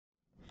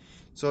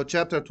So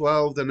chapter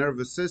 12, the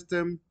nervous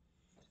system,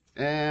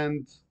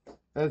 and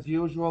as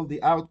usual,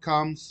 the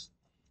outcomes.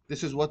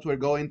 This is what we're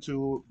going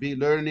to be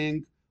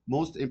learning.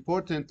 Most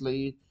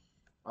importantly,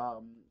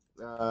 um,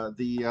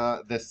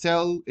 the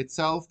cell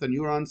itself, the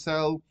neuron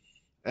cell,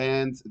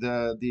 and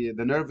the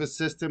nervous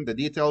system, the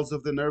details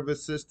of the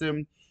nervous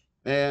system,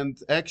 and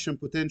action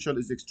potential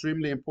is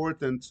extremely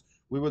important.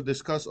 We will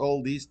discuss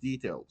all these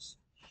details.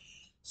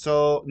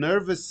 So,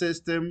 nervous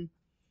system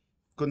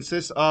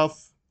consists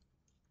of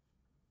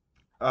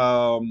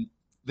um,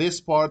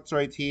 this part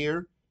right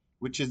here,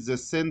 which is the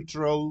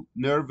central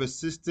nervous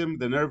system,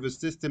 the nervous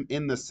system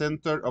in the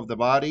center of the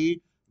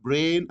body,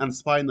 brain, and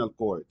spinal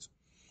cord.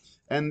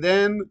 And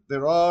then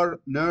there are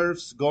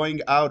nerves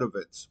going out of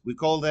it. We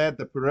call that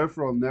the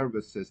peripheral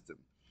nervous system.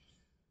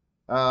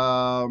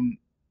 Um,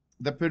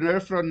 the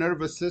peripheral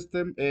nervous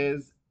system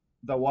is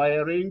the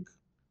wiring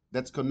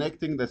that's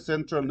connecting the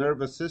central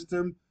nervous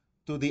system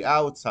to the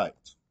outside.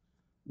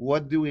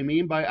 What do we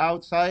mean by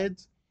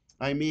outside?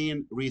 I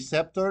mean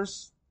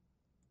receptors.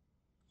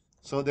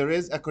 So there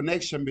is a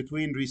connection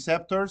between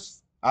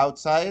receptors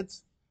outside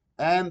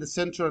and the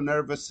central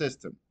nervous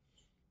system.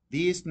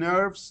 These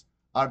nerves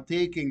are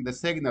taking the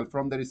signal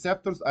from the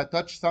receptors. I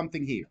touch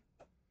something here.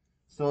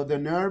 So the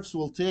nerves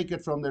will take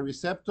it from the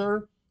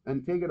receptor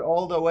and take it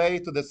all the way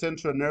to the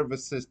central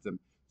nervous system.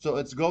 So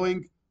it's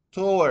going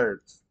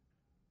towards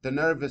the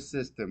nervous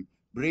system,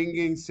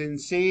 bringing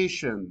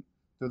sensation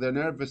to the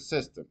nervous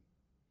system.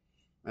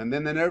 And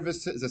then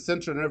the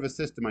central nervous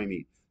system, I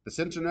mean. The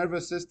central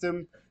nervous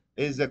system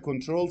is a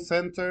control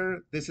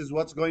center. This is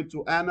what's going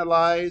to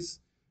analyze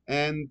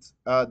and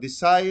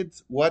decide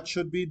what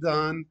should be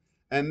done.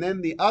 And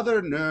then the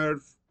other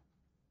nerve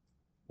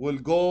will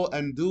go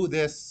and do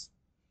this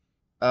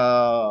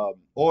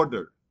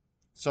order.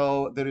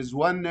 So there is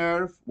one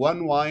nerve,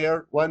 one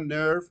wire, one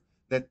nerve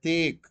that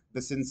take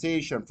the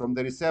sensation from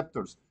the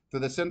receptors to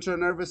the central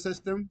nervous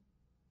system.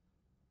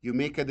 You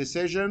make a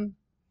decision,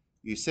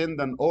 you send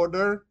an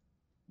order,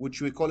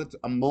 which we call it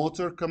a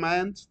motor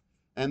command,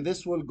 and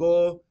this will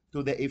go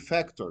to the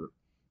effector.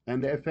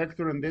 And the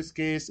effector in this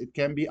case, it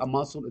can be a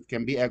muscle, it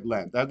can be a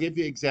gland. I'll give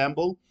you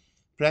example,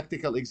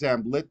 practical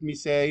example. Let me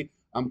say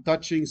I'm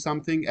touching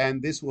something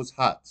and this was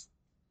hot.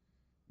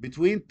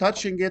 Between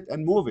touching it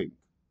and moving,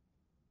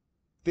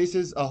 this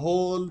is a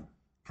whole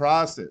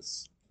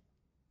process.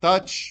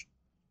 Touch,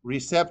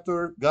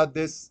 receptor, got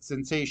this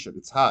sensation,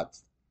 it's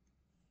hot.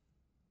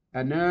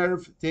 A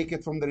nerve, take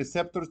it from the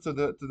receptor to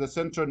the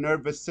central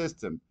nervous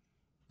system,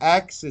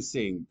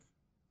 accessing,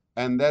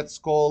 and that's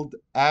called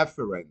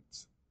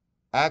afferent.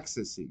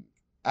 Accessing,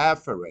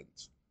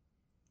 afferent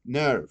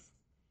nerve.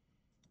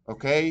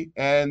 Okay,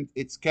 and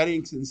it's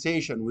carrying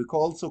sensation. We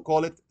also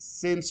call it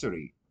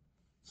sensory.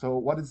 So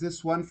what is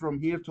this one from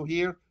here to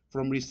here?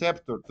 From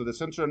receptor to the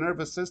central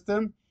nervous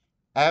system,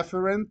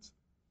 afferent,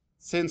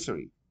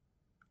 sensory.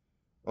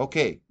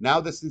 Okay, now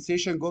the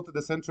sensation go to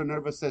the central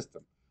nervous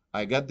system.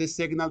 I got this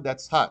signal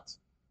that's hot.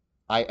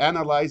 I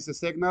analyze the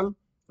signal.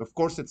 Of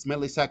course, it's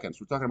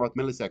milliseconds. We're talking about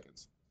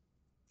milliseconds.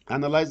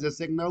 Analyze the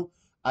signal.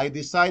 I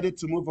decided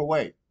to move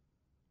away,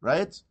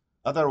 right?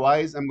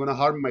 Otherwise, I'm going to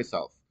harm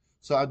myself.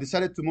 So I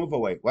decided to move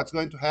away. What's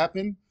going to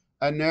happen?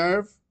 A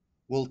nerve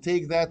will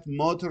take that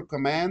motor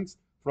command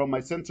from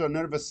my central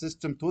nervous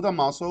system to the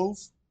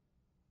muscles.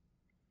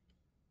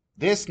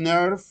 This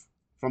nerve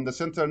from the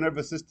central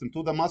nervous system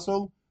to the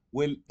muscle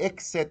will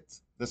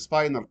exit the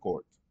spinal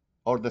cord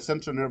or the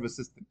central nervous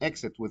system,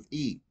 exit with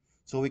E.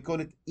 So we call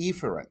it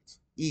efferent,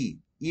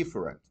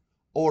 efferent,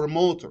 or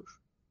motor.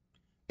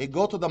 It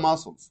go to the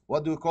muscles.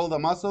 What do we call the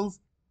muscles?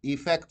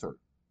 Effector.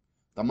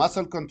 The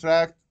muscle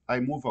contract, I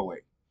move away.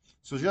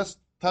 So just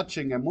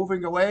touching and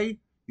moving away,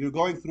 you're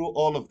going through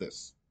all of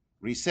this.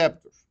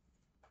 Receptor,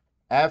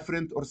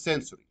 afferent or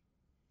sensory,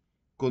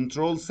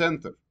 control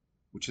center,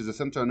 which is the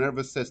central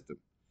nervous system,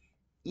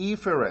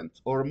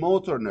 efferent or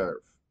motor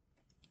nerve,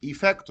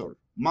 effector,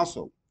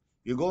 muscle.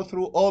 You go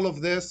through all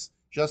of this,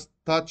 just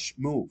touch,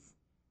 move.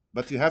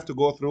 But you have to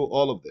go through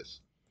all of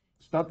this.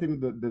 Starting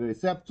the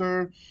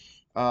receptor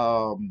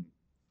um,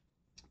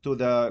 to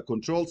the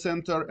control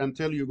center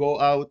until you go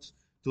out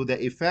to the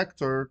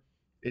effector.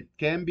 It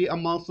can be a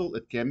muscle,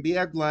 it can be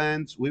a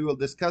gland. We will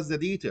discuss the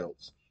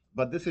details,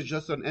 but this is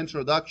just an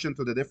introduction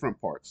to the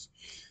different parts.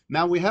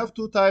 Now we have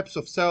two types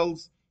of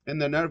cells in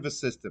the nervous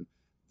system.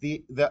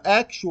 The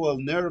actual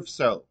nerve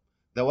cell,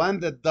 the one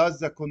that does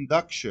the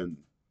conduction,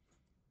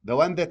 the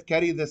one that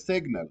carries the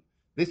signal,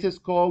 this is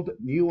called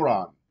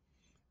neuron.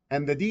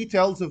 And the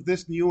details of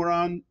this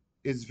neuron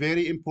is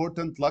very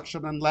important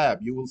lecture and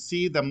lab. You will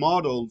see the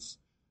models,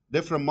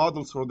 different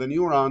models for the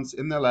neurons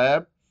in the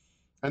lab,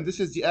 and this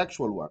is the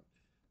actual one.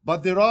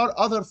 But there are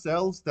other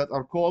cells that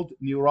are called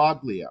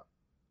neuroglia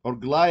or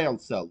glial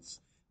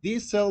cells.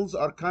 These cells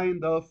are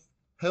kind of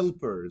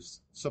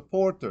helpers,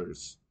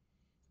 supporters.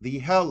 They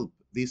help,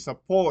 they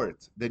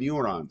support the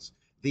neurons.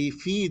 They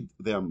feed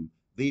them,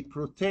 they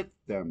protect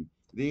them,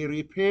 they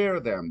repair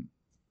them.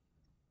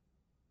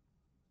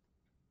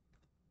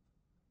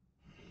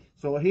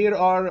 So here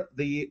are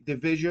the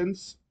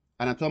divisions,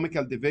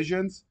 anatomical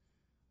divisions.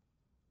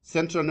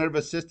 Central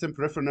nervous system,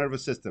 peripheral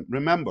nervous system.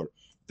 Remember,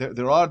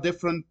 there are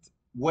different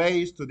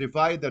ways to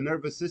divide the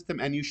nervous system,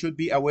 and you should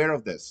be aware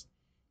of this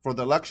for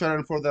the lecture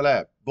and for the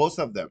lab, both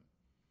of them.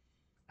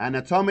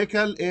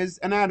 Anatomical is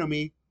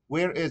anatomy.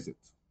 Where is it?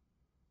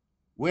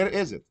 Where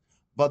is it?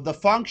 But the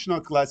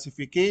functional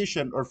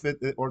classification or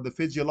the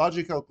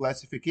physiological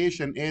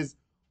classification is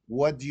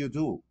what do you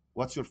do?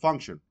 What's your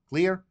function?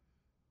 Clear?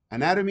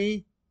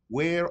 Anatomy,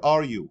 where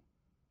are you?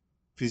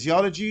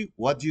 Physiology,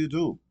 what do you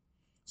do?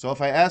 So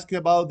if I ask you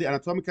about the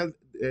anatomical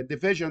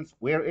divisions,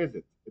 where is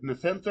it? In the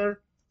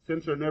center,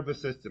 central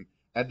nervous system.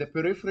 At the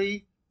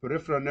periphery,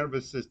 peripheral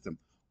nervous system.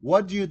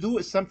 What do you do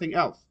is something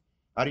else.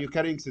 Are you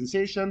carrying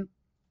sensation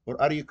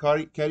or are you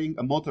carrying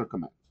a motor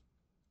command?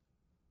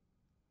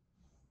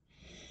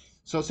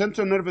 So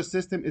central nervous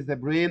system is the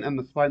brain and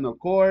the spinal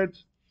cord.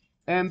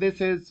 And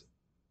this is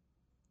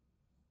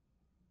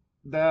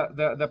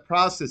the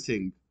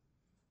processing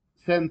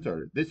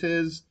center. This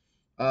is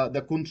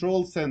the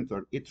control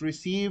center. It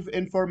receives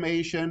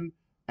information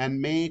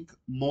and make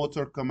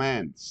motor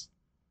commands.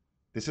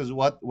 This is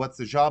what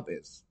the job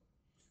is.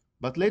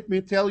 But let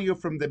me tell you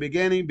from the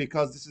beginning,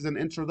 because this is an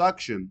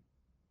introduction,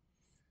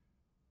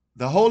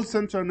 the whole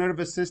central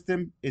nervous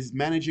system is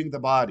managing the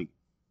body,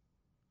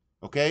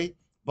 okay?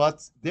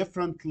 But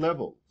different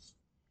levels.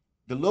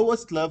 The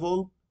lowest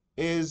level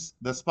is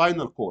the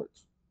spinal cord.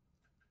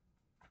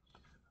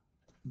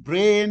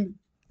 Brain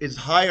is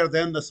higher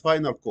than the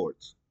spinal cord.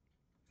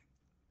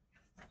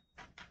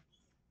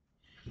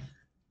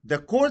 The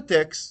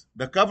cortex,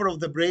 the cover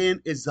of the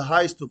brain, is the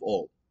highest of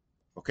all,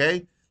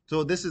 okay?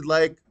 So this is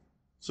like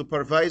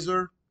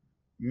supervisor,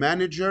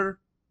 manager,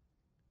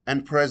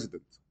 and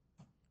president.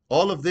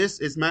 All of this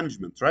is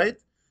management, right?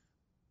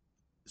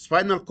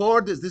 Spinal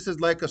cord this is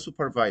like a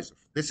supervisor.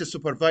 This is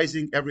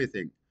supervising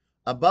everything.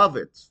 Above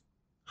it,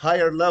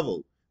 higher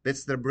level,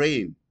 that's the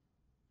brain.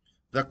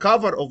 The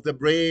cover of the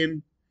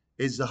brain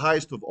is the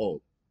highest of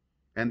all.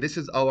 And this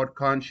is our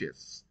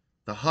conscious,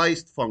 the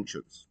highest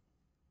functions.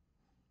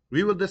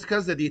 We will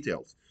discuss the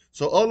details.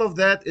 So all of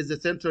that is the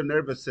central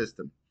nervous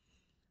system.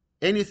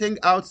 Anything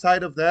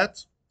outside of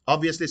that,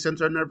 obviously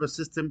central nervous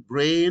system,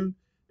 brain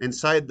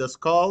inside the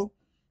skull,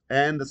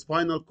 and the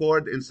spinal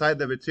cord inside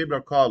the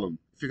vertebral column,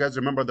 if you guys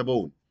remember the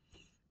bone.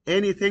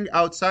 Anything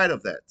outside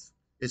of that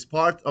is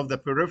part of the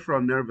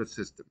peripheral nervous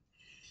system.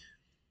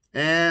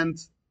 And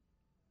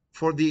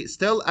for the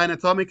still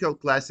anatomical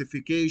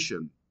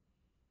classification,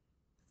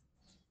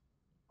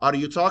 are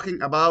you talking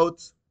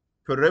about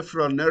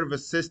peripheral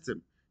nervous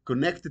system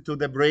connected to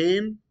the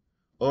brain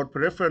or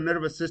peripheral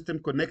nervous system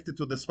connected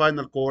to the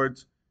spinal cord?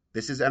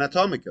 This is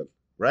anatomical,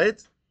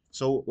 right?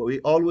 So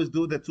we always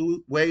do the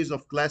two ways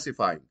of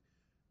classifying,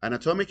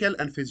 anatomical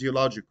and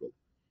physiological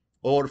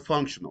or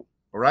functional,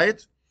 all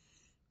right?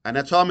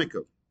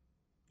 Anatomical,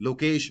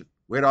 location,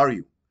 where are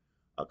you?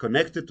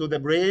 Connected to the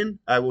brain,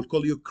 I will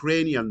call you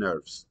cranial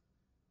nerves.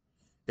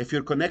 If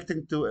you're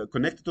connected to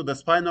the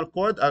spinal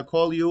cord, I'll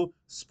call you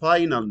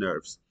spinal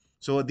nerves.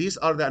 So these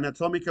are the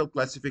anatomical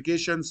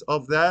classifications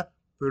of the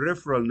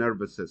peripheral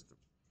nervous system,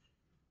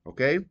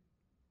 okay?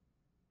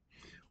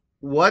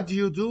 What do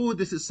you do?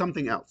 This is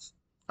something else.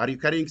 Are you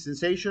carrying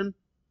sensation?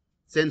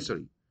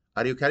 Sensory.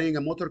 Are you carrying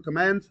a motor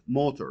command?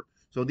 Motor.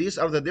 So these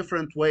are the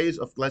different ways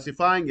of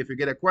classifying. If you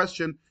get a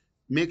question,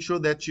 make sure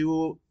that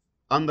you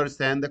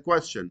understand the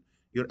question.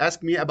 You're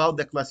asking me about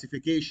the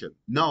classification.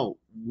 No.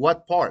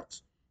 What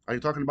part? Are you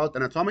talking about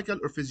anatomical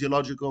or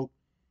physiological?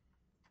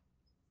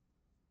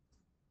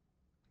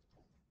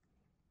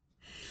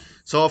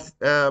 So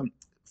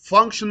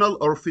functional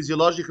or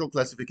physiological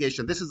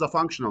classification. This is a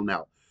functional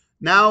now.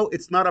 Now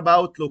it's not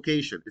about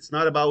location. It's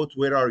not about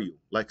where are you,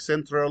 like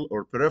central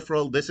or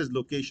peripheral. This is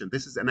location.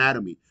 This is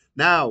anatomy.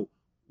 Now,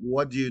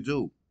 what do you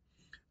do?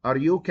 Are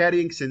you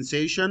carrying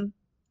sensation?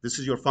 This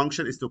is your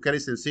function, is to carry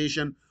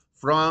sensation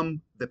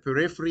from the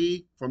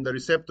periphery, from the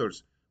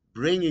receptors,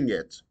 bringing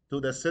it to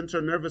the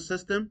central nervous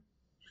system?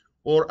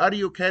 Or are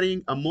you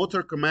carrying a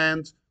motor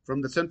command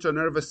from the central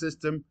nervous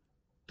system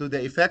to the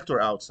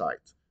effector outside?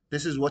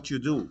 This is what you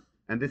do,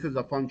 and this is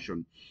a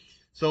function.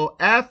 So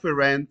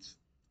afferent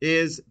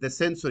is the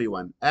sensory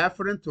one.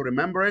 Afferent, to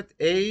remember it,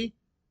 A,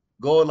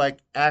 go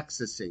like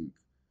accessing,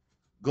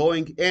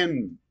 going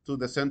in to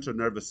the central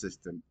nervous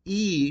system.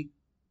 E,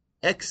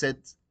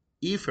 exit,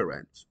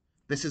 efferent.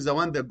 This is the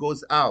one that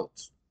goes out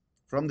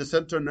from the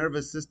central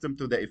nervous system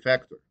to the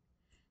effector.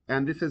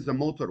 And this is the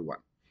motor one.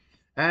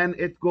 And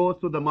it goes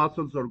to the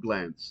muscles or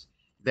glands.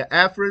 The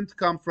afferent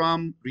come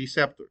from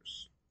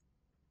receptors.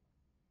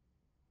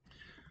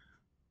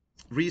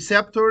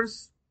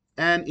 Receptors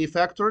and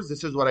effectors,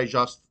 this is what I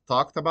just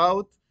talked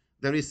about.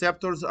 The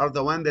receptors are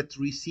the one that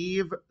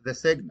receive the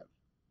signal.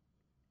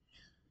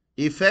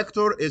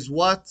 Effector is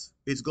what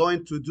is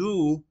going to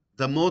do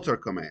the motor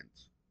command.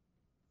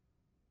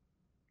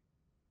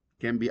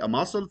 Can be a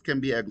muscle, can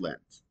be a gland.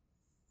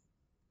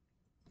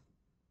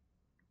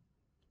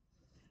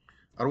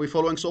 Are we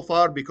following so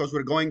far? Because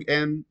we're going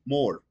in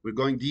more, we're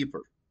going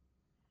deeper.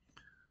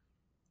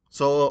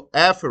 So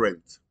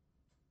afferent,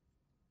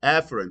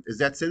 is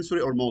that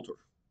sensory or motor?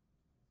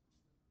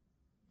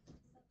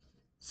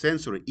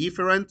 sensory,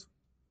 efferent.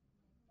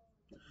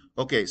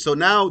 Okay, so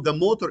now the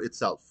motor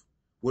itself,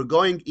 we're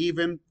going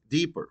even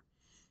deeper.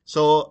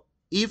 So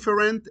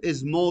efferent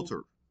is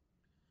motor.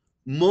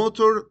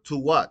 Motor to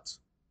what?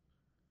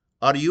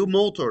 Are you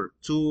motor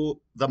to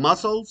the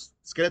muscles,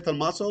 skeletal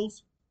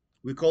muscles?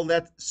 We call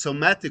that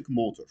somatic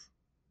motor.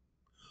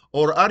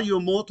 Or are you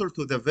motor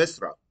to the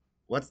viscera?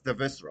 What's the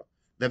viscera?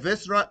 The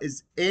viscera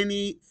is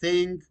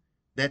anything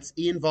that's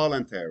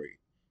involuntary.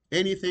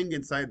 Anything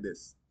inside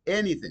this.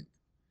 Anything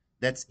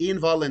that's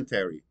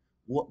involuntary.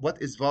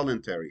 What is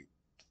voluntary?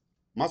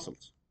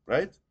 Muscles,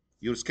 right?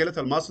 Your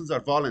skeletal muscles are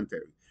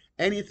voluntary.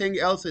 Anything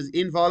else is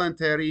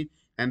involuntary,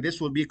 and this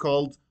will be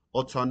called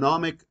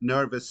autonomic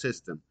nervous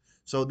system.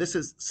 So this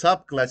is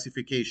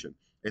sub-classification.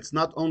 It's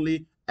not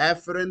only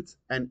afferent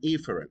and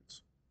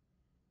efferent.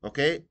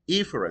 Okay,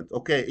 efferent.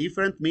 Okay,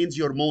 efferent means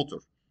your motor.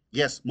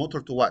 Yes,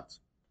 motor to what?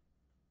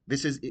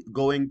 This is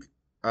going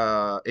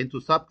into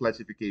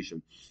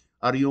sub-classification.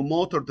 Are you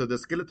motor to the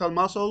skeletal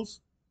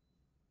muscles?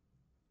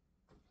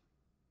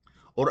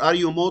 Or are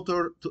you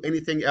motor to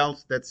anything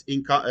else that's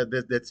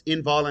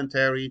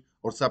involuntary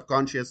or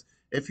subconscious?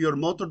 If you're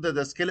motor to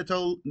the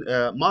skeletal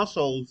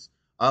muscles,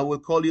 I will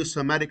call you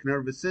somatic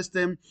nervous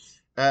system.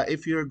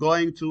 If you're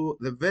going to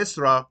the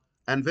viscera,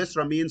 and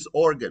viscera means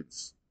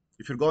organs.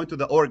 If you're going to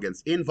the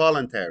organs,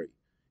 involuntary,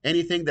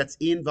 anything that's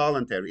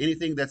involuntary,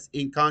 anything that's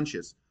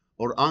unconscious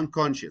or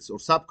unconscious or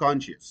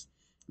subconscious,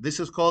 this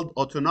is called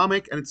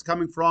autonomic, and it's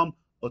coming from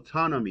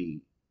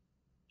autonomy.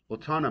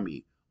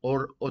 Autonomy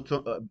or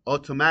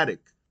automatic.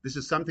 This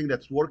is something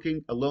that's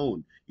working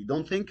alone. You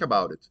don't think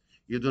about it.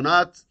 You do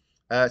not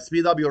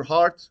speed up your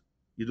heart.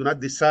 You do not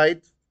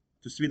decide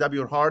to speed up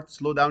your heart,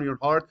 slow down your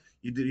heart.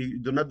 You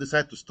do not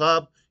decide to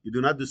stop. You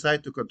do not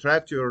decide to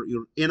contract your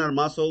inner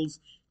muscles,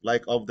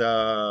 like of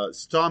the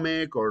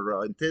stomach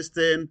or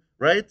intestine,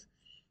 right?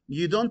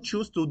 You don't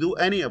choose to do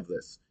any of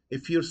this.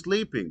 If you're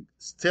sleeping,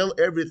 still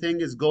everything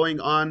is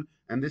going on,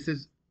 and this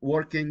is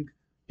working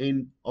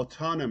in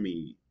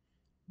autonomy.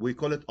 We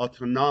call it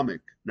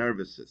autonomic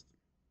nervous system.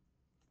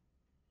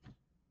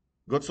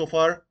 Good so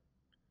far?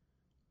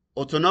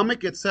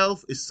 Autonomic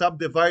itself is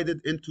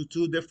subdivided into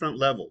two different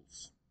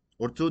levels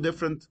or two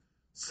different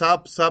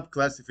sub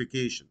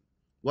classification.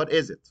 What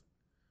is it?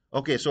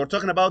 Okay, so we're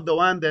talking about the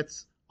one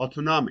that's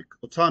autonomic,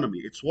 autonomy.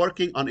 It's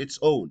working on its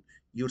own.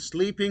 You're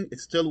sleeping,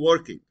 it's still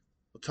working.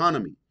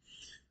 Autonomy.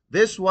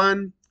 This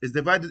one is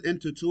divided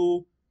into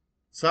two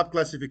sub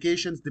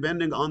classifications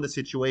depending on the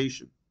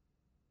situation.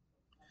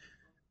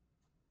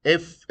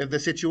 If the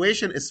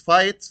situation is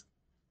fight,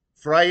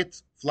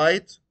 fright,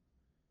 flight,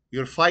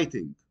 you're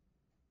fighting.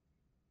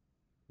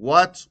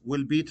 What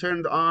will be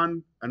turned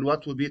on and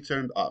what will be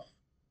turned off?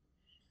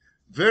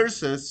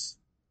 Versus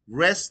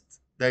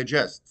rest,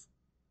 digest.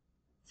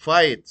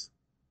 Fight,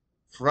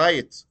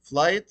 fright,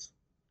 flight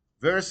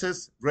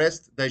versus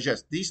rest,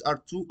 digest. These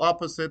are two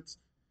opposite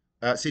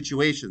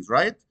situations,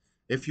 right?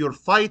 If you're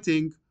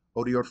fighting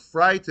or you're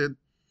frightened,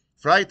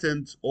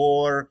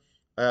 or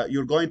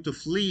you're going to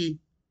flee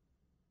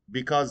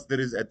because there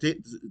is a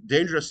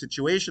dangerous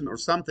situation or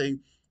something,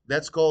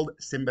 that's called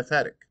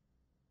sympathetic.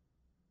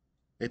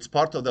 It's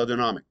part of the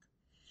autonomic.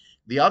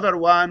 The other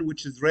one,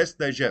 which is rest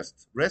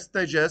digest. Rest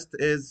digest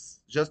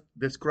is just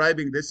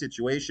describing this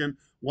situation,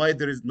 why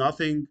there is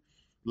nothing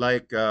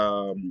like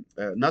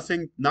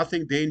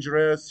nothing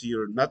dangerous.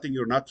 You're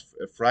not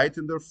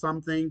frightened of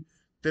something.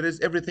 There is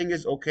everything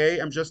is okay.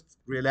 I'm just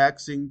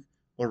relaxing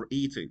or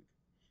eating.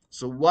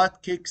 So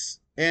what kicks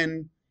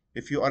in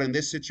if you are in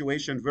this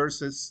situation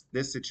versus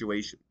this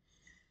situation?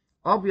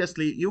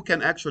 Obviously, you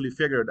can actually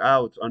figure it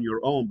out on your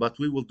own, but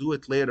we will do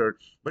it later.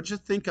 But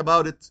just think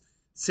about it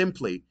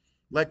simply.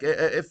 Like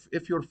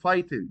if you're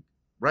fighting,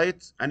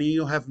 right, and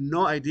you have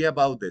no idea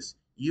about this,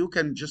 you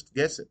can just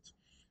guess it.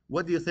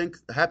 What do you think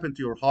happened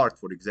to your heart,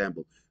 for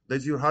example?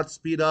 Does your heart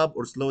speed up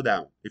or slow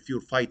down if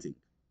you're fighting?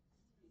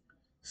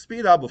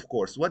 Speed up, of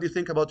course. What do you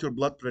think about your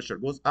blood pressure?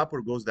 Goes up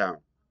or goes down?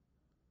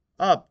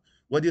 Up.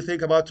 What do you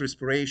think about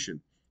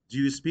respiration? Do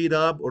you speed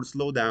up or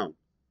slow down?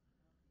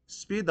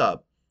 Speed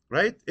up,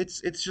 right?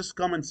 It's just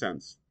common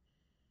sense,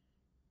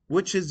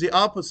 which is the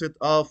opposite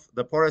of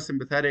the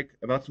parasympathetic,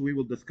 but we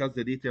will discuss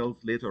the details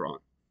later on.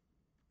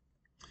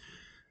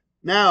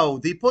 Now,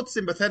 they put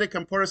sympathetic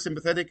and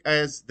parasympathetic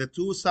as the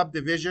two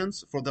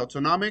subdivisions for the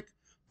autonomic,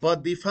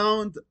 but they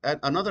found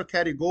another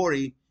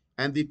category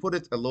and they put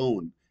it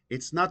alone.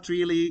 It's not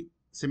really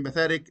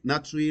sympathetic,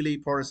 not really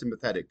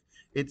parasympathetic.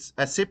 It's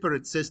a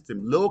separate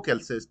system, local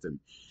system.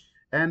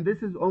 And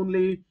this is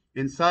only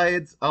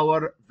inside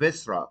our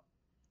viscera,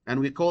 and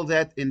we call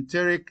that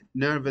enteric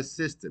nervous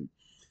system.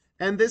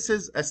 And this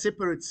is a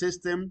separate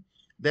system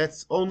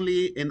that's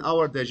only in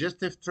our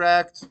digestive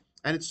tract,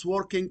 and it's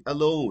working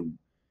alone.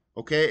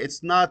 Okay,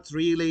 it's not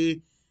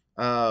really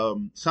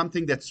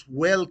something that's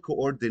well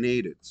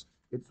coordinated.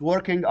 It's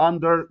working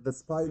under the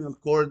spinal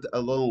cord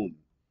alone.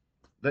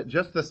 That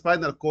just the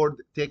spinal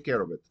cord take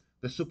care of it.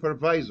 The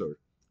supervisor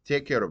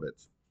take care of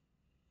it.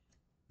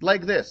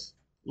 Like this,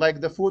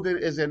 like the food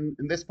is in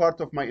this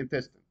part of my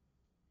intestine,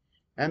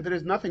 and there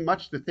is nothing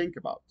much to think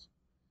about.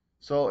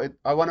 So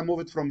I want to move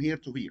it from here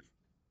to here.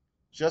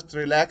 Just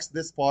relax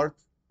this part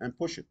and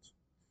push it.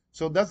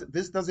 So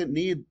this doesn't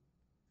need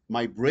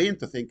my brain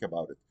to think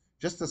about it.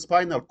 Just the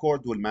spinal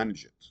cord will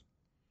manage it.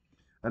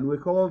 And we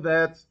call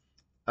that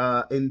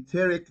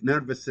enteric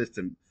nervous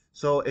system.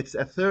 So it's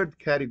a third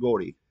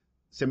category.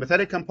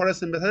 Sympathetic and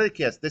parasympathetic,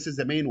 yes, this is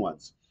the main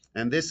ones.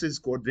 And this is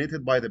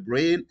coordinated by the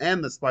brain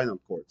and the spinal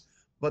cord.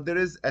 But there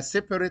is a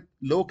separate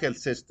local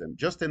system,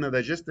 just in the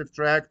digestive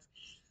tract,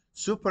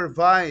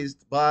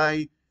 supervised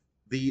by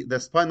the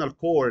spinal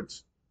cord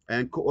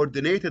and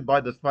coordinated by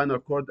the spinal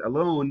cord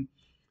alone.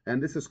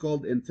 And this is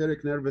called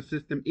enteric nervous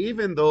system,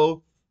 even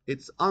though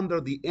it's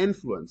under the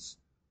influence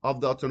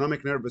of the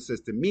autonomic nervous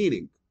system,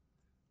 meaning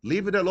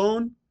leave it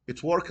alone,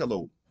 it work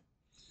alone.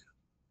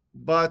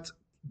 But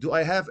do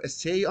I have a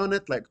say on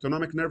it? Like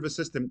autonomic nervous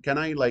system, can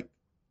I like,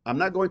 I'm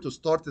not going to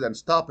start it and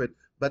stop it,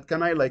 but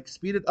can I like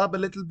speed it up a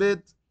little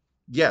bit?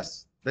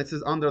 Yes, this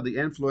is under the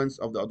influence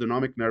of the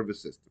autonomic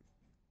nervous system.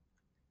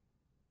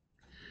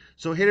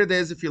 So here it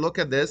is. If you look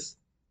at this,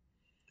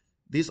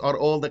 these are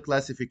all the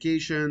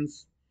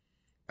classifications.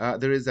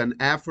 There is an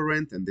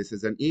afferent, and this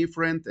is an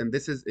efferent, and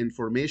this is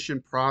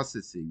information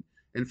processing.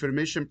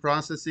 Information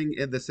processing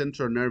in the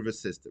central nervous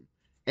system.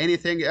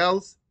 Anything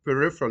else,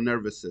 peripheral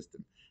nervous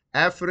system.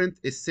 Afferent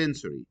is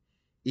sensory.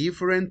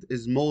 Efferent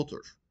is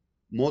motor.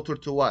 Motor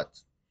to what?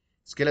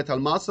 Skeletal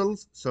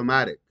muscles,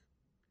 somatic.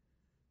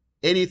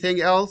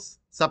 Anything else,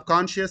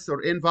 subconscious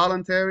or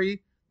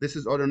involuntary, this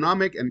is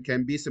autonomic and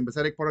can be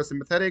sympathetic,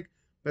 parasympathetic,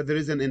 but there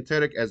is an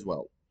enteric as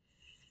well.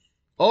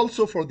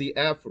 Also for the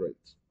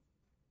afferent,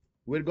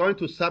 we're going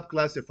to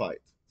subclassify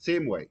it.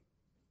 Same way.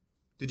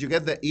 Did you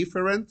get the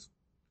efferent?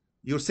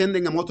 You're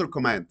sending a motor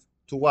command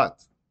to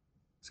what?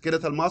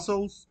 Skeletal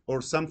muscles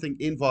or something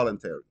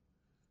involuntary.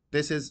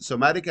 This is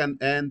somatic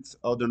and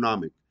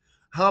autonomic.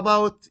 How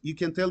about you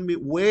can tell me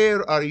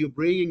where are you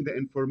bringing the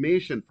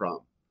information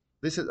from?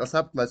 This is a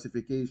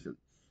subclassification.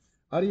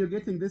 Are you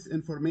getting this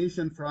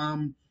information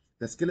from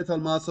the skeletal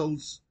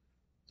muscles,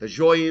 the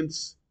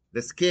joints,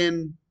 the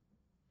skin?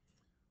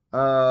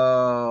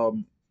 I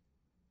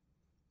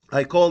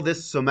call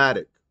this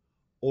somatic.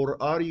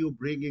 Or are you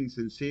bringing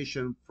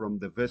sensation from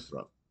the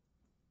viscera,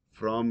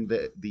 from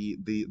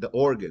the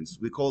organs?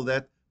 We call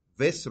that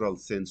visceral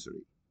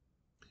sensory.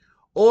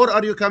 Or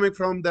are you coming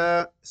from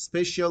the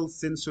special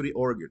sensory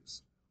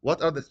organs?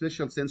 What are the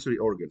special sensory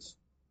organs?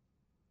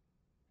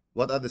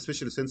 What are the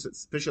special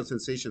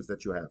sensations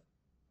that you have?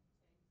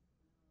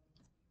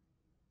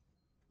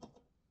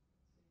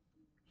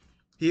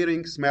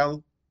 Hearing,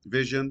 smell,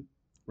 vision,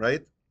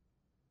 right?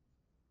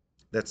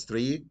 That's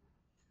 3.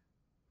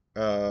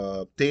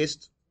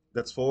 Taste,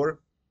 that's 4.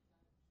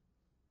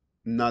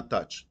 Not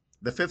touch.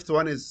 The 5th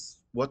one is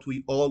what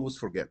we always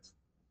forget.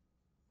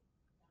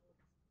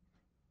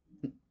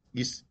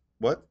 Yes,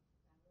 what?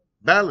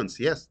 Balance,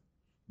 yes.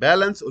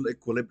 Balance or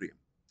equilibrium.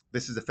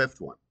 This is the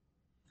 5th one.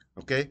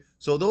 Okay,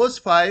 so those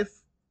 5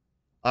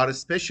 are a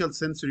special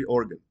sensory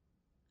organ.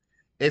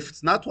 If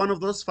it's not one of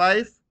those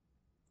 5,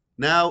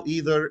 now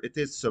either it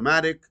is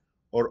somatic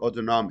or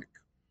autonomic,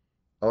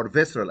 or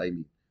visceral, I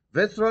mean.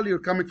 Visceral, you're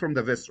coming from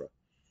the viscera.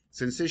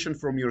 Sensation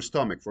from your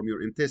stomach, from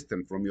your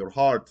intestine, from your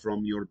heart,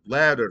 from your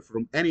bladder,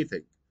 from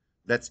anything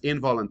that's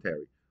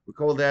involuntary. We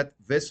call that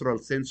visceral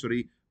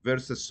sensory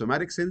versus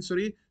somatic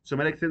sensory.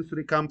 Somatic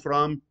sensory come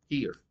from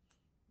here.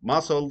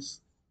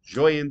 Muscles,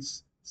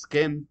 joints,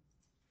 skin.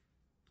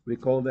 We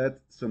call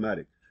that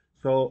somatic.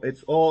 So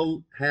it's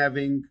all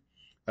having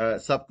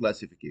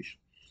subclassification.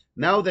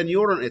 Now the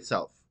neuron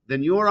itself. The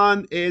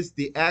neuron is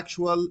the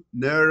actual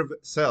nerve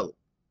cell.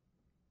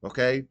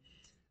 Okay?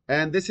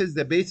 And this is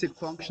the basic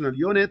functional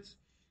unit.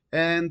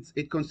 And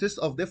it consists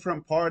of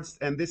different parts.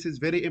 And this is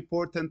very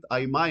important.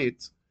 I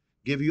might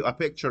give you a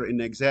picture in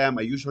the exam.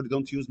 I usually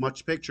don't use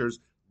much pictures,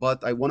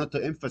 but I wanted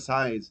to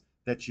emphasize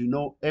that you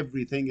know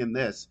everything in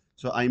this.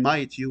 So I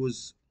might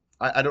use,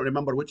 I don't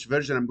remember which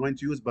version I'm going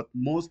to use, but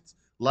most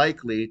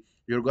likely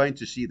you're going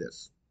to see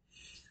this.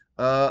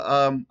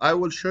 I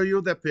will show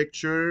you the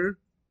picture.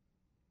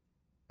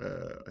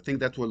 I think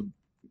that will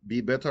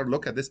be better.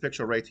 Look at this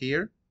picture right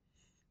here.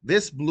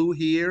 This blue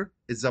here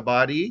is the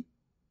body.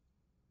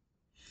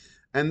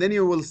 And then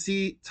you will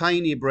see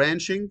tiny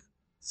branching,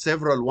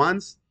 several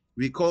ones.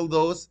 We call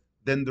those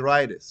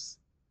dendrites.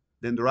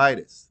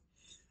 Dendrites.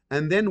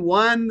 And then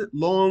one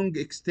long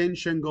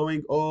extension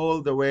going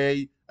all the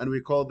way, and we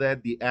call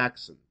that the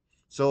axon.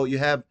 So you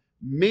have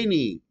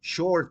many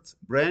short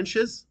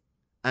branches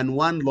and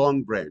one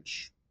long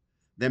branch.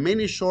 The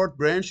many short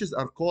branches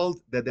are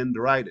called the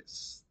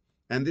dendrites.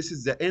 And this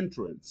is the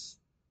entrance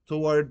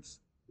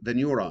towards the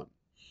neuron.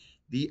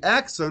 The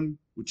axon,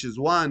 which is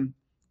one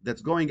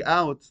that's going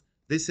out,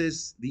 this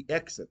is the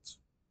exit.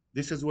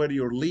 This is where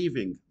you're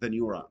leaving the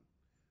neuron.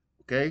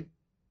 Okay?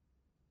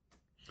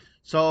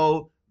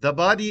 So the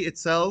body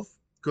itself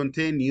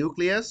contains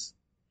nucleus,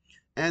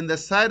 and the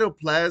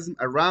cytoplasm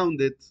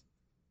around it,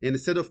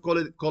 instead of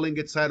calling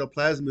it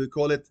cytoplasm, we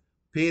call it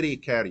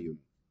perikaryon.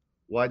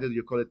 Why did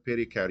you call it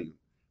perikaryon?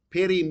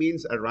 Peri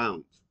means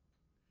around.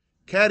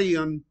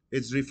 Karyon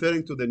is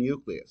referring to the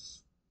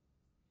nucleus.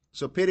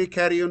 So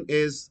perikaryon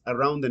is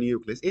around the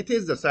nucleus. It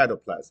is the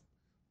cytoplasm,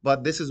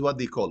 but this is what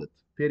they call it,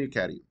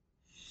 perikaryon.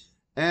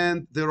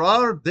 And there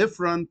are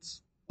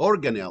different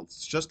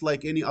organelles, just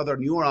like any other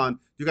neuron.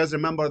 You guys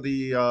remember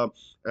the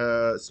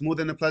smooth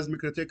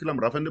endoplasmic reticulum,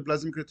 rough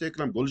endoplasmic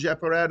reticulum, Golgi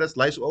apparatus,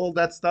 all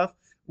that stuff?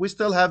 We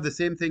still have the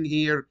same thing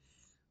here,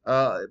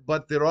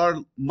 but there are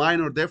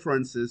minor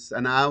differences,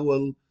 and I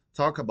will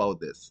talk about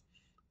this.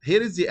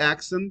 Here is the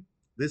axon,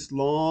 this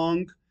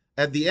long.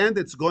 At the end,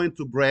 it's going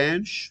to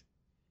branch.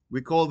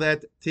 We call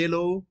that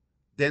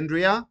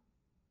telodendria.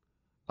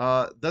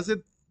 Does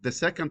it, the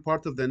second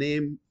part of the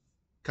name,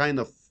 kind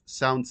of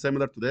sound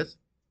similar to this?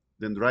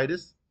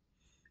 Dendritis?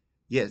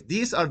 Yes,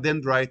 these are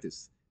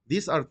dendritis.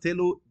 These are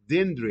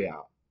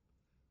telodendria.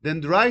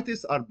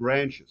 Dendritis are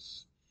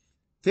branches.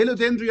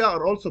 Telodendria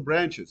are also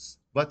branches,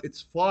 but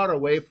it's far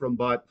away from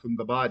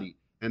the body,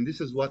 and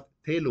this is what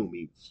telo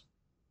means.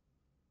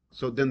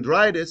 So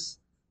dendritis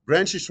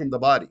branches from the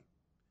body.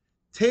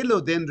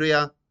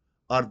 Telodendria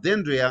are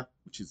dendria,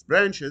 which is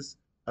branches,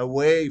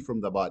 away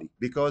from the body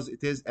because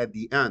it is at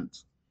the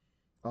end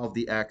of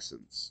the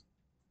axons.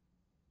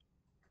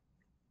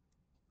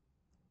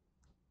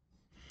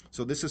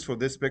 So this is for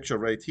this picture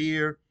right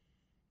here.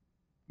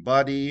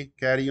 Body,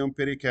 karyon,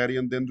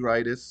 perikaryon,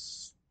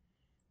 dendritis,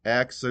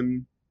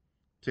 axon,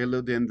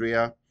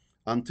 telodendria,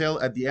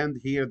 until at the end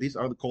here, these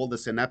are called the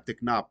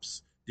synaptic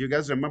knobs. Do you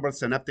guys remember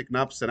synaptic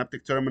knobs,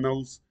 synaptic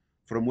terminals,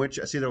 from which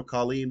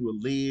acetylcholine will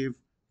leave,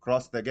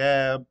 cross the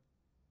gap?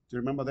 Do you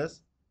remember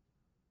this?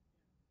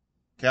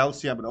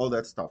 Calcium and all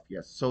that stuff,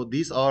 yes. So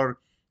these are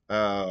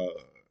uh,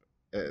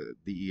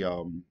 the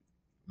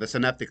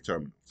synaptic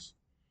terminals.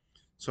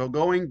 So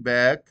going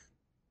back,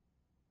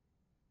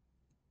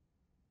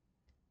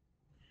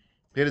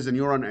 here is a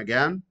neuron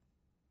again.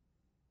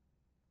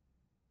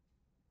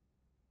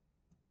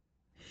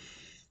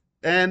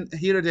 And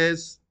here it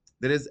is.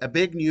 There is a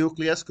big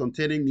nucleus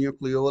containing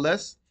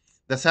nucleolus.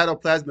 The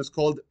cytoplasm is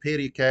called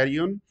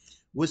perikaryon.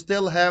 We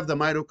still have the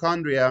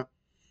mitochondria,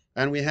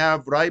 and we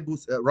have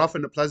rough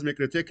endoplasmic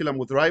reticulum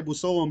with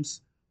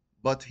ribosomes,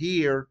 but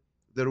here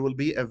there will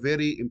be a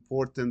very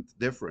important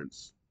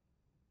difference.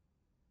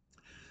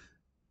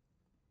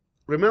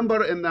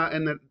 Remember, in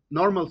the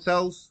normal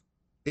cells,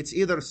 it's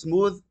either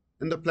smooth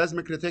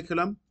endoplasmic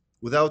reticulum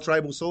without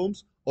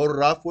ribosomes or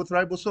rough with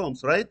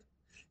ribosomes, right?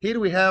 Here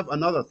we have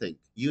another thing,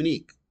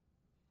 unique.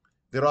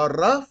 There are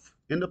rough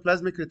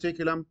endoplasmic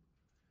reticulum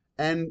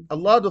and a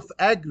lot of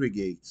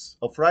aggregates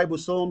of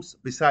ribosomes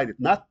beside it,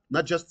 not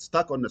just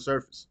stuck on the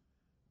surface,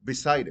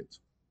 beside it.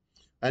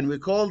 And we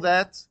call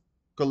that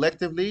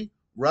collectively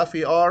rough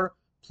ER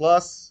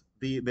plus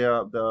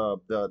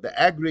the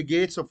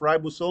aggregates of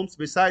ribosomes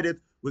beside it.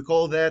 We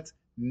call that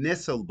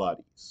Nissl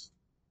bodies.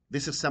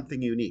 This is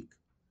something unique.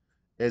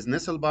 Is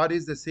Nissl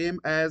bodies the same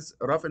as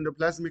rough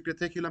endoplasmic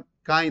reticulum?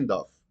 Kind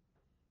of.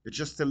 It's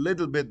just a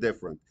little bit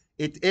different.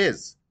 It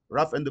is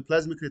rough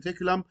endoplasmic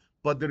reticulum,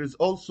 but there is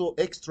also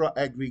extra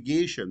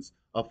aggregations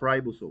of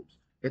ribosomes.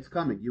 It's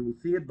coming. You will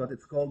see it, but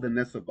it's called the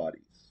Nissl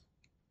bodies.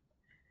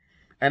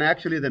 And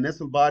actually, the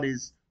Nissl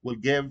bodies will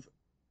give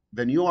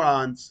the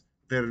neurons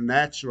their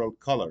natural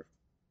color,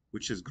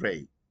 which is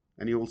gray.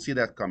 And you will see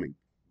that coming.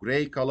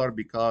 Gray color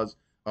because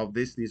of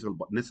this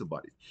Nissl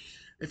bodies.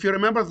 If you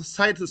remember the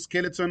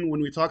cytoskeleton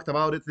when we talked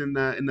about it in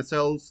the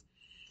cells,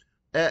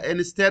 and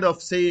instead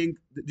of saying,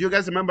 do you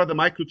guys remember the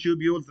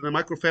microtubules and the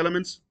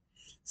microfilaments?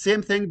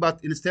 Same thing, but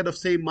instead of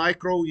saying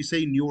micro, you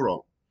say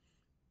neuro.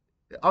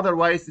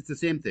 Otherwise, it's the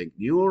same thing.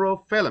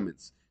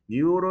 Neurofilaments,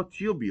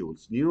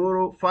 neurotubules,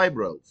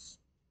 neurofibrils.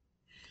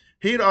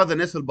 Here are the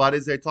Nissl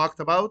bodies I talked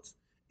about.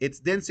 It's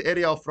dense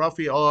area of rough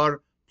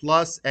ER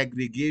plus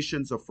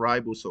aggregations of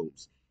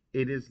ribosomes.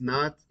 It is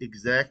not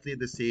exactly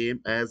the same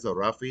as a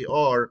rough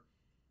ER.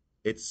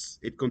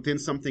 It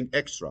contains something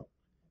extra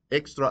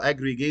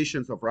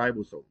aggregations of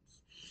ribosomes.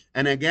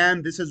 And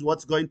again, this is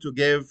what's going to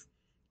give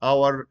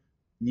our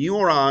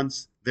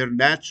neurons their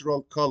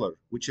natural color,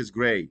 which is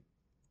gray.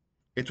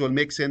 It will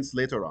make sense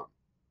later on.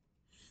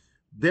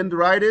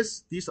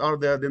 Dendritis, these are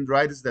the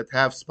dendritis that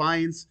have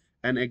spines.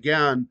 And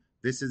again,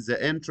 this is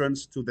the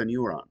entrance to the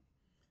neuron.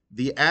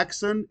 The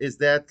axon is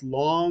that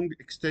long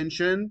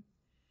extension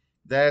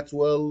that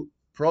will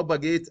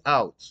propagate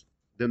out.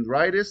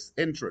 Dendritis,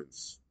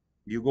 entrance.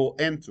 You go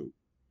into.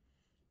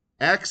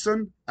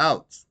 Axon,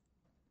 out.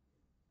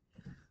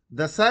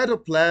 The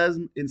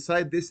cytoplasm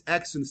inside this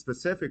axon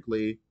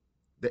specifically,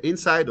 the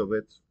inside of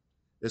it,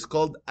 is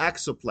called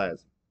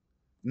axoplasm,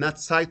 not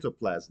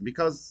cytoplasm,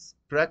 because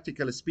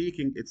practically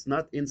speaking, it's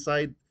not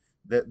inside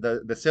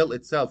the cell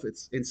itself,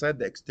 it's inside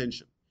the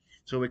extension.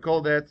 So we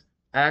call that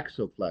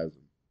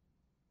axoplasm.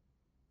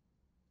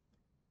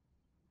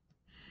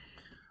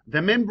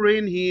 The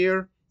membrane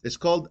here is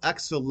called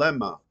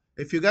axolemma.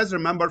 If you guys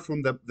remember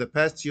from the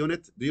past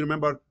unit, do you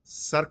remember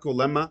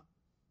sarcolemma,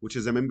 which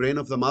is a membrane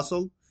of the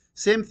muscle?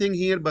 Same thing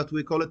here, but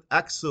we call it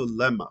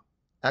axolemma.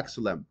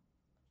 Axolemma.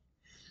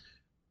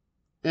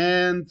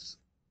 And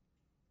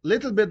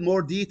little bit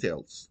more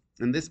details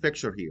in this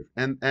picture here.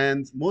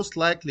 And most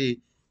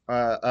likely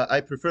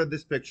I prefer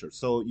this picture.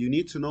 So you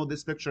need to know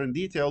this picture in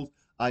detail.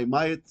 I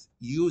might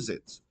use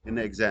it in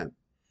the exam.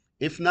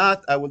 If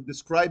not, I will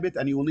describe it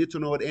and you will need to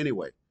know it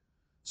anyway.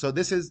 So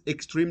this is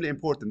extremely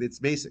important. It's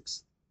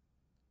basics.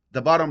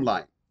 The bottom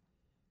line,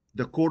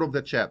 the core of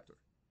the chapter.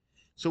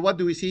 So what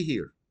do we see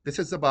here? This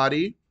is the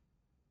body.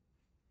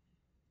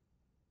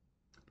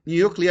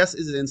 Nucleus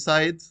is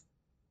inside,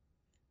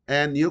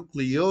 and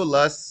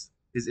nucleolus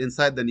is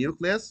inside the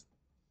nucleus.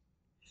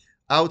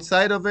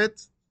 Outside of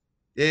it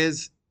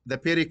is the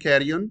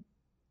perikaryon,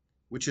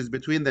 which is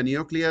between the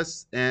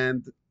nucleus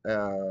and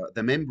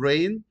the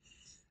membrane.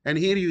 And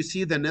here you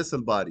see the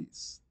nestle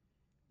bodies.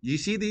 You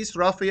see these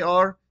roughly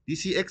are, do you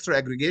see extra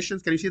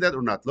aggregations? Can you see that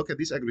or not? Look at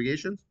these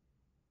aggregations.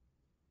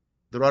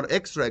 There are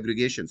extra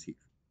aggregations here.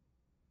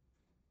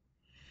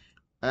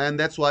 And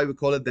that's why we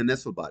call it the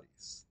nestle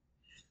bodies.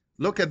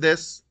 Look at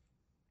this,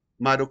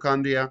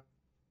 mitochondria,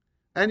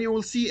 and you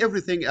will see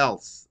everything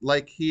else.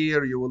 Like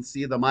here, you will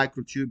see the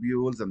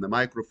microtubules and the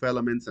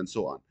microfilaments and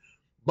so on.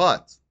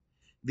 But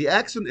the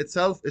axon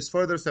itself is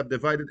further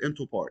subdivided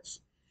into parts.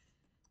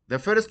 The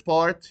first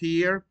part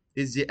here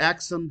is the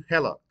axon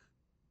hillock.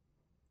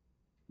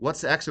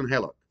 What's the axon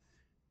hillock?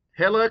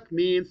 Hillock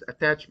means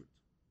attachment.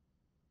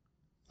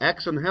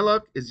 Axon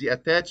hillock is the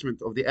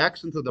attachment of the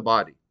axon to the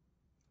body,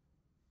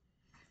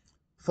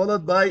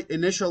 followed by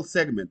initial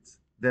segment,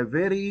 the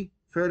very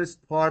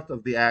first part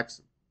of the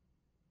axon.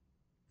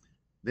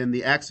 Then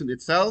the axon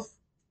itself,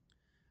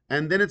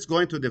 and then it's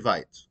going to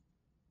divide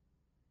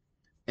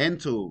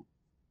into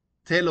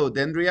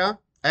telodendria.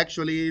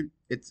 Actually,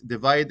 it's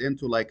divide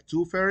into like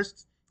two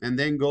first, and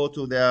then go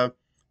to the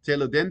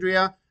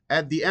telodendria.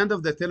 At the end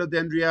of the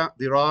telodendria,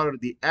 there are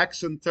the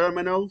axon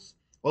terminals,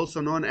 also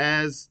known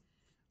as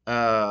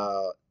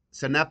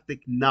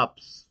synaptic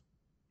knobs.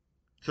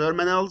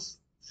 Terminals,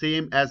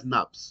 same as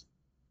knobs.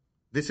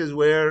 This is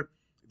where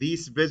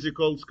these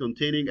vesicles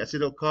containing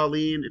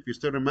acetylcholine, if you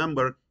still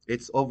remember,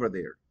 it's over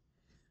there.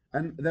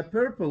 And the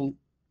purple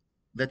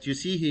that you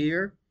see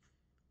here,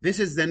 this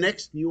is the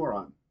next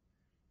neuron,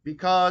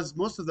 because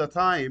most of the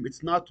time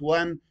it's not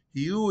one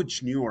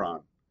huge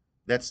neuron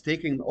that's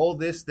taking all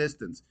this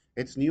distance.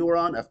 It's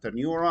neuron after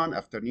neuron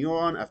after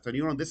neuron after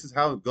neuron. This is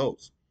how it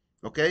goes.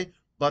 Okay?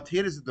 But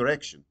here is the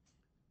direction.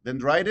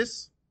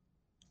 Dendritis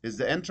is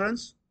the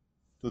entrance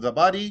to the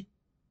body,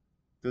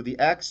 to the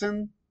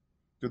axon,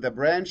 to the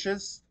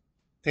branches,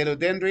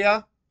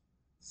 telodendria,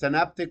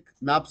 synaptic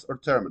knobs or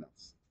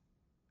terminals.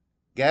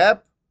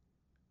 Gap,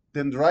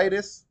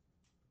 dendritis,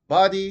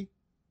 body,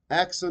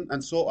 axon,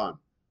 and so on,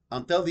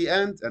 until the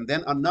end, and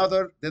then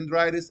another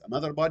dendritis,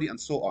 another body, and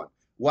so on.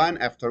 One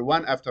after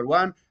one after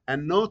one,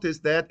 and notice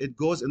that it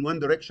goes in one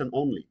direction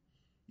only.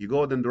 You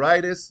go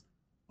dendritis,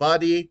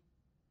 body,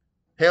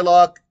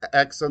 hillock,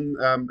 axon,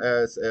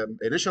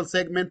 initial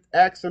segment,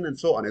 axon, and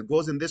so on. It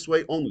goes in this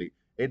way only.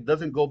 It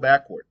doesn't go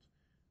backward.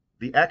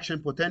 The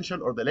action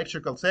potential or the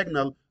electrical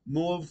signal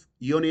move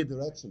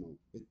unidirectional.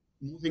 It's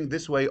moving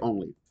this way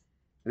only.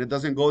 And it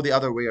doesn't go the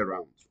other way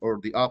around or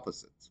the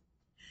opposite.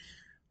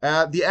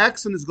 The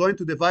axon is going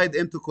to divide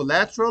into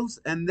collaterals,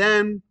 and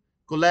then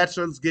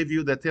collaterals give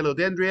you the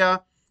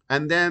telodendria,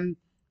 and then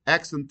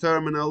axon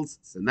terminals,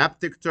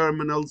 synaptic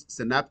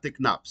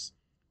knobs.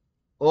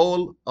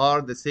 All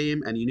are the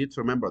same, and you need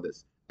to remember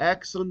this.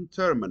 Axon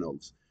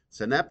terminals,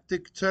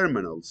 synaptic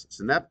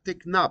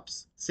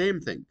knobs, same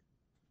thing.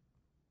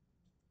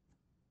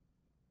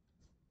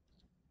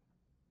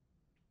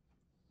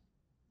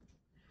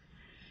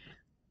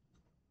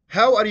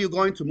 How are you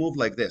going to move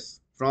like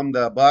this? From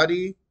the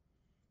body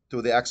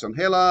to the axon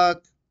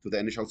hillock, to the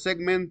initial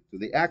segment, to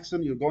the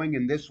axon, you're going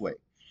in this way.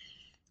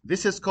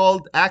 This is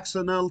called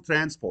axonal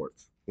transport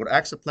or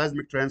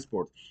axoplasmic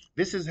transport.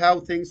 This is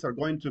how things are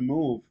going to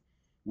move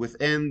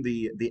within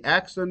the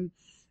axon,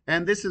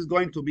 and this is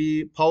going to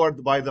be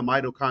powered by the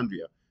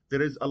mitochondria.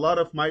 There is a lot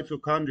of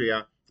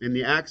mitochondria in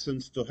the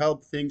axons to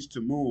help things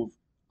to move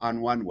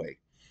on one way.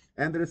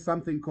 And there is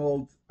something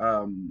called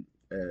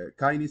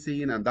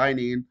kinesin and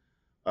dynein.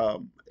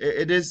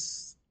 It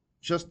is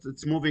just,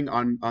 it's moving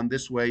on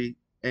this way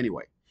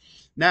anyway.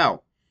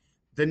 Now,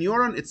 the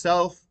neuron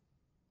itself,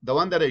 the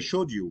one that I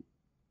showed you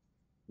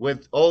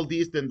with all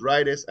these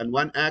dendritis and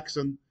one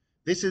axon,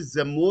 this is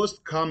the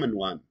most common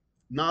one,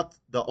 not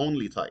the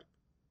only type,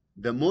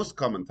 the most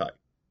common type.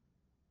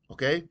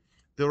 Okay?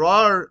 There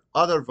are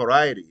other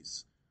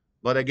varieties,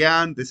 but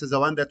again, this is the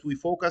one that we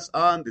focus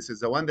on, this is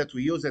the one that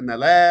we use in the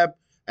lab,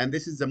 and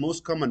this is the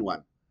most common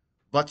one.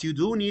 But you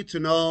do need to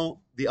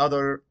know the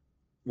other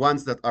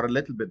ones that are a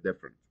little bit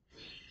different.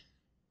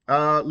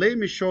 Let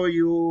me show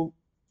you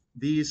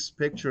these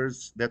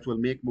pictures that will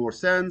make more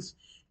sense.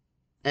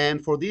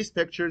 And for these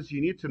pictures, you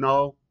need to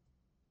know,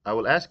 I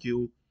will ask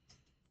you,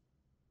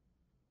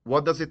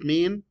 what does it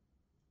mean?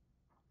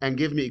 And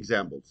give me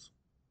examples.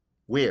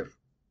 Where?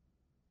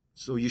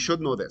 So you should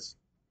know this.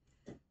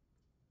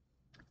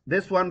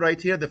 This one right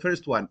here, the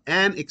first one,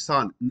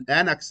 axonic.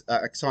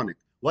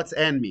 What's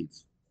an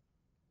means?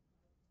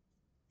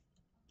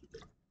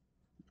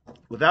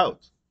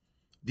 Without.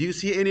 Do you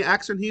see any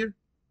axon here?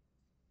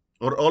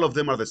 Or all of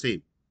them are the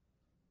same?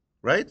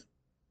 right?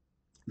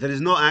 There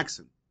is no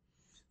accent.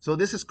 So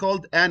this is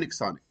called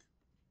anaxonic.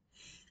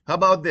 How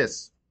about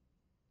this?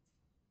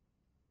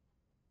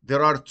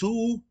 There are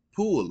two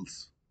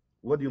pools.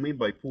 What do you mean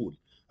by pool?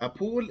 A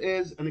pool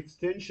is an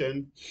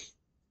extension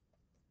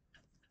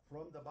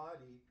from the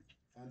body,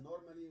 and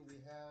normally we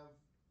have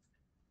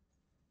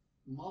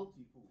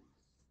multi-pools.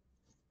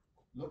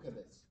 Look at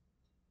this.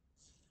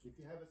 If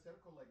you have a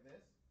circle like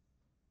this,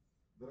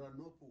 there are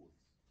no pools.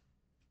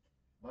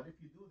 But if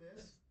you do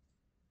this,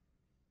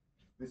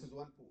 this is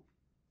one pool.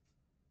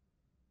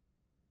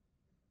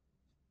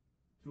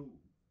 Two.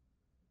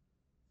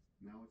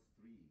 Now it's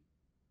three.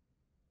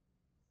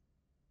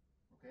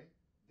 Okay?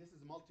 This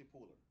is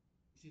multipolar.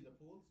 You see the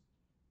pools?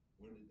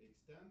 Where they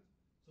extend?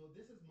 So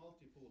this is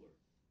multipolar.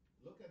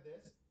 Look at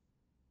this.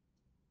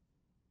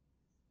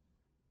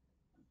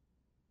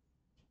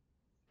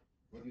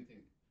 What do you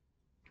think?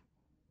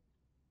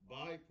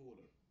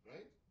 Bipolar,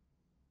 right?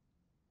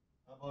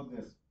 How about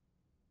this?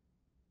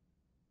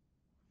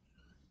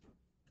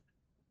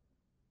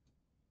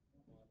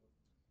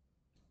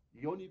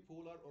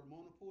 Unipolar or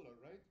monopolar,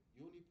 right?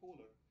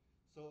 Unipolar.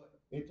 So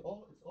it's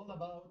all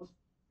about,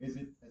 is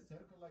it a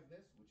circle like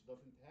this, which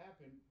doesn't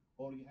happen,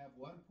 or you have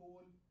one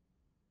pole,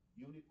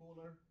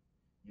 unipolar,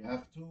 you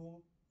have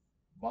two,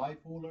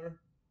 bipolar,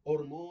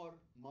 or more,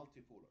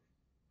 multipolar.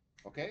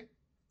 Okay?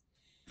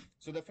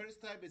 So the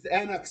first type is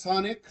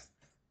anaxonic.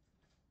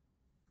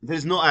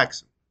 There's no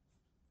accent.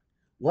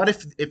 What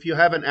if you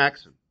have an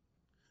accent?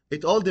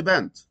 It all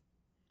depends.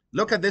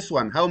 Look at this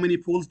one. How many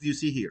poles do you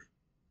see here?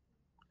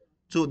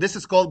 Two. This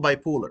is called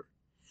bipolar.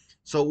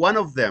 So one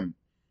of them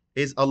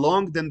is a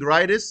long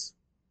dendritis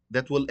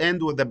that will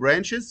end with the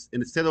branches.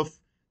 Instead of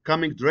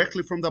coming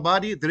directly from the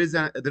body, there is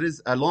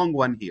a long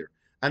one here.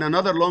 And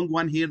another long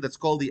one here that's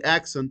called the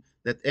axon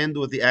that end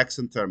with the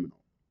axon terminal.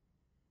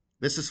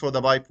 This is for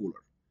the bipolar.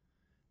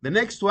 The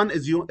next one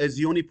is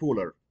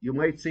unipolar. You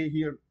might say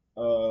here,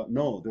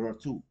 no, there are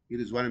two.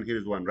 Here is one and here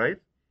is one, right?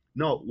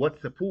 No,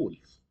 what's the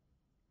pools?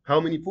 How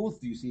many pools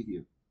do you see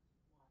here?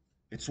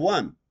 It's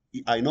one.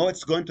 I know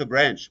it's going to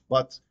branch,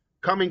 but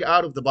coming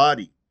out of the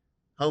body,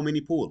 how many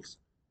pools?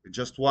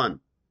 Just one.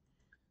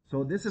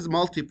 So this is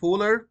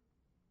multipolar.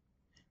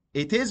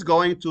 It is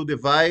going to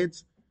divide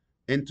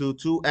into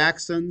two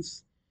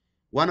axons.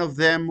 One of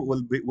them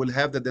will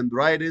have the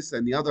dendritis,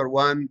 and the other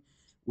one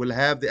will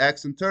have the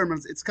axon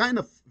terminals. It's kind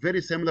of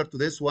very similar to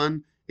this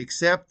one,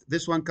 except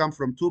this one comes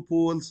from two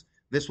pools.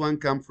 This one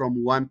comes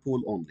from one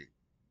pool only.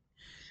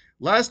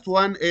 Last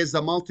one is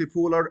the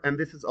multipolar, and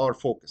this is our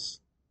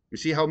focus. You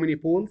see how many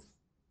pools?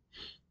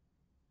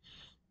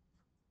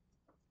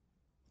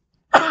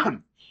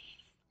 Thank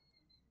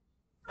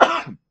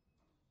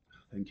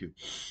you.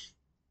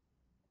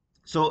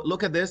 So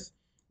look at this.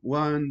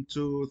 1,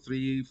 2,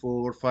 3,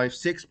 4, 5,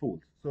 6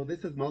 pools. So this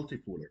is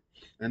multipolar.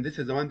 And this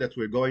is the one that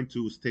we're going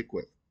to stick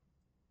with.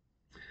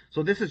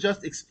 So this is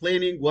just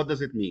explaining what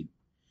does it mean.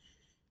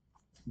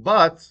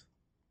 But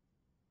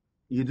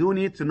you do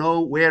need to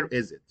know where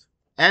is it.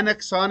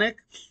 Anaxonic,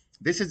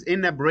 this is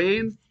in the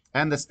brain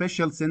and the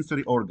special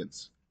sensory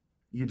organs.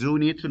 You do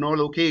need to know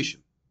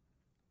location.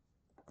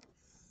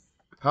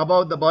 How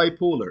about the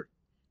bipolar?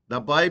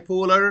 The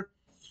bipolar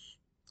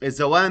is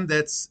the one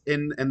that's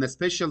in the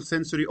special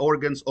sensory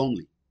organs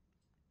only.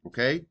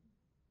 Okay?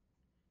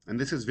 And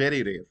this is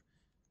very rare.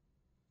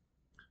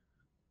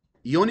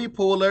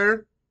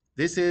 Unipolar,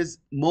 this is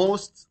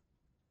most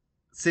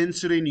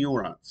sensory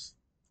neurons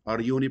are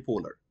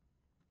unipolar.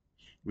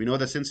 We know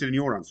the sensory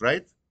neurons,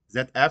 right? Is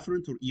that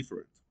afferent or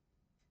efferent?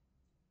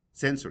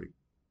 Sensory.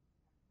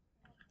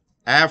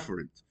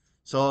 Afferent.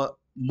 So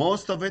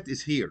most of it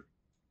is here.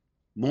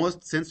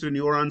 Most sensory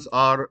neurons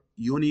are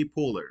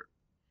unipolar.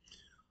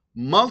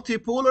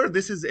 Multipolar,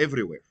 this is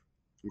everywhere.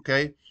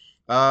 Okay?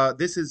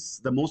 This is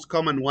the most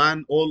common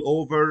one all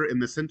over in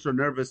the central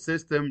nervous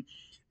system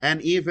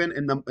and even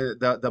in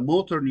the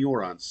motor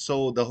neurons.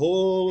 So the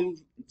whole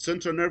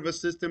central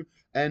nervous system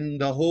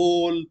and the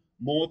whole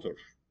motor.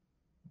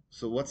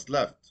 So what's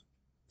left?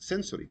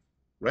 Sensory,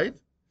 right?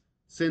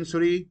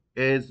 Sensory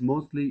is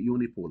mostly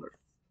unipolar.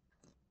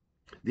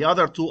 The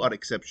other two are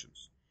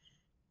exceptions.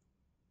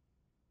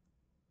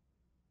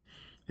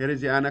 Here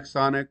is the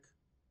anaxonic.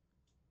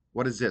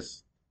 What is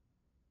this?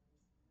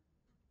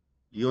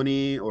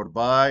 Uni or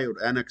bi or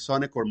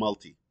anaxonic or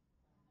multi?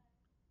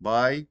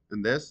 Bi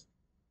and this?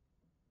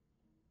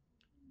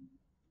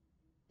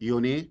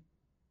 Uni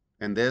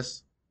and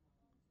this?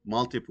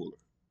 Multipolar.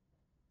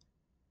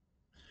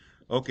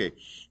 Okay.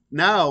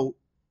 Now,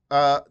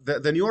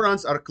 the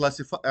neurons are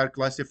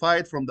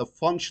classified from the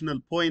functional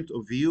point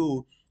of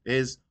view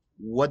is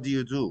what do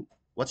you do?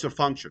 What's your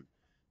function?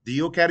 Do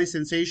you carry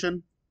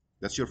sensation?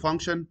 That's your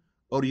function.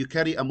 Or you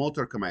carry a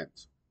motor command?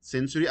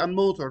 Sensory and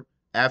motor,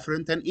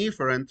 afferent and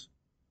efferent.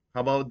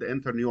 How about the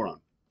interneuron?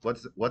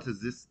 What is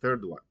this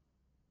third one?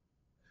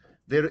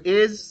 There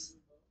is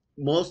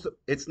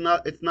it's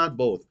not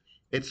both.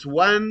 It's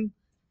one,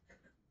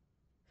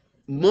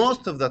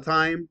 most of the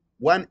time,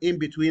 one in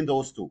between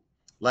those two.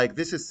 Like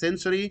this is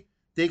sensory,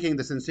 taking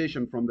the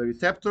sensation from the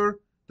receptor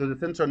to the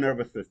central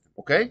nervous system,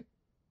 okay?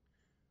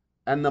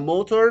 and the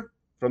motor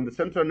from the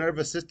central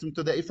nervous system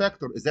to the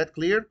effector. Is that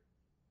clear?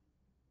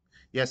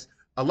 Yes.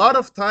 A lot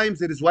of times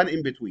there is one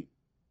in between.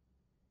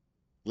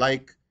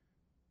 Like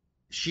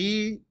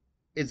she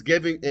is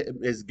getting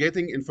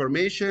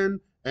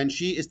information and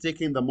she is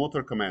taking the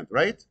motor command,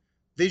 right?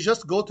 They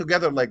just go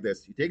together like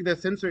this. You take the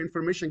sensor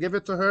information, give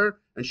it to her,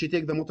 and she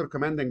take the motor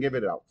command and give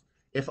it out.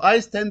 If I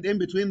stand in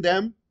between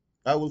them,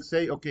 I will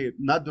say, okay,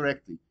 not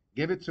directly.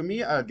 Give it to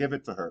me, I'll give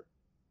it to her.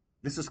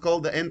 This is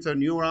called the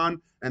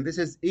interneuron, and this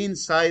is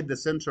inside the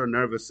central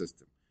nervous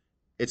system.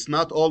 It's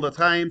not all the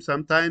time.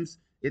 Sometimes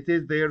it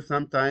is there,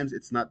 sometimes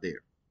it's not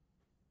there.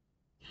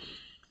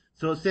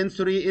 So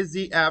sensory is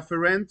the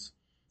afferent,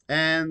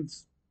 and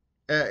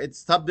it's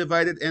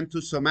subdivided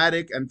into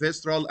somatic and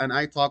visceral, and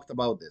I talked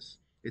about this.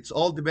 It's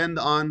all depend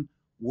on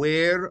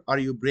where are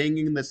you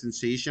bringing the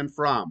sensation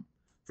from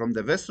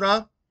the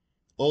viscera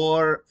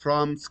or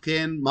from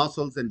skin,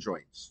 muscles, and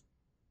joints.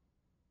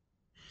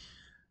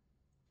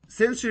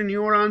 Sensory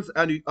neurons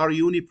are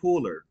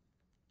unipolar.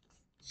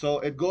 So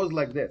it goes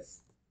like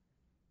this.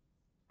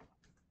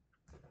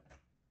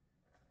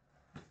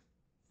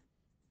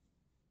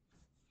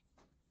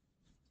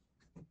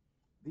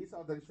 These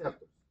are the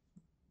receptors.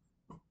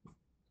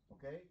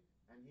 Okay?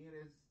 And here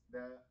is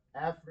the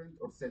afferent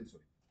or sensory.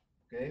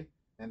 Okay?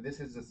 And this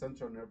is the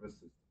central nervous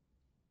system.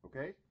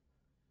 Okay?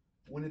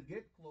 When it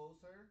gets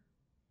closer,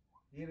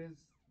 here is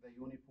the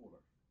unipolar.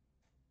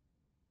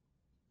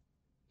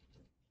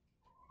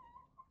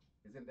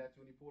 Isn't that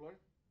unipolar?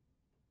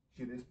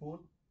 See this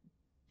pole?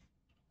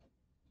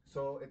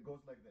 So it goes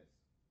like this.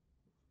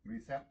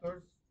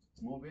 Receptors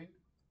moving,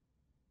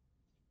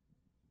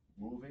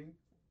 moving.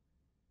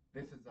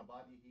 This is the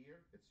body here.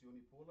 It's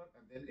unipolar,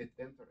 and then it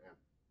enter M.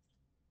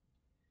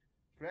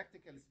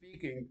 Practically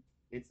speaking,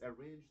 it's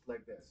arranged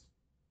like this.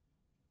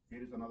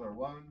 Here is another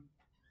one,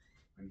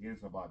 and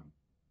here's the body.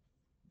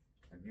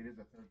 And here is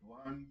the third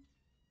one,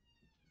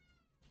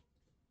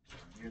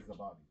 and here's the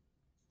body.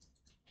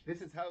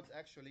 This is how it's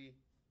actually,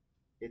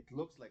 it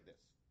looks like this.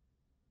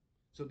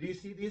 So do you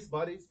see these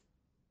bodies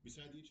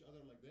beside each other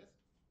like this?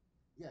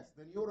 Yes,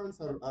 the neurons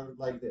are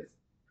like this.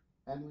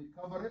 And we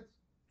cover it,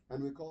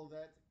 and we call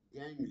that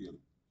ganglion.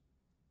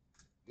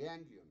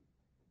 Ganglion.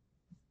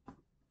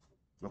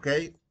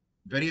 Okay?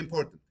 Very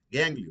important.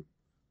 Ganglion.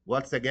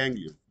 What's a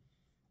ganglion?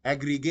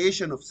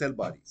 Aggregation of cell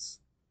bodies.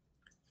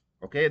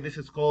 Okay, this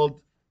is called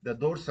the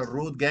dorsal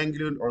root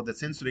ganglion or the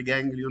sensory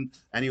ganglion,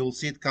 and you will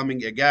see it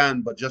coming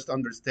again, but just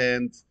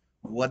understand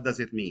what does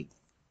it mean.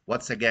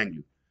 What's a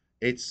ganglion?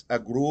 It's a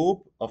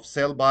group of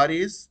cell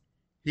bodies.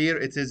 Here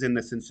it is in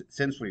the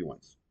sensory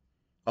ones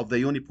of the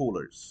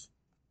unipolars.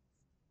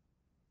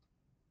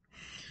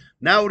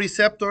 Now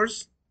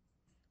receptors,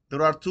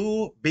 there are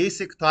two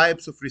basic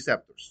types of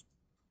receptors.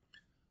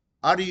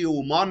 Are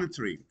you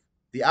monitoring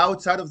the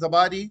outside of the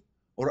body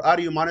or are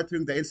you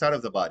monitoring the inside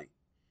of the body?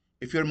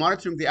 If you're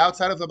monitoring the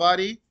outside of the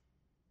body,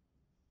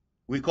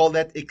 we call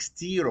that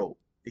exterior.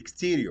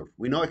 Exterior.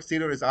 We know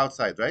exterior is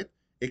outside, right?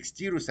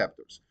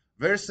 Exteroceptors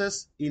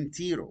versus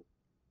interior.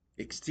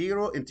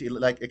 Exterior,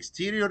 like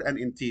exterior and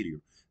interior.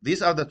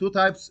 These are the two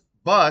types,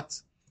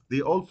 but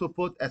they also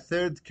put a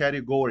third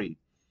category.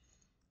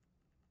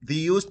 They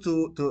used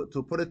to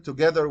put it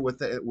together with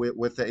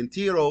the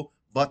interior,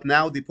 but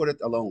now they put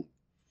it alone.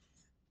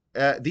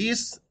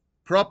 These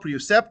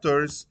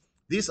proprioceptors,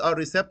 these are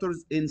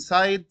receptors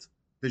inside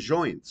the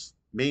joints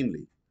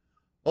mainly,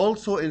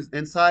 also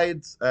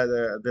inside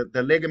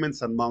the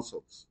ligaments and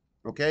muscles.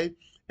 Okay,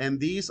 and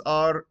this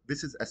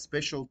is a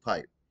special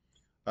type.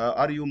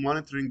 Are you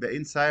monitoring the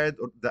inside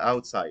or the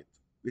outside?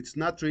 It's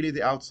not really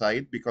the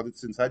outside because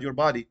it's inside your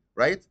body,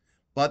 right?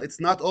 But it's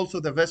not also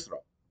the viscera.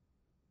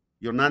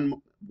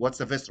 What's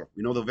the viscera?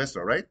 We know the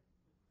viscera, right?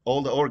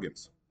 All the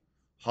organs,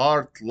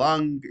 heart,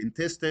 lung,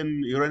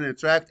 intestine, urinary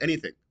tract,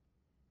 anything.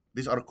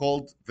 These are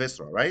called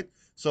viscera, right?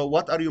 So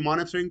what are you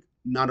monitoring?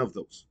 None of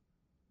those.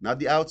 Not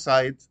the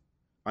outside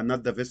and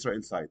not the viscera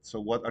inside.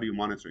 So what are you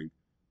monitoring?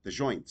 The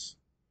joints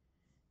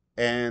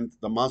and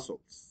the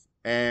muscles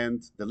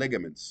and the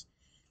ligaments.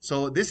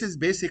 So this is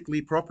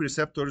basically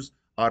proprioceptors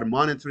are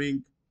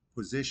monitoring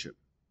position.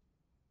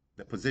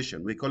 The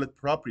position. We call it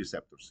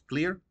proprioceptors.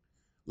 Clear?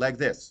 Like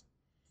this.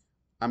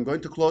 I'm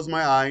going to close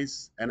my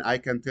eyes and I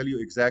can tell you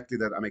exactly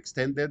that I'm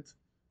extended.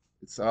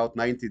 It's about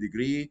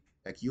 90-degree,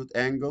 acute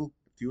angle,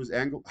 obtuse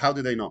angle. How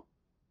do they know?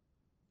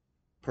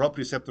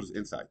 Proprioceptors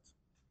inside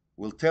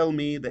will tell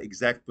me the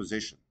exact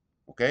position,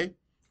 okay,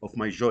 of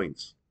my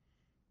joints.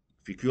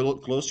 If you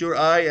close your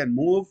eye and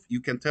move, you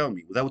can tell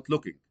me without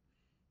looking.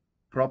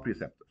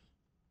 Proprioceptors.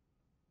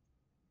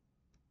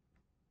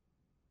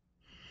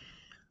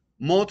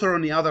 Motor,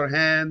 on the other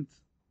hand,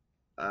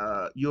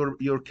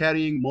 you're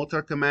carrying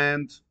motor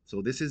command.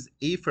 So this is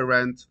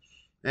efferent,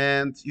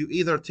 and you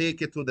either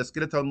take it to the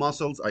skeletal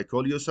muscles. I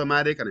call you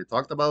somatic, and I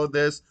talked about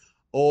this,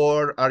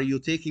 or are you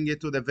taking it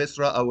to the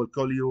viscera? I will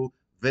call you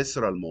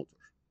visceral motor.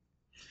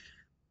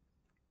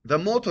 The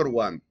motor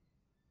one,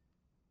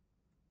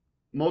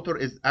 motor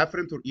is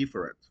afferent or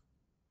efferent?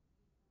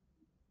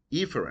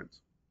 Efferent,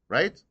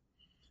 right?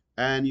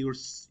 and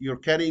you're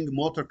carrying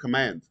motor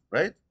command,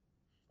 right?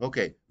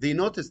 Okay, do you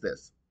notice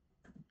this?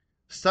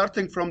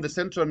 Starting from the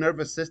central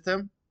nervous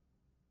system,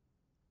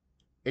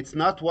 it's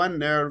not one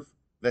nerve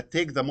that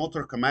takes the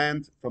motor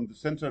command from the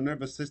central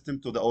nervous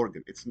system to the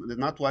organ. It's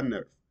not one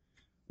nerve.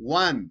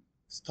 One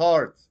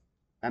starts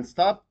and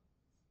stop,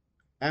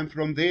 and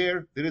from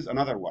there is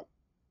another one.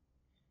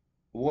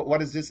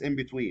 What is this in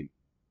between?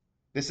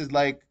 This is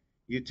like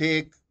you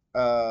take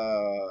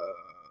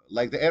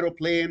like the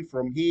aeroplane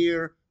from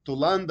here to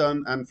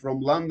London and from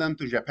London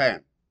to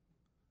Japan.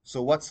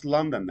 So what's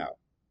London now?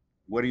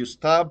 Where you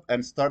stop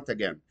and start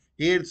again.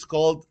 Here it's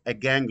called a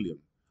ganglion.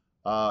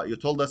 You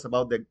told us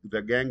about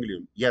the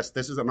ganglion. Yes,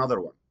 this is another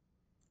one.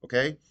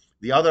 Okay.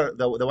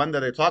 The one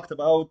that I talked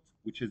about,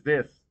 which is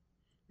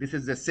this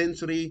is the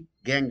sensory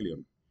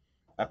ganglion,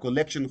 a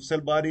collection of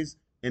cell bodies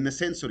in the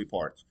sensory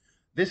part.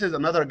 This is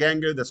another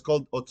ganglion that's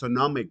called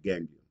autonomic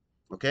ganglion.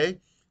 Okay.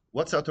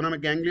 What's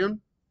autonomic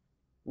ganglion?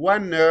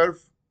 One nerve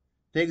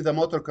takes the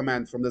motor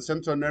command from the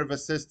central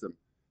nervous system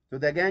to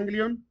the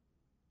ganglion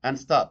and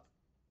stop.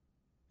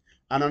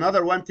 And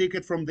another one take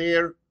it from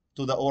there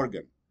to the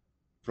organ.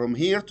 From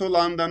here to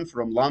London,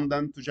 from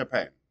London to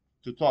Japan,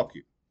 to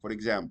Tokyo, for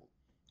example.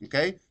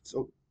 Okay?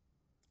 So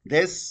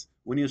this,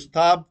 when you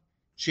stop,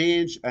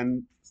 change,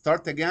 and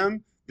start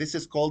again, this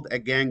is called a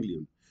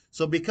ganglion.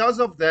 So because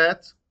of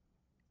that,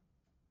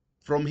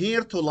 from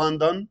here to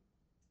London,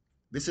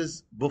 this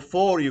is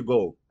before you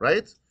go,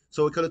 right?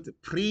 So we call it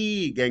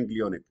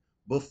pre-ganglionic,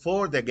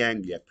 before the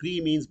ganglia.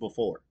 Pre means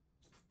before.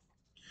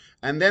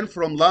 And then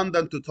from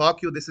London to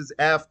Tokyo, this is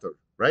after,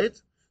 right?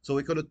 So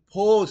we call it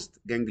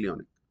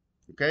post-ganglionic,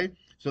 okay?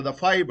 So the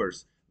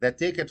fibers that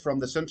take it from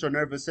the central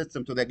nervous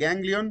system to the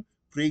ganglion,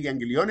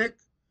 pre-ganglionic.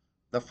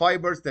 The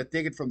fibers that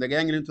take it from the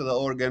ganglion to the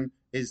organ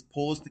is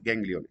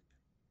post-ganglionic.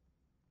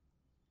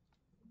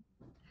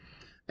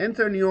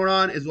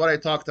 Interneuron is what I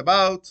talked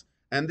about,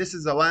 and this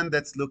is the one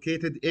that's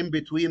located in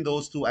between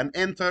those two. And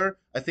inter,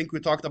 I think we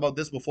talked about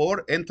this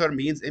before. Inter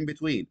means in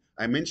between.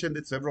 I mentioned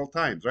it several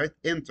times, right?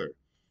 Inter.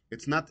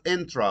 It's not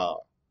intra.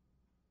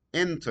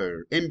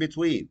 Inter, in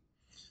between.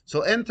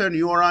 So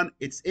interneuron,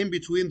 it's in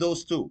between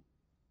those two,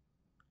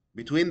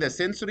 between the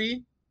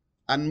sensory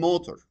and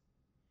motor.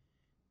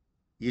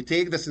 You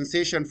take the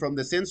sensation from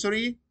the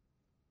sensory,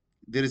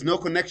 there is no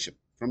connection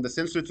from the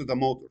sensory to the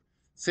motor.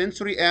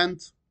 Sensory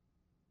end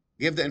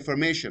give the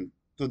information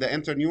to the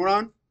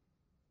interneuron,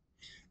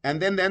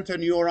 and then the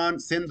interneuron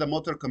send the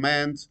motor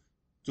command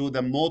to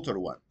the motor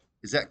one.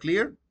 Is that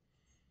clear?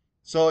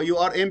 So you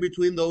are in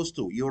between those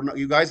two.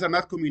 You guys are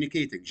not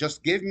communicating.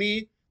 Just give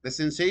me the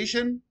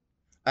sensation,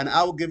 and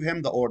I'll give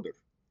him the order.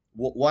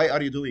 Why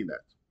are you doing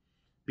that?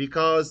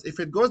 Because if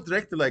it goes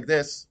directly like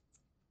this,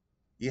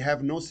 you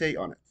have no say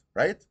on it,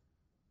 right?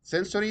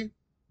 Sensory,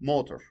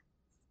 motor.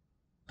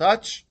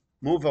 Touch,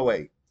 move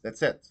away.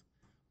 That's it.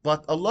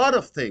 But a lot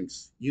of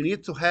things, you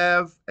need to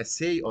have a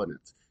say on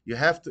it.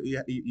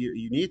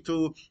 You need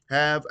to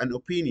have an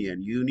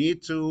opinion. You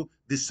need to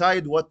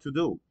decide what to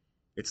do.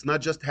 It's not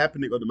just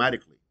happening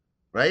automatically,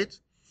 right?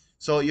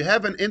 So you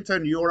have an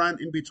interneuron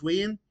in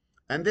between,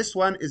 and this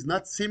one is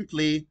not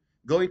simply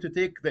going to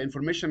take the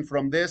information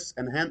from this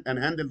and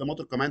handle the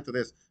motor command to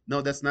this.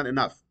 No, that's not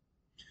enough.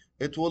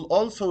 It will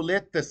also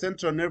let the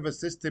central nervous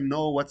system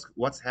know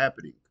what's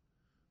happening.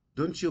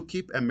 Don't you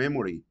keep a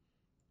memory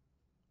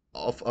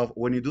of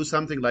when you do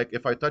something, like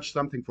if I touch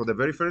something for the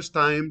very first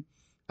time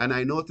and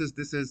I notice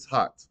this is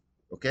hot,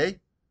 okay?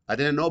 I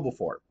didn't know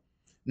before.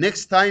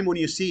 Next time when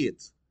you see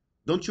it,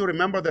 don't you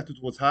remember that it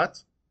was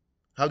hot?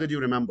 How did you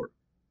remember?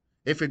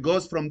 If it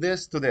goes from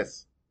this to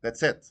this,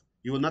 that's it.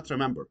 You will not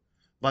remember.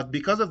 But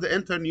because of the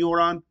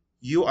interneuron,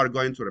 you are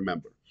going to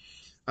remember.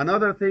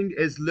 Another thing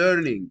is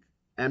learning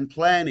and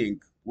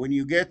planning. When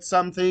you get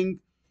something,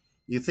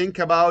 you think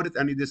about it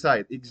and you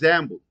decide.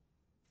 Example,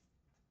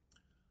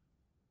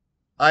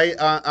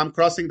 I'm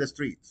crossing the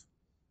street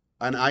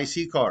and I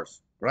see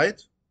cars,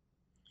 right?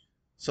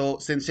 So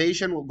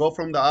sensation will go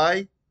from the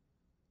eye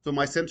to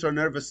my central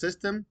nervous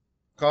system.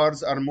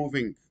 Cars are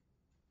moving,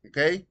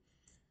 okay?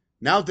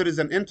 Now there is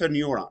an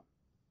interneuron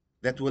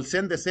that will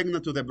send a signal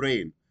to the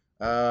brain.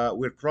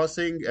 We're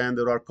crossing and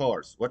there are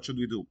cars. What should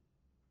we do?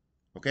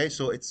 Okay,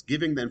 so it's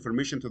giving the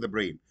information to the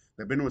brain.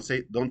 The brain will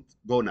say, don't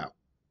go now.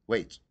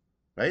 Wait,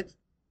 right?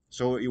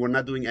 So you were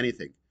not doing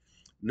anything.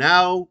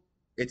 Now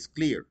it's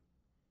clear.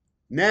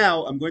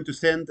 Now I'm going to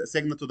send a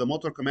signal to the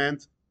motor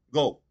command,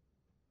 go.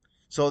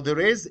 So there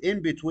is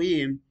in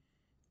between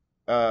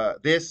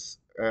this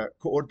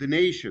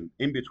coordination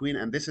in between,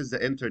 and this is the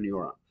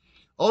interneuron.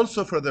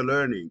 Also for the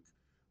learning,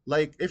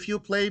 like if you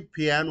play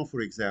piano,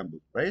 for example,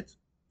 right?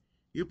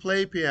 You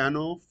play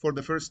piano for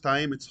the first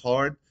time, it's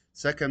hard.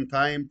 Second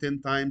time,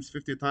 10 times,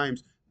 50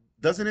 times.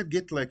 Doesn't it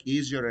get like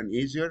easier and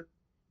easier?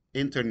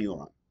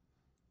 Interneuron.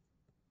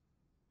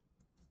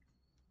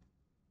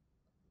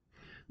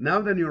 Now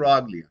the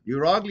neuroglia.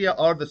 Neuroglia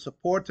are the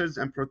supporters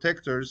and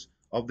protectors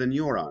of the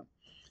neuron.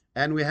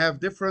 And we have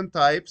different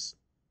types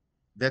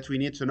that we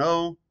need to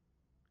know.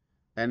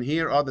 And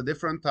here are the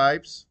different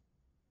types.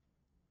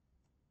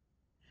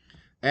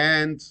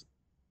 And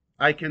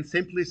I can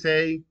simply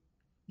say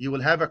you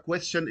will have a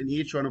question in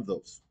each one of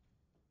those.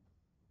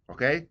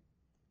 Okay?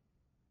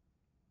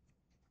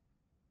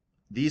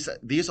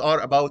 These are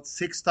about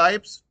 6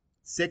 types,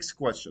 6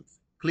 questions.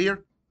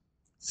 Clear?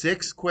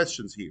 6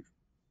 questions here.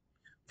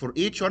 For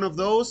each one of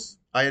those,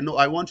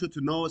 I want you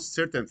to know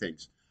certain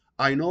things.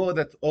 I know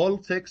that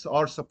all 6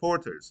 are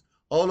supporters.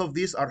 All of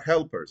these are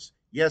helpers.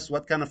 Yes,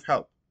 what kind of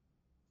help?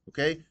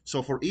 Okay,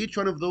 so for each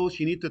one of those,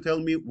 you need to tell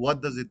me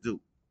what does it do.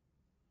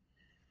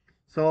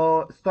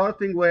 So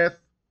starting with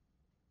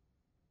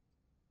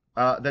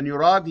the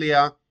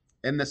neuroglia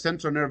in the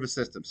central nervous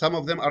system. Some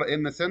of them are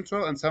in the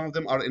central and some of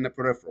them are in the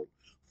peripheral.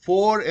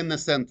 4 in the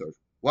center.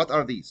 What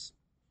are these?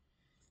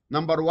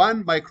 Number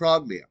 1,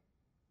 microglia.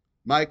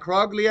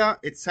 Microglia,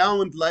 it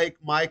sounds like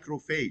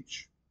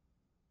microphage.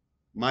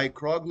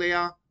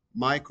 Microglia,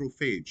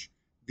 microphage.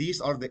 These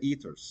are the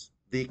eaters.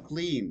 They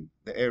clean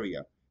the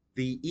area.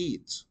 They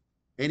eat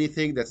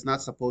anything that's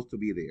not supposed to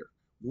be there.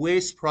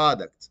 Waste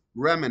product,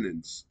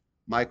 remnants,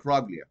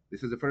 microglia.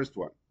 This is the first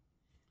one.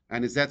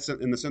 And is that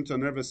in the central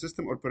nervous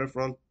system or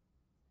peripheral?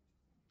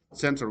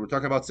 Central. We're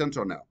talking about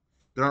central now.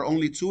 There are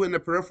only 2 in the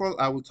peripheral.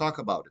 I will talk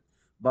about it.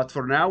 But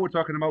for now, we're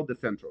talking about the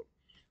central.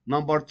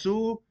 Number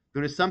 2,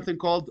 there is something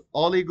called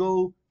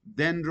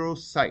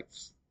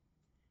oligodendrocytes.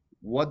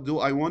 What do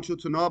I want you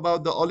to know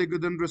about the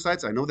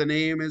oligodendrocytes? I know the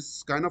name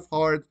is kind of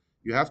hard.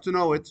 You have to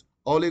know it.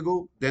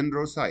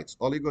 Oligodendrocytes.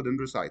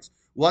 Oligodendrocytes.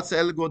 What's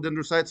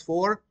oligodendrocytes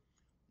for?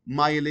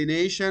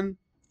 Myelination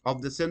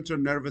of the central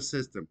nervous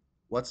system.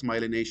 What's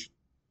myelination?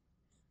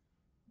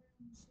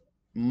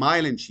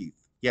 Myelin sheath.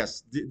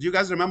 Yes. Do you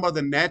guys remember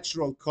the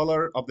natural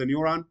color of the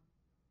neuron?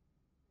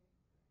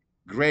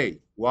 Gray.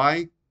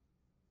 Why?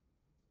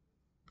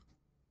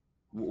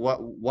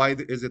 Why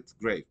is it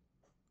gray?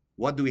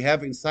 What do we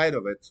have inside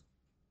of it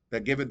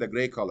that give it the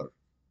gray color?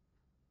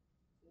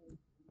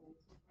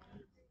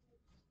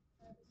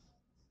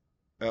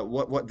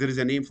 What there is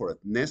a name for it.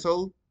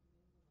 Nestle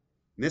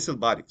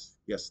bodies.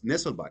 Yes,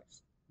 nestle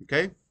bodies.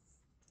 Okay.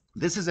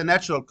 This is a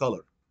natural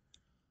color.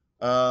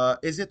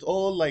 Is it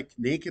all like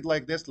naked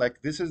like this?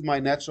 Like this is my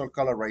natural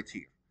color right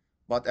here.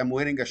 But I'm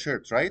wearing a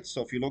shirt, right?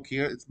 So if you look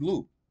here, it's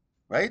blue,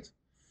 right?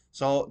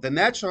 So the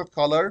natural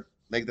color,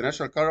 like the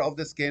natural color of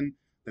the skin,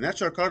 the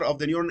natural color of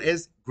the neuron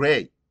is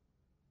gray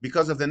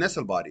because of the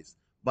nestle bodies.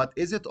 But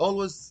is it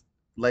always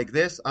like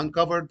this,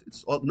 uncovered?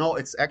 No,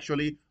 it's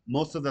actually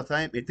most of the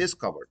time it is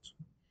covered.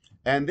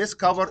 And this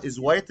cover is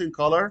white in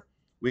color.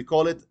 We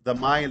call it the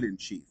myelin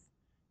sheath.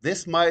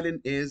 This myelin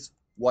is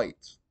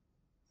white,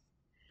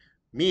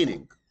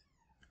 meaning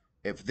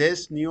if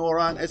this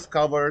neuron is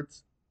covered,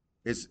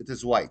 it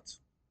is white.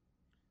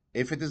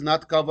 If it is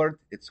not covered,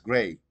 it's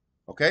gray.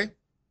 Okay?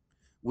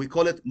 We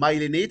call it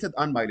myelinated,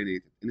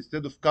 unmyelinated,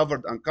 instead of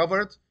covered,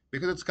 uncovered,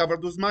 because it's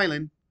covered with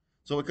myelin.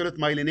 So we call it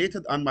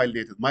myelinated,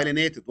 unmyelinated.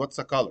 Myelinated, what's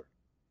the color?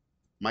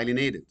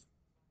 Myelinated,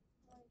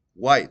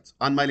 white.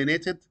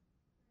 Unmyelinated,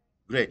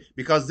 gray.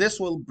 Because this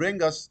will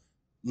bring us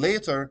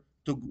later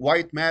to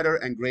white matter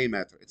and gray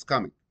matter. It's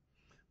coming.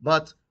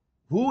 But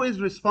who is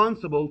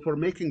responsible for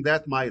making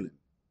that myelin?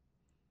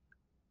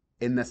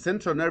 In the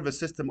central nervous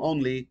system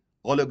only,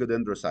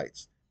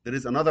 oligodendrocytes. There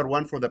is another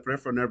one for the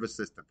peripheral nervous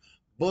system.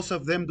 Both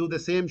of them do the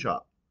same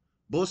job.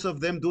 Both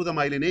of them do the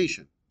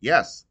myelination.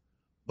 Yes,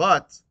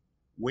 but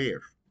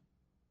where?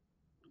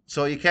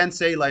 So you can't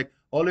say like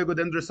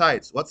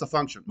oligodendrocytes. What's the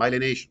function?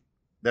 Myelination.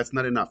 That's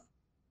not enough.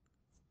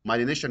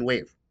 Myelination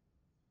where?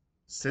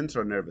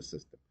 Central nervous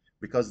system.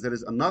 Because there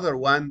is another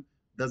one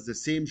does the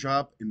same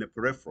job in the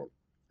peripheral.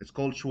 It's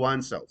called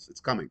Schwann cells.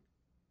 It's coming.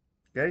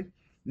 Okay.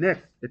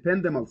 Next,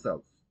 ependymal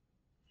cells.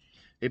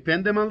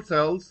 Ependymal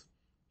cells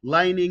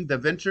lining the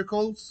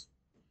ventricles,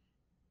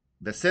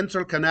 the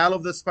central canal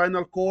of the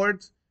spinal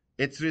cord.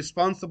 It's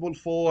responsible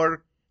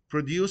for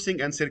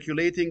producing and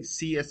circulating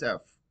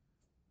CSF.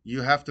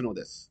 You have to know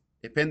this.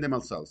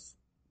 Ependymal cells.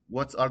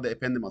 What are the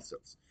ependymal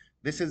cells?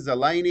 This is the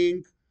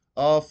lining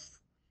of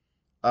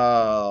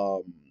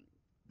the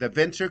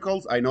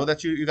ventricles. I know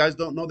that you guys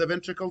don't know the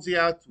ventricles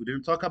yet. We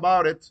didn't talk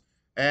about it.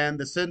 And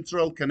the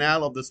central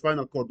canal of the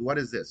spinal cord. What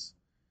is this?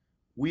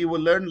 We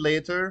will learn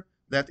later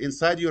that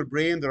inside your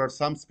brain there are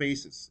some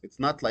spaces. It's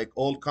not like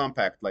all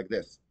compact like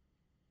this.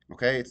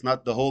 Okay, it's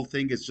not the whole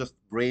thing is just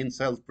brain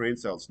cells, brain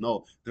cells.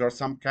 No, there are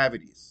some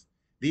cavities.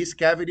 These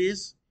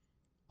cavities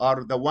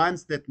are the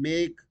ones that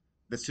make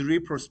the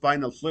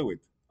cerebrospinal fluid.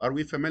 Are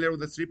we familiar with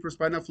the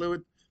cerebrospinal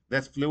fluid?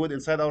 That's fluid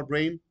inside our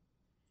brain.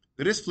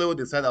 There is fluid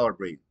inside our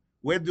brain.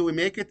 Where do we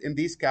make it? In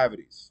these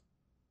cavities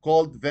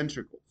called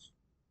ventricles.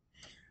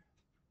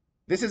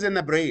 This is in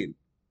the brain.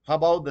 How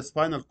about the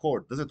spinal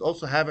cord? Does it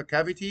also have a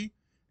cavity?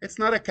 It's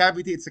not a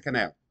cavity, it's a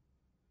canal.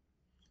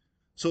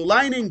 So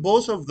lining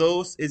both of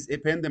those is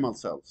ependymal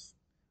cells.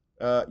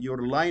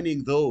 You're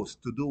lining those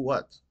to do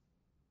what?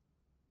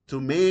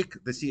 To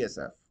make the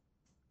CSF.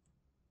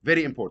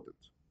 Very important.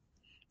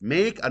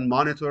 Make and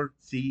monitor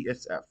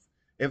CSF.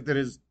 If there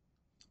is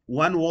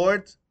one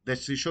word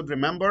that you should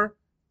remember,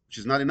 which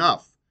is not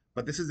enough,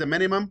 but this is the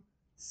minimum,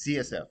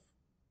 CSF.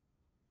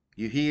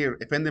 You hear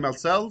ependymal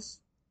cells,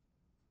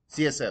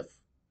 CSF.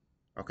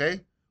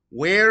 Okay,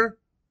 where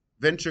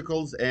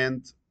ventricles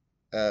and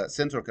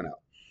central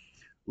canal.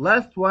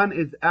 Last one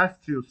is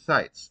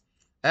astrocytes.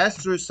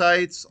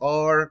 Astrocytes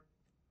are,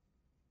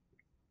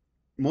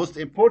 most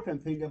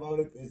important thing about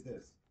it is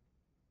this.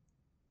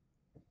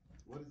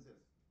 What is this?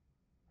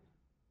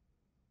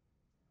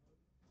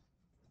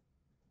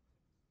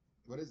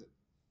 What is it?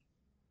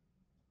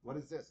 What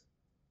is this?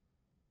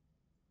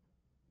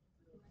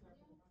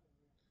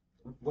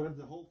 What is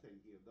the whole thing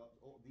here?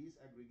 These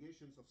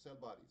aggregations of cell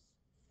bodies.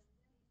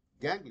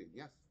 Ganglion,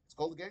 yes. It's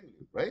called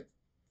ganglion, right?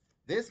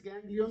 This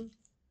ganglion,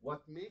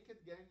 what make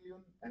it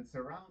ganglion and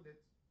surround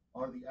it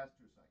are the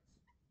astrocytes.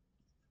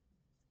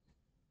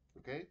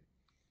 Okay?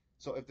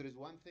 So if there is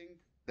one thing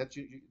that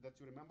you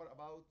remember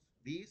about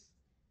these,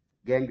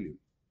 ganglion,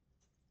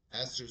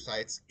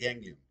 astrocytes,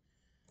 ganglion,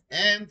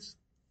 and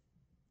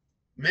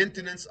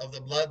maintenance of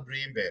the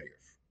blood-brain barrier.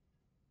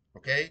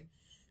 Okay?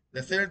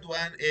 The third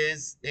one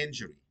is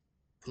injury,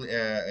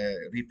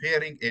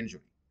 repairing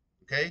injury.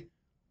 Okay?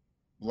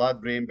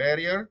 Blood-brain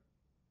barrier,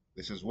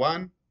 this is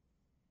one.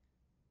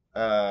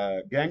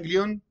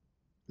 Ganglion,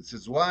 this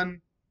is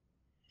one.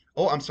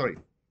 Oh, I'm sorry.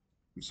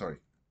 I'm sorry.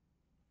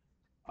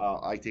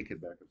 I take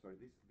it back. I'm sorry.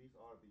 These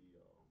are the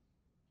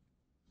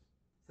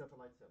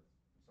satellite cells.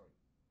 I'm sorry.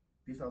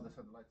 These are the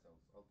satellite cells.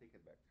 I'll take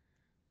it back.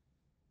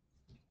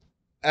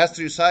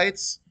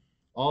 Astrocytes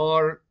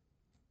are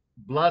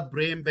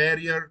blood-brain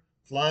barrier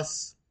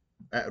plus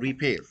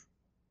repair.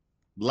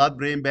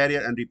 Blood-brain barrier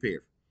and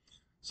repair.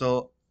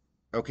 So,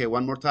 okay,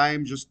 one more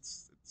time.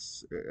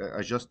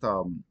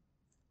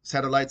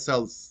 Satellite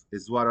cells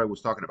is what I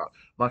was talking about.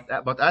 But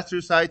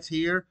astrocytes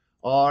here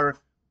are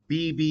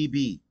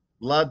BBB,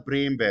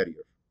 blood-brain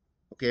barrier.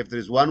 Okay, if there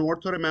is one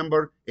word to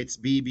remember, it's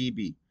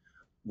BBB.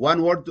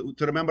 One word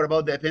to remember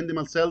about the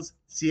ependymal cells,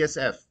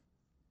 CSF.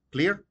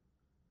 Clear?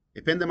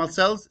 Ependymal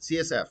cells,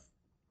 CSF.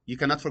 You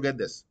cannot forget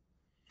this.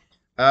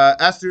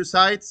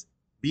 Astrocytes,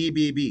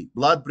 BBB,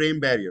 blood-brain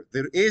barrier.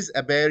 There is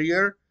a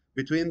barrier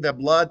between the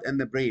blood and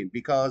the brain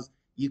because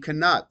you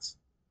cannot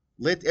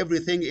let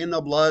everything in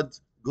the blood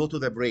go to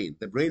the brain.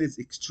 The brain is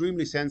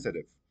extremely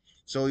sensitive.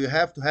 So you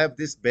have to have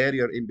this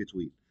barrier in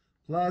between.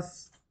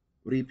 Plus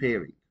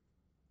repairing.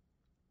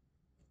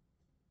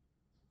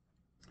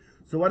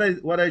 So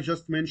what I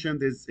just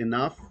mentioned is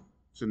enough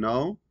to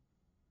know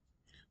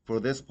for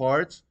this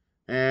part.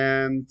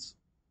 And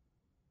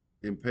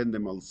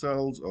ependymal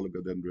cells,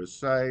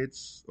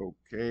 oligodendrocytes,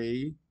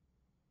 okay.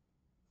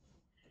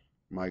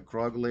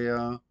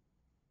 Microglia.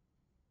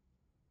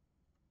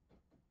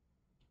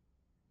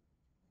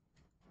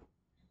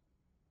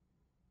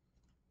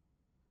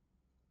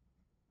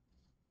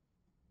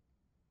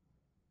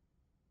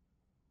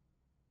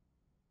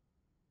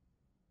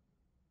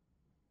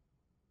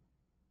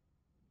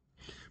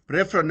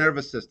 Peripheral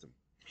nervous system.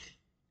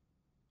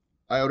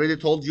 I already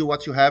told you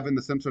what you have in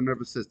the central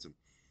nervous system.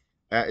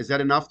 Is that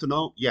enough to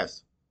know?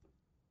 Yes.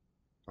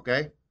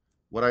 Okay?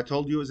 What I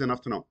told you is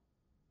enough to know.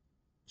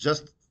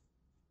 Just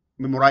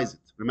memorize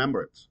it.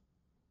 Remember it.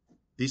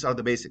 These are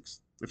the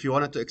basics. If you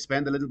wanted to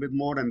expand a little bit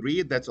more and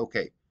read, that's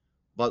okay.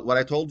 But what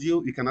I told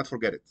you, you cannot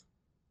forget it.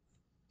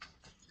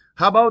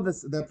 How about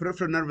the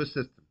peripheral nervous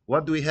system?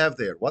 What do we have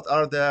there? What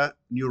are the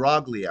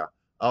neuroglia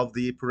of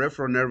the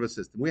peripheral nervous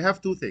system? We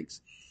have two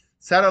things.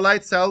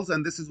 Satellite cells,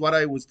 and this is what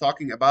I was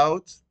talking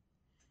about.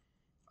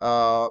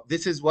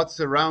 This is what's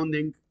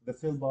surrounding the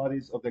cell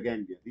bodies of the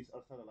ganglia. These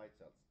are satellite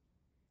cells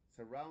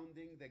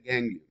surrounding the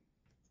ganglion.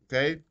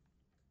 Okay?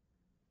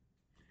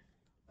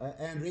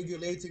 And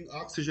regulating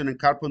oxygen and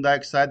carbon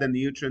dioxide and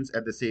nutrients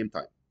at the same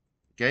time.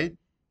 Okay?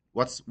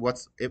 What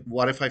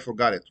if I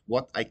forgot it?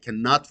 What I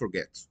cannot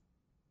forget?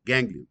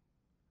 Ganglion.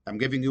 I'm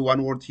giving you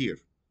one word here,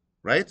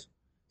 right?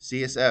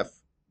 CSF,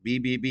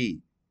 BBB,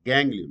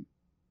 ganglion,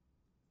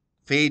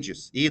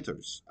 phages,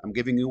 ethers. I'm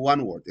giving you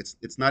one word.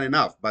 It's not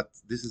enough, but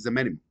this is the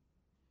minimum.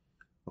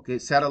 Okay,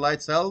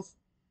 satellite cells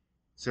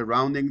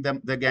surrounding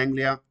the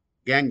ganglia,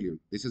 ganglion.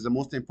 This is the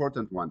most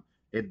important one.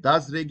 It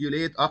does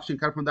regulate oxygen,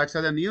 carbon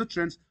dioxide, and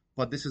nutrients,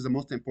 but this is the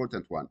most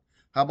important one.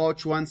 How about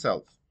Schwann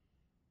cells?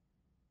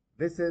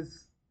 This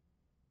is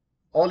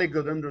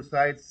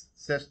oligodendrocytes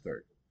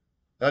sister.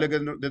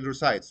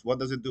 Oligodendrocytes, what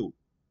does it do?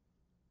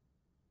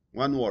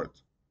 One word.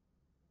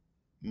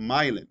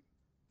 Myelin.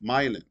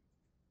 Myelin.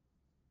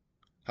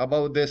 How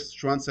about this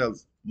Schwann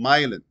cells?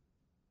 Myelin.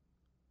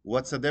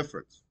 What's the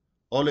difference?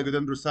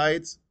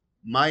 Oligodendrocytes,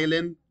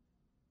 myelin,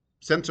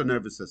 central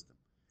nervous system.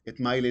 It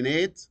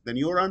myelinates the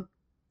neuron,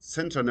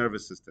 central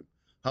nervous system.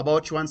 How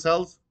about Schwann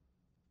cells?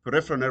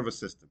 Peripheral nervous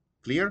system.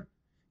 Clear?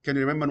 Can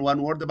you remember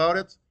one word about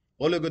it?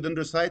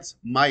 Oligodendrocytes,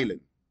 myelin,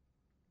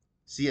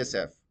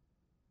 CSF.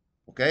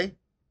 Okay?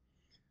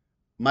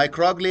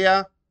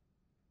 Microglia,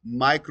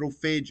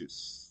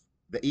 macrophages,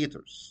 the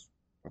eaters.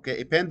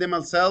 Okay,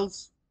 ependymal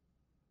cells,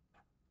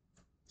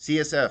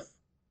 CSF,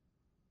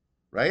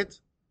 right?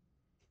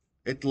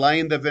 It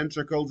lined the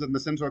ventricles in the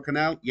central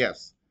canal,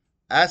 yes.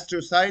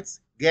 Astrocytes,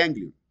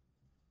 ganglion.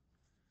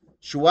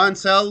 Schwann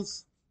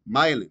cells,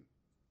 myelin,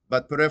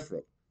 but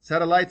peripheral.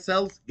 Satellite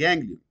cells,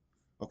 ganglion.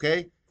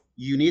 Okay?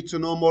 You need to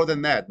know more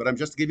than that, but I'm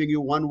just giving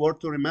you one word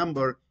to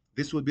remember.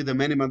 This would be the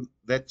minimum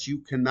that you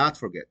cannot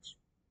forget.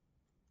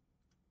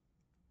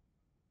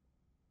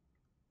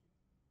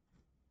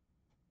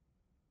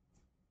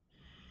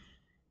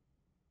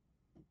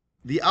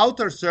 The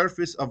outer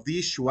surface of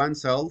these Schwann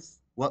cells,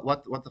 what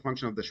the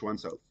function of the Schwann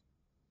cells?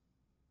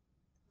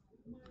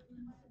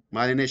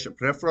 Myelination,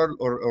 peripheral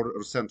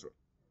or central?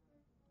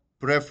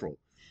 Peripheral.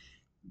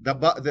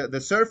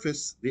 The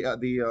surface,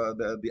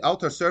 the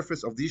outer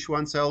surface of these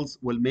Schwann cells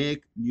will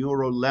make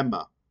neural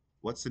lemma.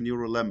 What's a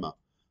neural lemma?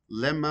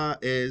 Lemma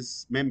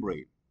is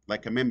membrane,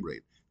 like a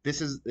membrane.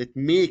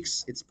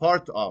 It's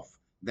part of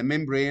the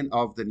membrane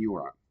of the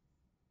neuron.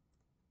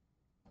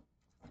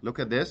 Look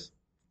at this.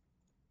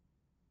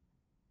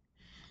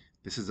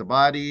 This is the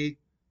body.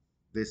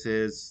 This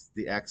is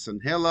the axon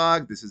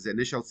hillock. This is the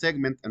initial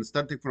segment. And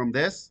starting from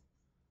this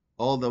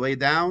all the way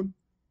down,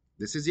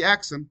 this is the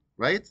axon,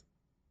 right?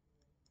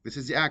 This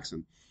is the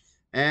axon.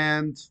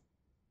 And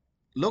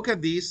look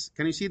at these.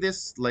 Can you see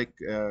this like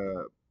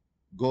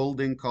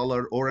golden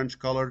color, orange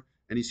color?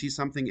 And you see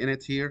something in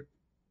it here?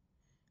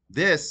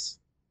 These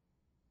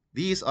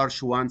are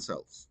Schwann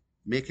cells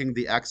making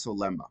the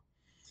axolemma.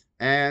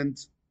 And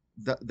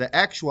the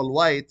actual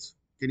white,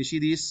 can you see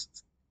these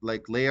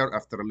like layer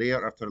after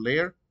layer after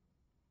layer?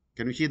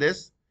 Can you see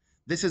this?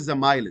 This is the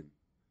myelin.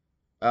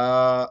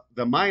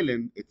 The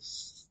myelin,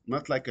 it's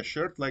not like a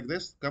shirt like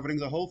this covering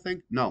the whole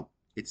thing. No,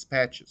 it's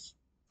patches.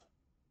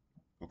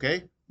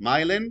 Okay,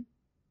 myelin,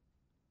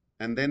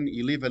 and then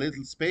you leave a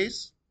little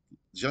space,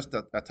 just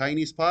a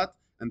tiny spot,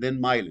 and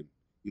then myelin.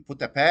 You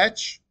put a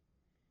patch,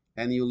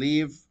 and you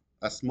leave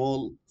a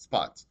small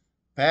spot.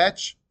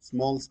 Patch,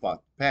 small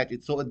spot, patch.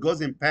 So it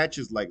goes in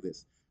patches like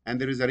this, and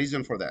there is a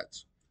reason for that.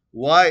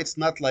 Why it's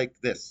not like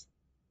this,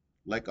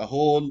 like a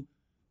whole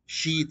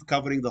sheet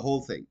covering the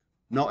whole thing.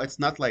 No, it's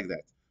not like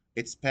that.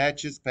 It's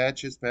patches,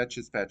 patches,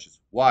 patches, patches.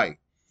 Why?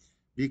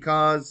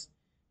 Because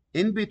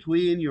in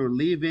between you're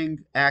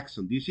leaving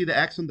axon. Do you see the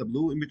axon, the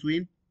blue in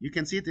between? You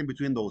can see it in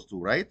between those two,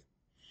 right?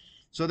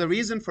 So the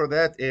reason for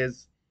that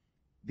is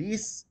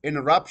these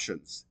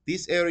interruptions,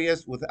 these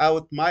areas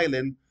without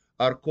myelin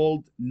are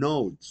called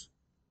nodes,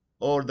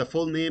 or the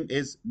full name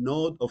is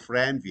node of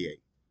Ranvier.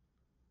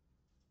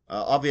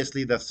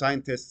 Obviously, the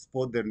scientists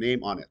put their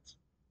name on it.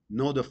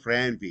 Node of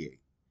Ranvier.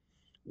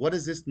 What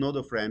is this node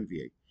of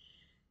Ranvier?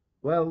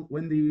 Well,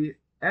 when the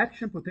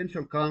action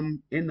potential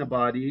come in the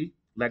body,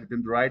 like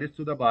dendritis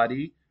to the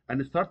body,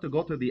 and start to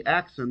go to the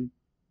axon,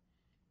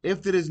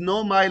 if there is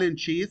no myelin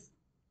sheath,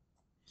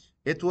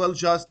 it will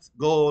just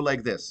go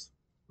like this,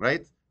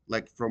 right?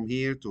 Like from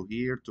here to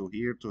here to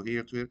here to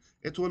here to here.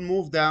 It will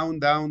move down,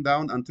 down,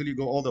 down until you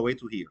go all the way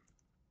to here.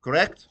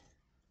 Correct?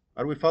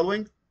 Are we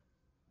following?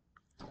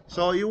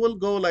 So you will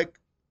go like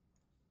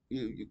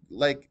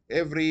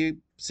every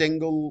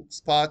single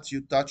spot you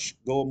touch,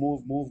 go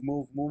move, move,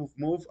 move, move,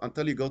 move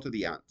until you go to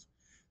the end.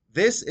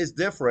 This is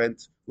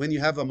different when you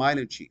have a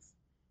myelin sheath.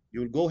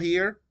 You'll go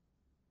here,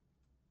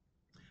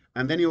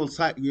 and then you'll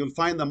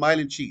find the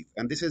myelin sheath,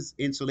 and this is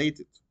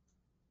insulated.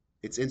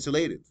 It's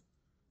insulated.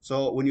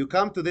 So when you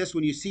come to this,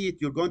 when you see it,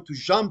 you're going to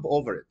jump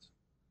over it.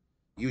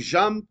 You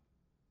jump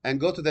and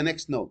go to the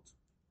next node.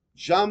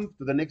 Jump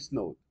to the next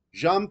node.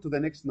 Jump to the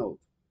next node.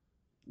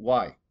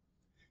 Why?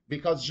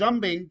 Because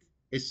jumping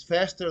is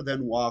faster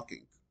than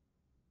walking,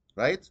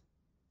 right?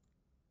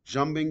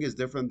 Jumping is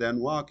different than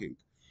walking.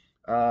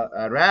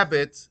 A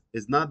rabbit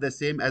is not the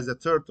same as a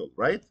turtle,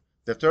 right?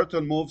 The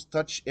turtle moves,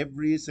 touch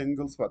every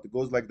single spot. It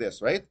goes like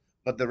this, right?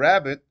 But the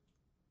rabbit,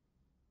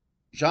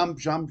 jump,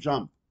 jump,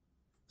 jump.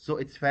 So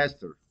it's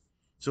faster.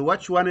 So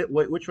which one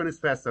is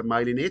faster,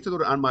 myelinated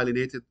or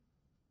unmyelinated?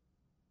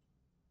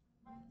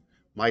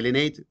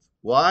 Myelinated.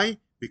 Why?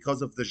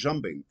 Because of the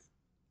jumping.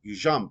 You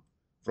jump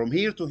from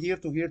here to here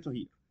to here to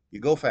here. You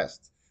go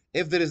fast.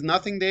 If there is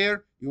nothing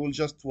there, you will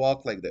just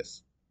walk like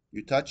this.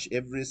 You touch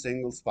every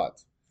single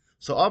spot.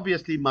 So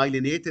obviously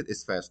myelinated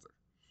is faster.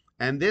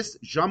 And this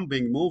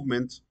jumping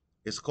movement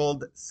is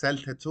called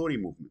saltatory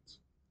movement.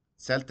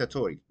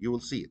 Saltatory. You will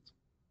see it.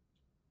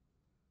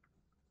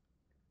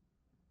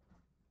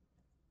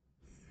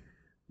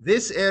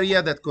 This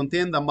area that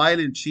contains the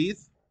myelin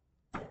sheath,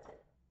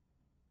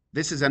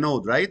 this is a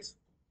node, right?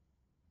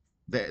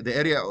 The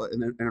area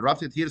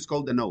interrupted here is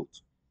called a node.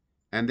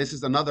 And this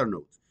is another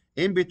node.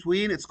 In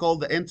between, it's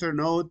called the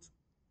internode,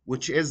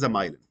 which is the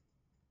myelin.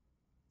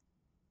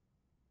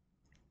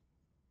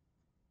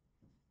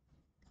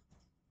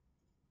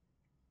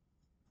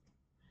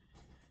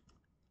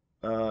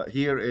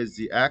 Here is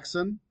the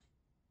axon.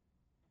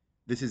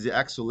 This is the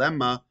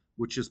axolemma,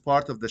 which is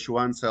part of the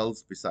Schwann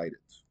cells beside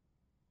it.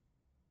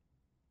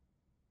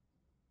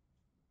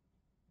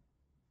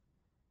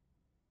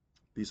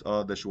 These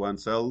are the Schwann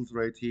cells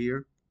right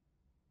here.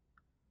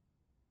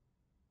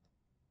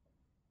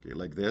 Okay,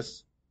 like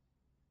this.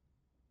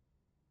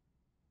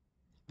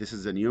 This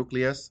is the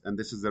nucleus, and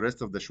this is the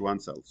rest of the Schwann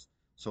cells.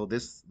 So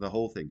this, the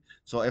whole thing.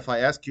 So if I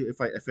ask you,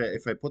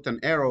 if I put an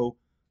arrow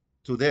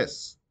to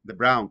this, the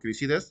brown, can you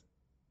see this?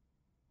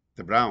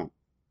 The brown.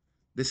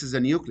 This is the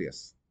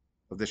nucleus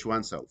of the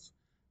Schwann cells.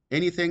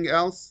 Anything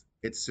else,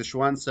 it's the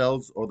Schwann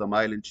cells or the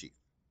myelin sheath.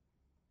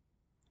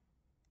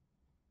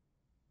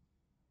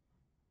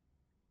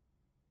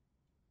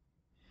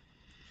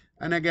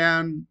 And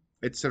again,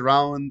 it's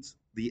around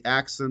the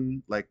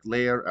axon, like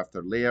layer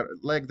after layer,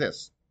 like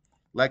this.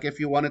 Like if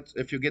you want it,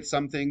 if you get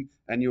something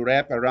and you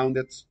wrap around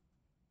it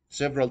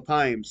several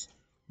times,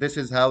 this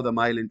is how the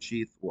myelin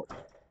sheath works.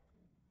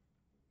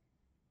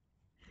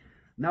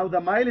 Now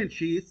the myelin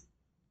sheath,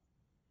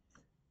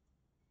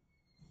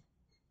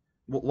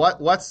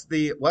 what's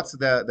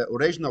the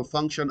original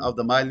function of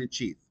the myelin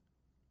sheath?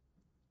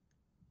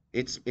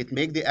 It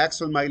make the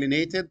axon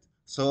myelinated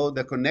so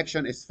the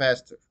connection is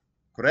faster,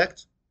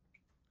 correct?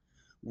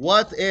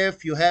 What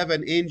if you have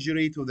an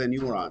injury to the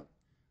neuron?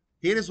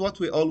 Here is what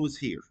we always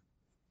hear.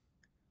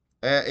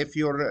 If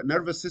your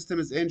nervous system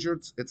is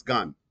injured, it's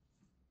gone,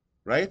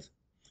 right?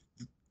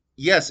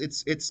 Yes,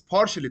 it's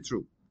partially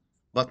true,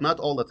 but not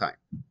all the time.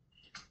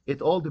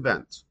 It all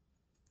depends.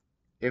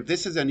 If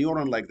this is a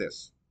neuron like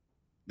this,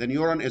 the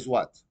neuron is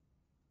what?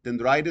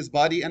 Dendritis,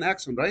 body, and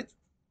axon, right?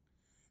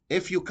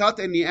 If you cut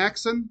any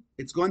axon,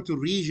 it's going to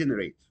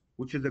regenerate,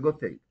 which is a good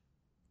thing.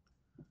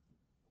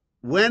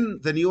 When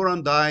the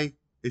neuron die,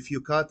 if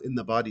you cut in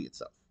the body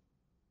itself,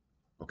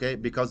 okay?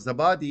 Because the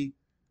body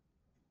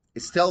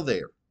is still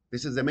there.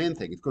 This is the main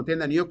thing. It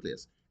contains a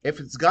nucleus. If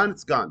it's gone,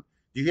 it's gone.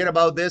 You hear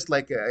about this,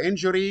 like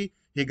injury,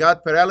 he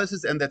got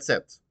paralysis, and that's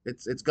it.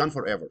 It's gone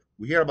forever.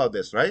 We hear about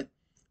this, right?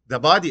 The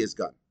body is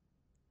gone.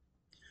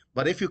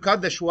 But if you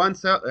cut the Schwann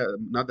cell,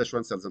 not the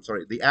Schwann cells, I'm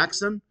sorry, the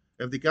axon,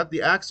 if they cut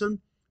the axon,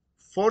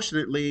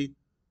 fortunately,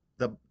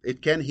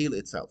 it can heal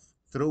itself.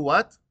 Through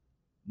what?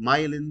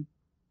 Myelin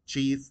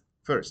sheath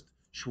first.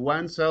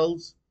 Schwann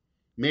cells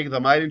make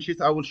the myelin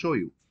sheath. I will show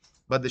you.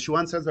 But the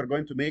Schwann cells are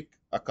going to make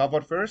a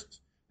cover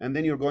first, and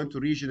then you're going to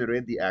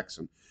regenerate the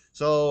axon.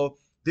 So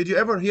did you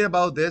ever hear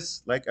about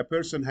this? Like a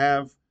person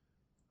have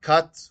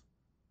cut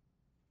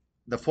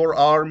the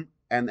forearm,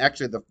 and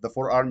actually the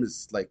forearm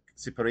is like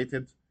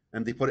separated,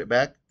 and they put it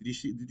back.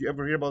 Did you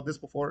ever hear about this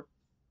before?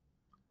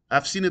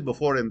 I've seen it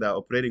before in the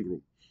operating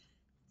room.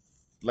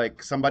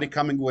 Like somebody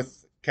coming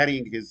with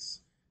carrying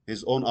his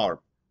own arm,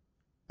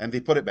 and they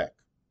put it back.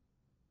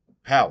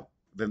 How?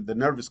 The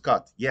nerve is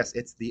cut. Yes,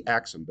 it's the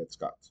axon that's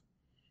cut.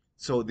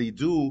 So they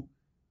do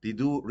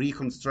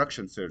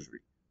reconstruction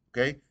surgery.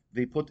 Okay,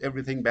 they put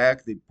everything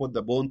back. They put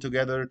the bone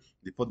together.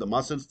 They put the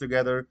muscles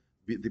together.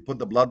 They put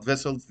the blood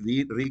vessels.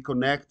 They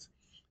reconnect,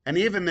 and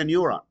even the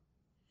neuron.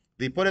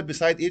 They put it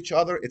beside each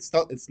other. It's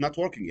not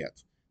working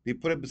yet. They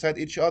put it beside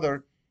each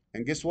other,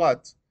 and guess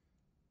what?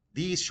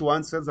 These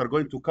Schwann cells are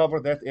going to cover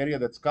that area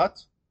that's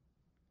cut,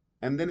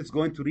 and then it's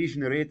going to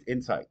regenerate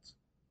inside.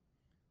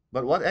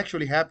 But what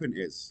actually happened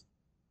is,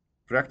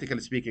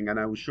 practically speaking, and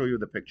I will show you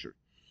the picture,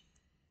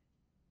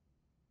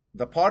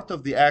 the part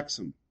of the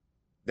axon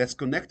that's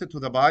connected to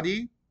the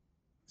body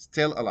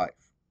still alive.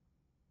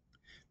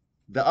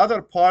 The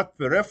other part,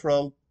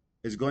 peripheral,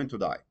 is going to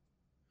die.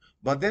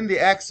 But then the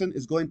axon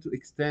is going to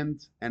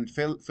extend and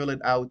fill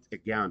it out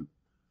again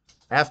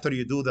after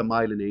you do the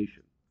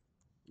myelination.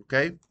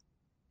 Okay?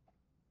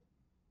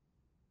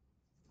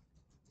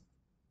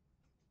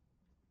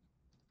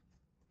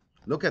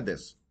 Look at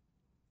this.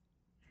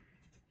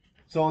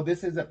 So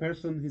this is a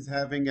person who's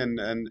having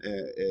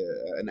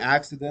an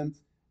accident,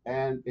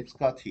 and it's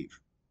cut here.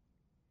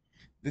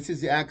 This is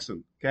the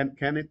axon.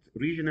 Can it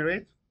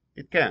regenerate?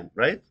 It can,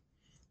 right?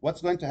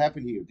 What's going to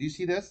happen here? Do you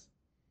see this?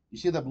 You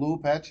see the blue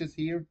patches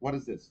here? What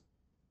is this?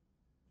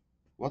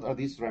 What are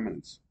these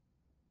remnants?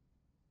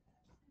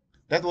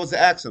 That was the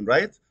axon,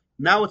 right?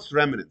 Now it's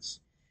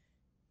remnants.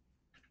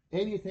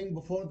 Anything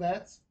before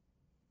that,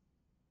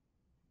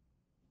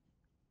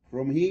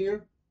 from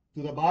here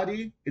to the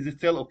body, is it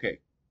still okay?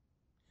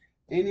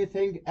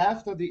 Anything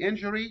after the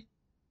injury,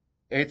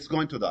 it's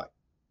going to die.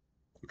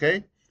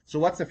 Okay? So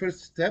what's the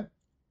first step?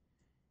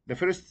 The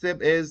first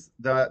step is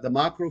the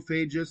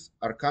macrophages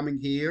are coming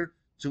here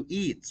to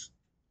eat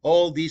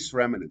all these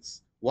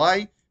remnants.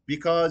 Why?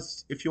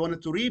 Because if you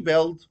wanted to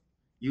rebuild,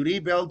 you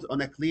rebuild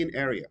on a clean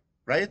area,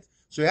 right?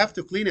 So you have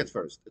to clean it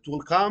first. It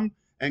will come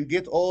and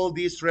get all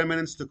these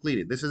remnants to clean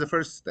it. This is the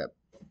first step.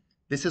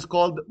 This is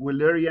called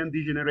Wallerian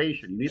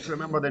degeneration. You need to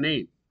remember the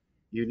name.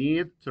 You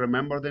need to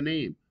remember the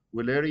name.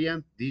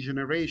 Wallerian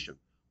degeneration.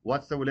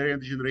 What's the Wallerian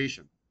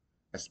degeneration?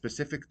 A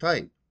specific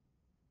type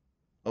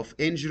of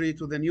injury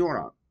to the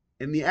neuron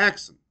in the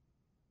axon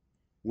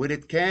where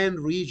it can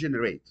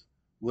regenerate.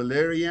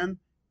 Wallerian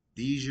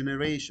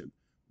degeneration.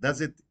 Does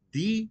it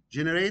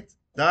degenerate,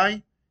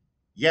 die?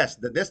 Yes,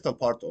 the distal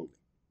part only.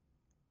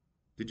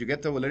 Did you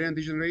get the Wallerian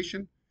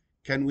degeneration?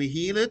 Can we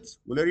heal it?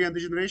 Wallerian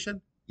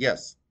degeneration?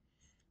 Yes.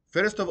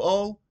 First of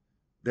all,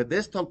 the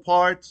distal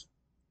part,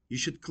 you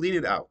should clean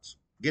it out.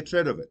 Get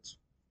rid of it.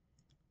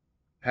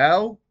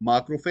 How?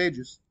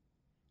 Macrophages.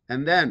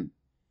 And then,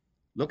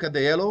 look at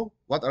the yellow.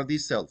 What are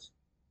these cells?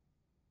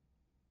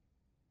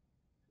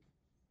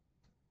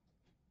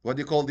 What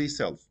do you call these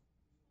cells?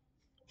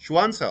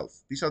 Schwann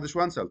cells. These are the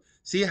Schwann cells.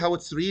 See how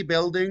it's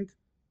rebuilding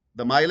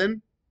the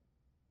myelin?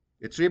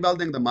 It's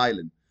rebuilding the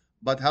myelin.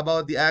 But how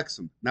about the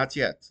axon? Not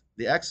yet.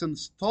 the axon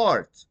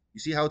start.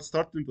 You see how it's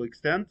starting to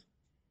extend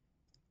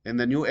in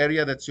the new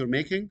area that you're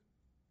making?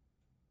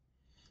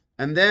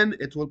 And then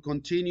it will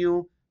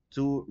continue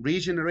to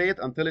regenerate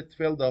until it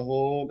filled the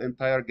whole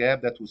entire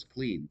gap that was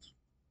cleaned.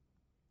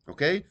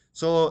 Okay,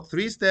 so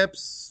 3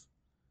 steps.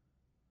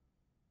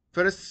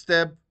 First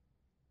step,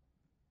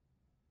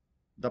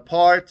 the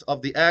part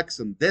of the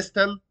axon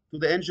distal to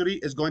the injury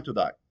is going to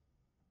die.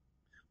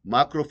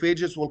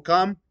 Macrophages will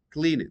come,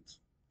 clean it.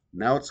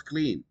 Now it's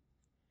clean.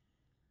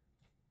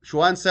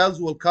 Schwann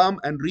cells will come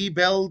and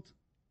rebuild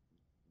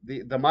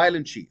the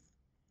myelin sheath.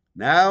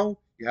 Now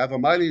you have a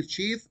myelin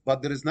sheath,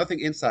 but there is nothing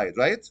inside,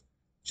 right?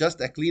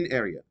 Just a clean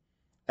area.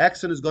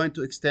 Axon is going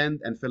to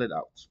extend and fill it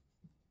out.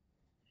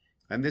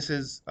 And this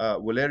is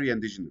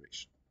Wallerian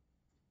degeneration.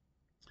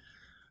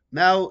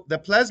 Now, the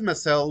plasma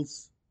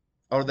cells,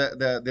 or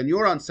the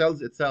neuron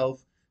cells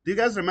itself, do you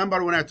guys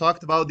remember when I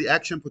talked about the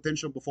action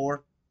potential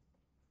before?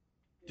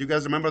 Do you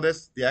guys remember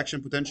this? The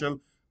action potential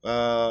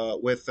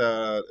with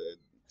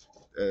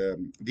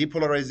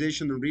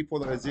depolarization and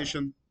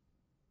repolarization?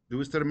 Do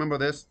we still remember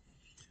this?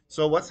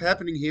 So what's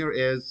happening here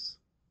is,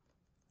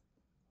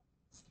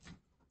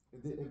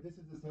 if this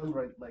is a cell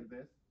right like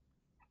this,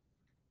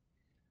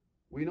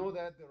 we know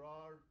that there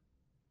are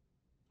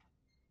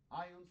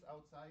ions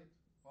outside,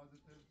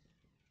 positive,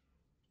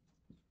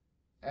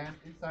 and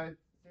inside,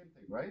 same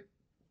thing, right?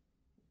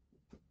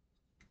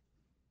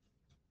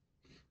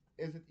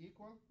 Is it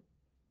equal?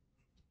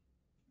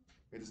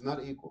 It is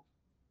not equal.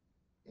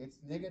 It's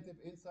negative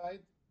inside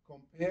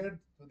compared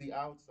to the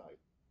outside.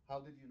 How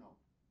did you know?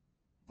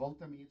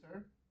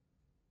 Voltmeter,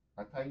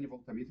 a tiny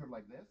voltmeter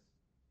like this.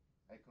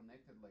 I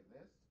connected like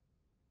this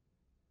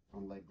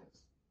and like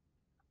this.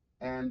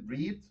 And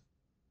read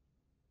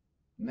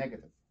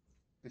negative.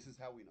 This is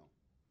how we know.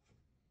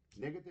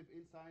 Negative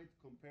inside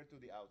compared to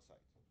the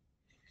outside.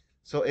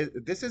 So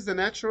this is the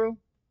natural?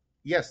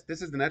 Yes,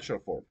 this is the natural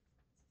form.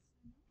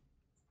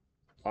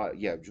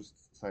 Yeah, just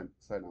sign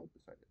out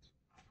beside it.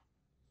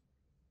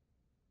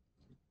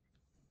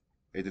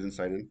 It didn't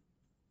sign in?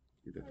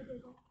 You did.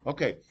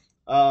 Okay.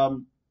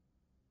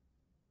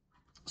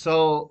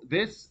 So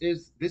this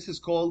is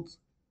called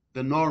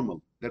the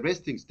normal, the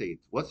resting state.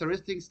 What's the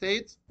resting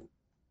state?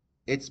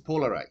 It's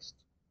polarized.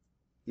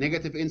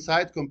 Negative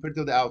inside compared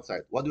to the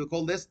outside. What do we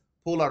call this?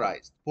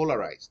 Polarized.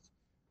 Polarized.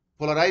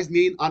 Polarized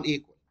mean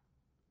unequal.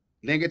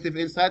 Negative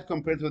inside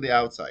compared to the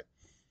outside.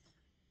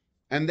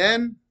 And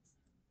then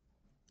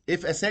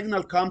if a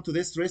signal comes to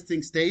this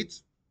resting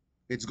state,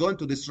 it's going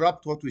to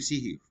disrupt what we see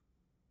here.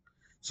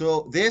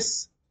 So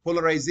this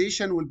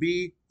polarization will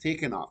be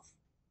taken off.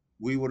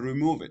 We will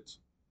remove it.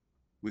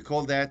 We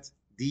call that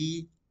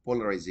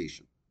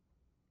depolarization.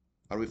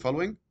 Are we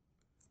following?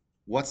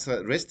 What's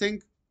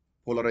resting?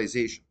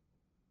 Polarization.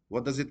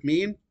 What does it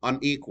mean?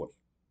 Unequal.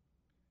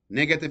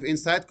 Negative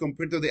inside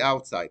compared to the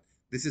outside.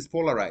 This is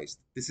polarized.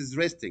 This is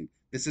resting.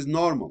 This is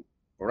normal.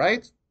 All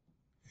right?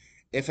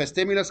 If a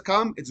stimulus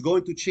comes, it's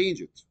going to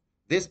change it.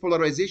 This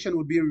polarization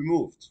will be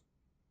removed.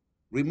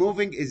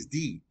 Removing is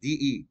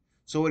DE.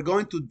 So we're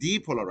going to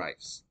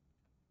depolarize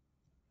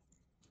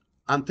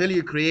until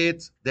you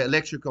create the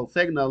electrical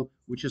signal,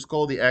 which is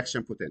called the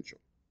action potential.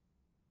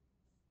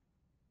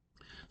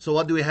 So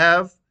what do we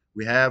have?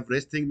 We have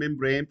resting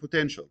membrane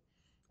potential,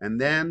 and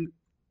then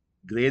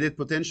graded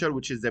potential,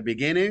 which is the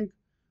beginning,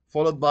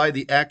 followed by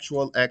the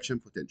actual action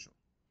potential.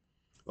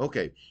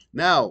 Okay,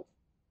 now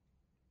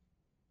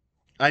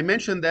I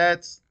mentioned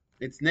that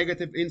it's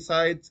negative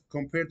inside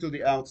compared to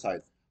the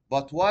outside.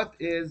 But what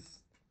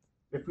is,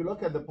 if we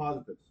look at the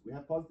positives, we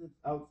have positives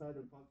outside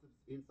and positives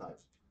inside.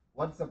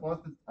 What's the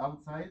positive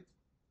outside?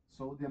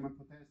 Sodium and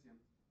potassium.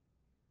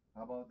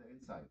 How about the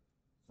inside?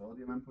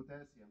 Sodium and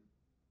potassium.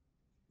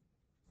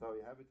 So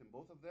you have it in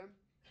both of them?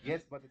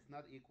 Yes, but it's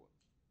not equal.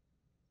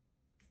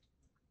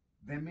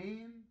 The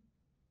main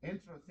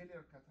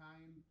intracellular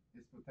cation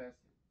is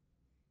potassium.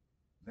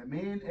 The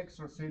main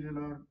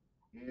extracellular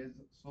is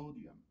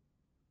sodium.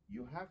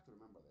 You have to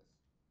remember this.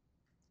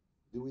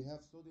 Do we have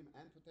sodium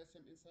and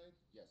potassium inside?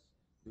 Yes.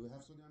 Do we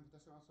have sodium and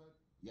potassium outside?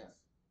 Yes.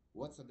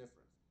 What's the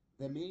difference?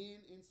 The main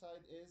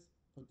inside is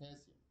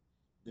potassium.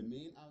 The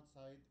main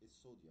outside is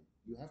sodium.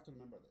 You have to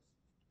remember this.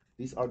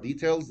 These are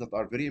details that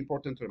are very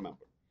important to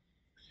remember.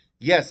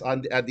 Yes,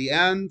 and at the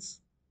end,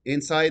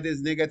 inside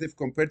is negative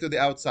compared to the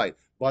outside,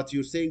 but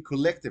you're saying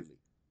collectively,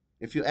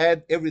 if you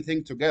add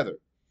everything together.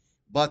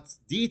 But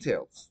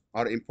details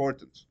are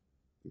important,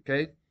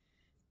 okay?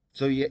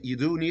 So you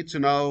do need to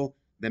know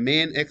the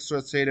main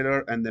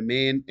extracellular and the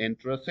main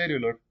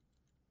intracellular.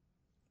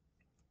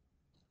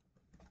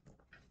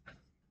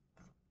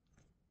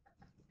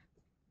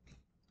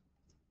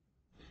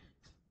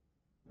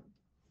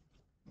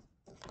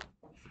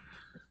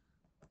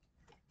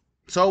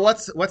 So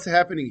what's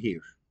happening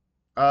here?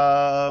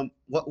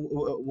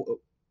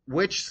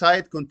 Which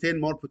side contain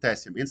more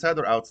potassium, inside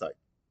or outside?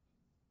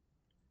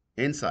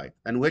 Inside.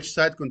 And which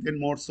side contain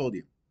more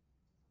sodium?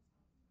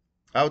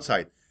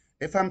 Outside.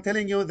 If I'm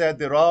telling you that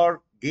there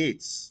are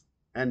gates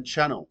and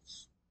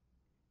channels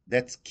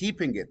that's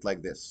keeping it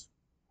like this,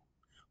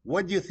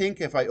 What do you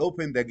think if I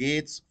open the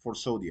gates for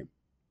sodium?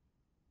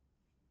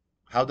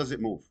 How does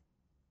it move?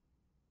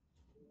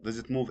 Does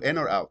it move in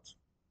or out?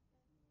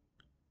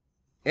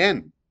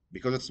 In,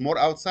 because it's more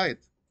outside.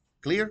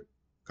 Clear?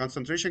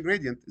 Concentration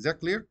gradient. Is that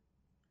clear?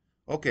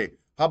 Okay.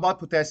 How about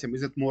potassium?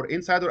 Is it more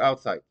inside or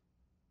outside?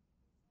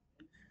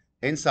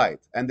 Inside.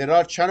 And there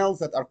are channels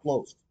that are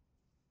closed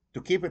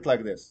to keep it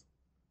like this.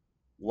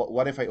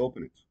 What if I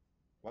open it?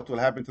 What will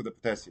happen to the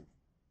potassium?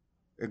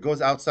 It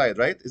goes outside,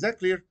 right? Is that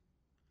clear?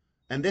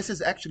 And this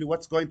is actually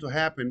what's going to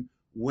happen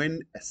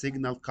when a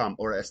signal come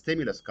or a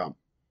stimulus come.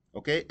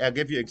 Okay, I'll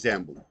give you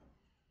example.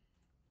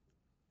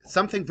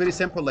 Something very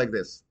simple like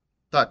this.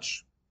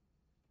 Touch.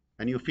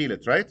 And you feel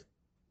it, right?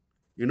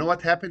 You know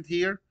what happened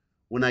here?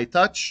 When I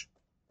touch,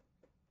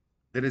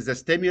 there is a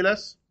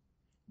stimulus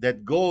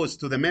that goes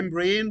to the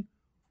membrane,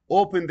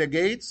 open the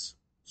gates,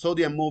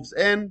 sodium moves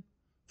in,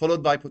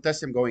 followed by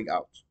potassium going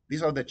out.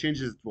 These are the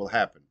changes that will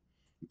happen.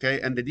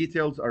 Okay, and the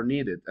details are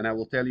needed, and I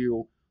will tell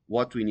you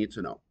what we need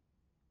to know.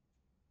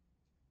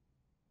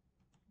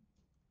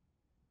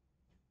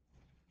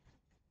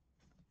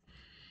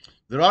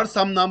 There are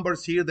some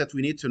numbers here that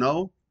we need to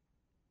know.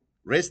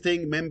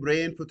 Resting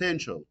membrane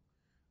potential.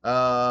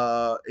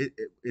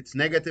 It's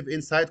negative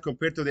inside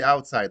compared to the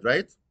outside,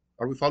 right?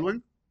 Are we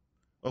following?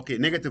 Okay,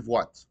 negative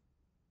what?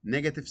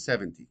 Negative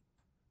 70.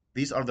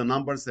 These are the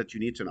numbers that you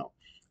need to know.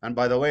 And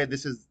by the way,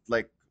 this is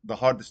like the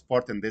hardest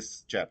part in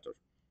this chapter,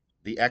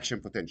 the action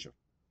potential.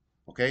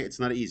 Okay, it's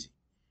not easy,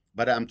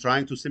 but I'm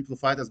trying to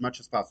simplify it as much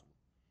as possible.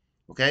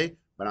 Okay,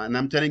 and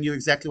I'm telling you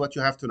exactly what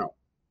you have to know.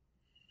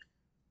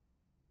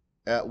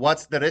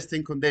 What's the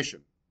resting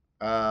condition?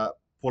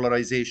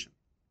 Polarization.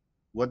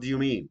 What do you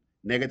mean?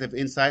 Negative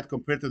inside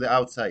compared to the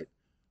outside.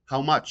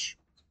 How much?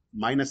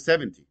 Minus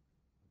 70.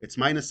 It's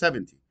minus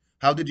 70.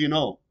 How did you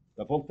know?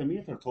 The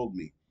voltmeter told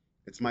me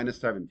it's minus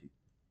 70,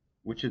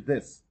 which is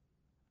this.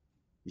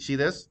 You see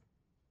this?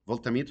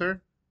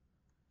 Voltmeter.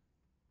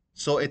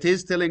 So it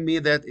is telling me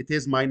that it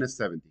is minus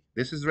 70.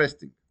 This is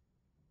resting.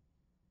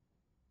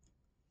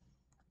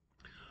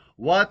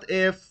 What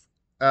if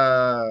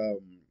a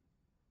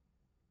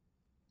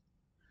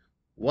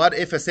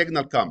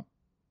signal come,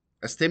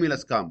 a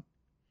stimulus come?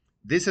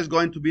 This is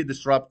going to be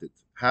disrupted.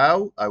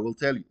 How? I will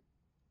tell you.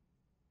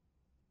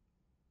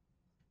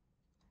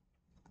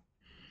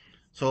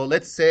 So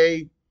let's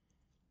say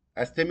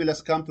a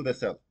stimulus come to the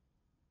cell.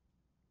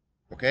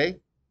 Okay?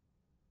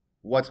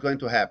 What's going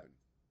to happen?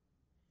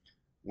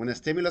 When a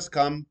stimulus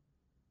come,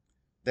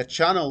 the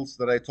channels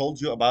that I told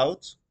you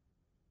about,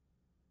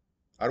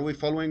 are we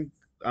following?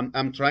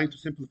 I'm trying to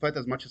simplify it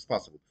as much as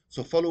possible.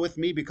 So follow with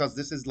me because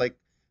this is like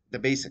the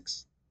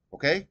basics.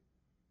 Okay?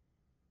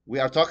 We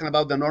are talking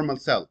about the normal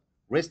cell.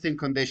 Resting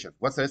condition.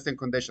 What's the resting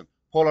condition?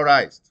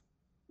 Polarized.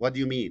 What do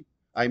you mean?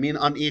 I mean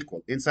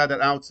unequal, inside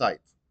and outside.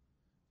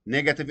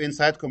 Negative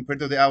inside compared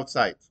to the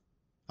outside.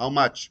 How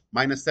much?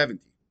 Minus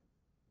 70.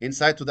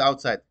 Inside to the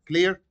outside.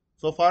 Clear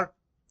so far?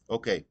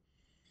 Okay.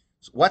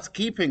 So what's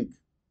keeping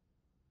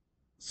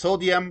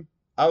sodium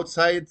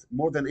outside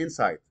more than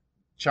inside?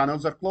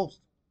 Channels are closed,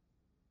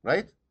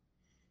 right?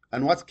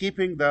 And what's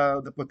keeping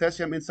the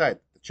potassium inside?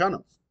 The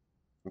channels.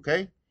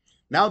 Okay?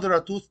 Now there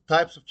are two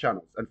types of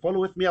channels. And follow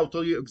with me, I'll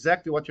tell you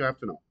exactly what you have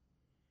to know.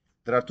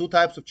 There are two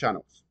types of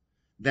channels.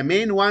 The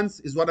main ones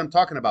is what I'm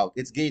talking about.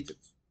 It's gated.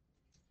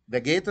 The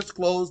gate is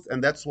closed,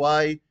 and that's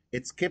why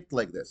it's kept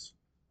like this.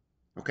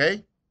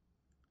 Okay?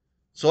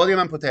 Sodium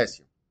and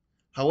potassium.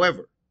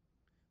 However,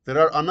 there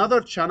are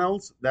another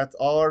channels that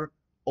are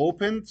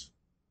opened,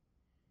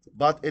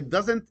 but it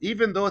doesn't,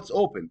 even though it's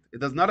opened, it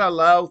does not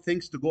allow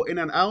things to go in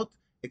and out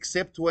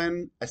except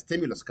when a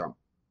stimulus comes.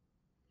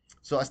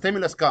 So a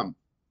stimulus comes,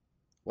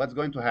 what's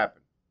going to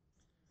happen?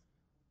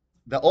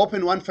 The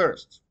open one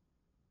first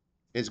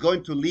is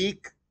going to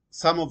leak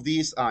some of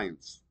these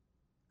ions.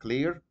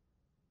 Clear?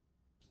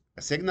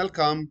 A signal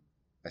come,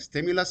 a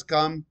stimulus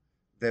come.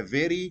 The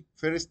very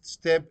first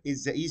step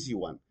is the easy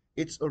one.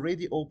 It's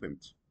already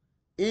opened.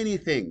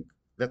 Anything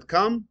that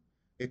come,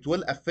 it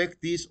will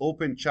affect these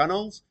open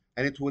channels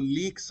and it will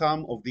leak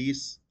some of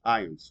these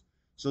ions.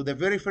 So the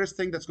very first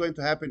thing that's going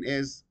to happen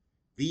is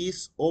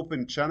these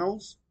open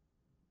channels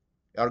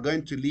are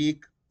going to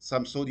leak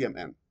some sodium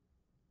in.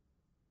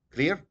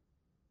 Clear?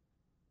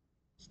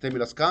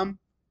 Stimulus come,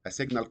 a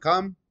signal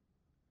come.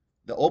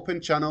 The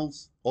open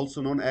channels,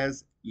 also known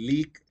as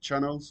leak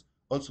channels,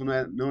 also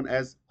known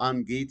as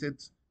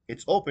ungated.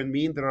 It's open,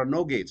 mean there are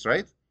no gates,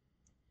 right?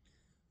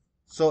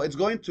 So it's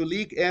going to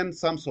leak in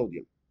some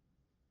sodium.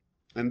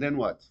 And then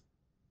what?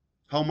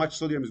 How much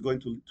sodium is going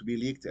to be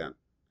leaked in?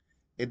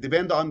 It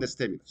depends on the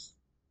stimulus.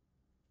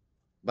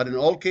 But in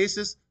all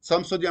cases,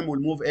 some sodium will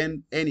move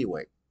in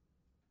anyway.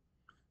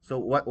 So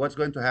what's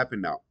going to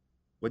happen now?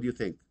 What do you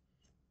think?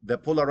 The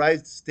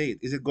polarized state,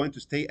 is it going to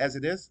stay as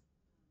it is?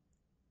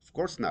 Of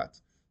course not.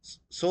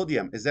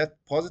 Sodium, is that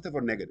positive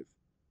or negative?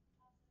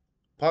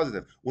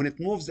 Positive. When it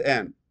moves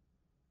in,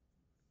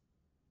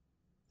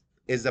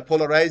 is the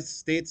polarized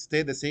state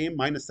stay the same,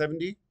 minus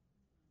 70?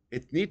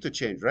 It need to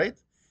change, right?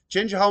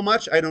 Change how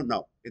much? I don't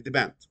know. It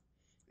depends.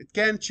 It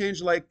can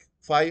change like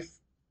 5,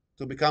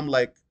 to become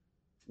like,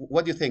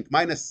 what do you think?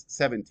 Minus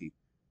 70.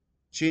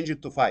 Change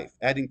it to 5,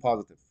 adding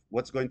positive.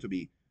 What's going to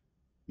be?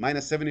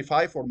 Minus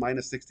 75 or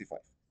minus 65?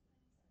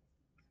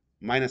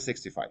 Minus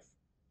 65.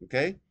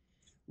 Okay?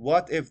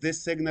 What if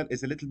this signal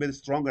is a little bit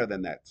stronger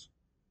than that?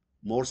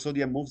 More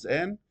sodium moves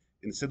in.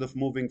 Instead of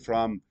moving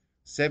from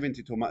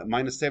 70 to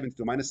minus 70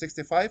 to minus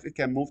 65, it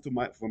can move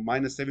to from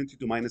minus 70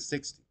 to minus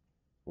 60.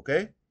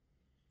 Okay?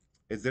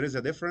 If there is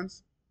a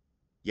difference,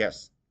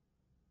 yes.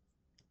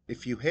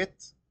 If you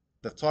hit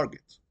the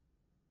target,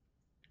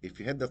 if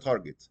you hit the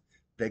target,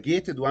 the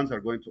gated ones are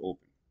going to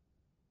open.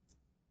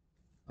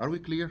 Are we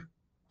clear?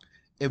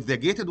 If the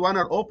gated one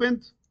are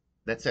opened,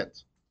 that's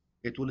it.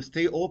 It will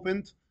stay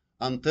opened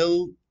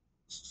until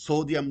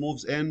sodium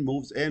moves in,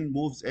 moves in,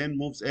 moves in,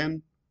 moves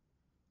in.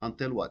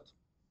 Until what?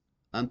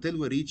 Until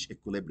we reach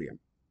equilibrium.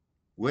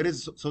 Where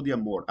is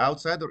sodium more,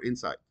 outside or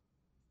inside?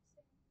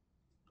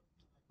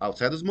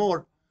 Outside is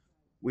more.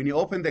 When you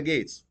open the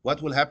gates,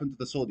 what will happen to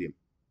the sodium?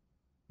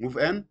 Move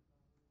in,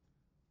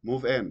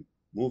 move in,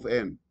 move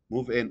in,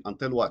 move in.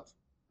 Until what?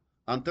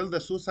 Until the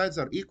two sides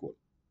are equal.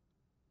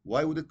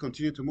 Why would it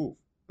continue to move,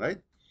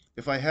 right?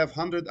 If I have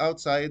 100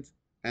 outside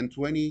and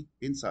 20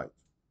 inside,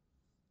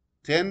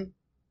 10,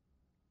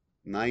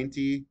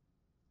 90,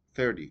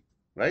 30,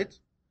 right?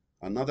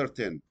 Another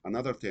 10,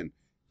 another 10.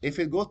 If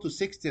it goes to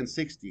 60 and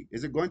 60,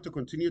 is it going to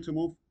continue to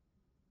move?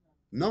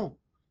 No.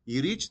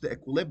 You reach the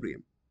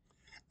equilibrium.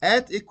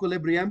 At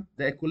equilibrium,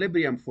 the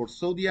equilibrium for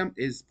sodium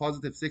is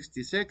positive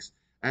 66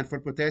 and for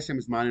potassium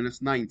is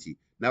minus 90.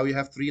 Now you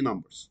have three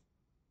numbers.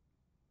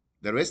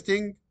 The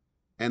resting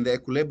and the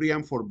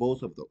equilibrium for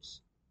both of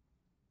those.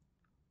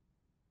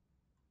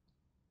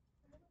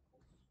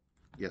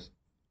 Yes.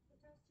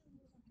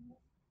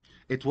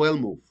 It will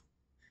move.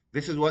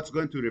 This is what's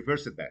going to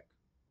reverse it back.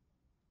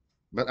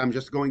 But I'm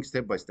just going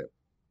step by step.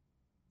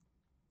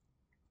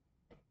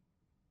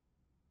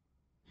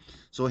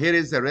 So here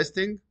is the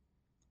resting,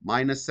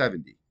 minus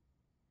 70.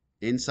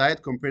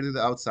 Inside compared to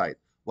the outside.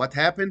 What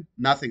happened?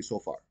 Nothing so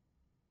far.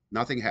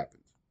 Nothing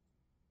happened.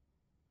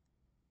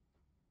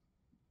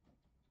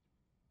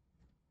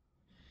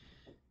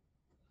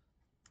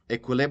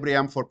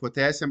 Equilibrium for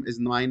potassium is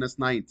minus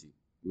 90.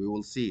 We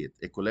will see it.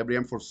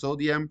 Equilibrium for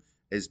sodium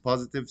is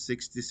positive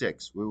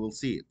 66. We will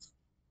see it.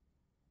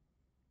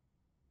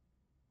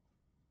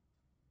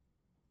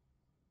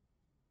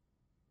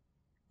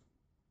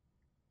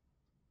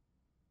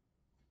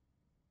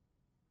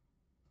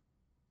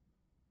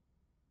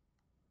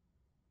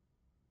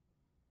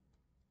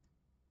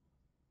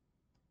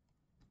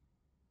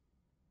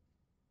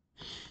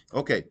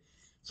 Okay,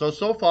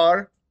 so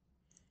far,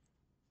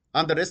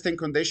 under resting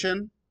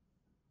condition,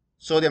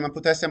 sodium and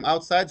potassium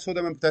outside,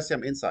 sodium and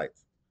potassium inside.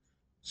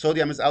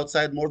 Sodium is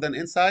outside more than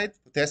inside,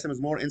 potassium is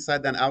more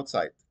inside than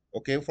outside.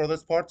 Okay for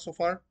this part so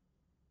far?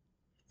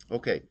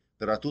 Okay,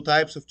 there are two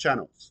types of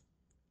channels,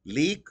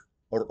 leak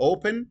or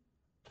open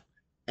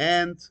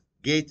and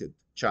gated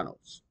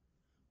channels.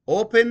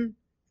 Open,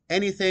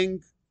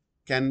 anything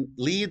can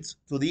lead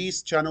to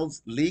these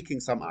channels leaking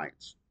some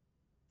ions.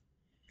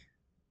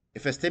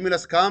 If a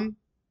stimulus comes,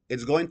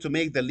 it's going to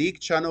make the leak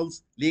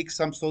channels leak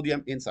some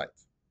sodium inside.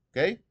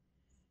 Okay?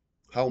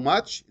 How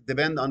much?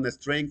 Depends on the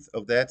strength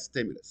of that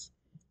stimulus.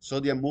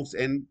 Sodium moves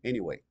in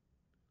anyway.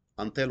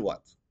 Until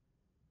what?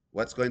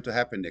 What's going to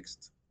happen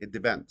next? It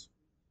depends.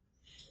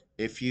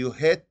 If you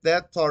hit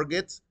that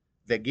target,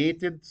 the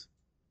gated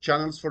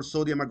channels for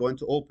sodium are going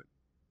to open.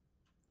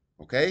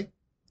 Okay?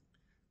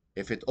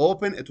 If it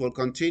open, it will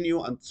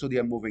continue and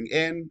sodium moving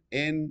in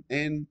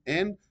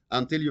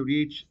until you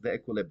reach the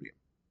equilibrium.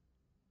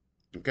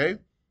 Okay?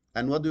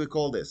 And what do we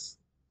call this?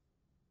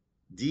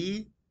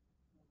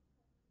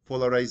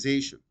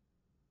 Depolarization.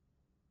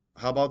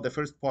 How about the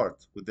first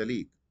part with the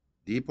leak?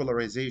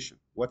 Depolarization.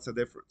 What's the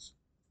difference?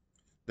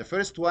 The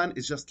first one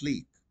is just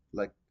leak,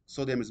 like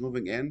sodium is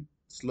moving in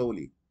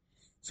slowly.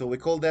 So we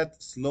call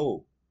that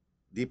slow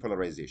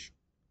depolarization.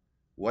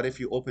 What if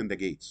you open the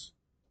gates?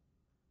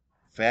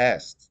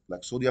 Fast,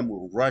 like sodium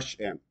will rush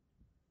in.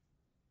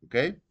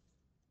 Okay?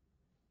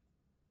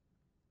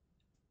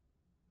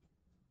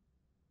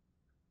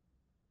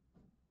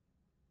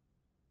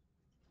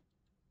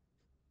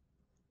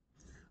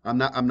 I'm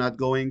not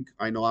going,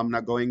 I know I'm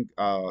not going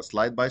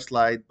slide by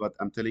slide, but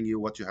I'm telling you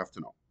what you have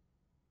to know.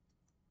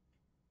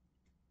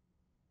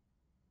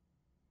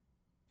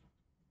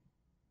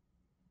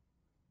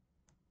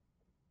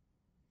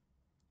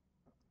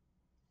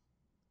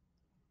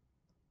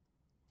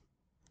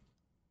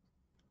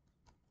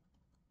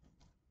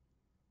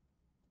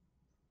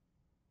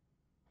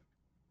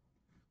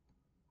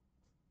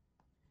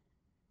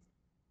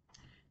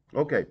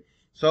 Okay,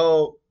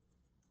 so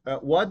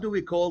what do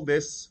we call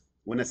this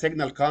when a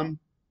signal come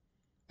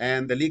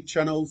and the leak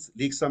channels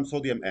leak some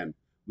sodium in?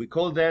 We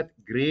call that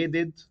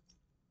graded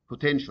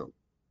potential.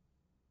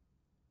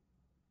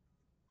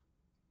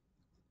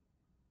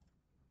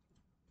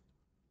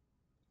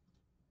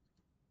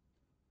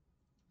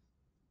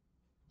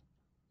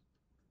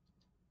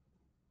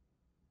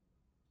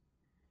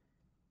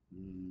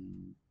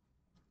 Mm,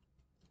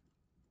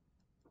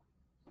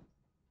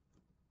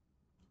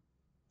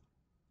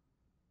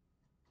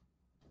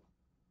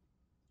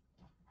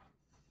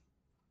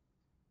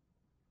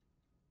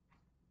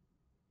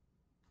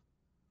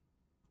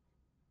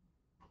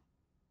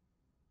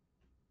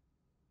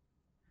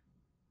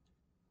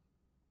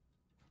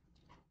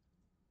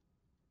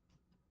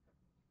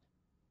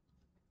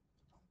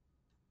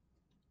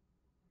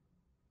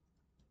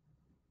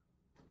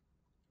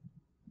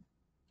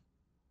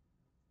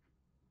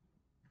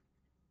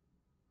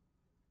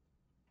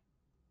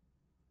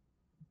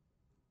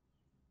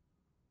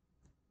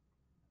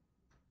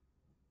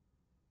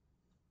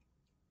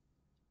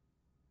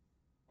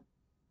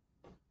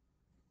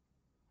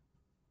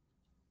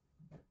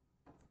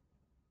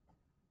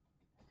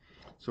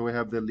 So we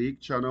have the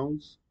leak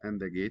channels and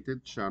the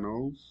gated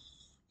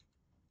channels.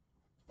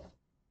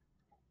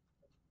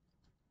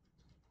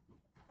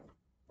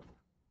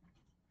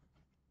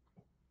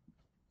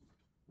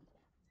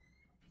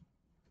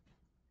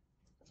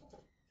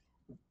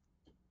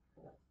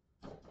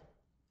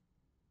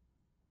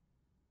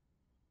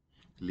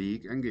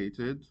 Leak and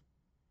gated.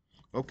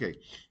 Okay,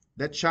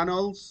 the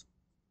channels,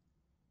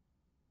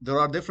 there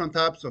are different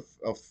types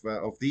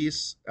of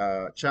these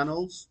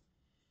channels.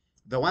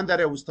 The one that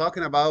I was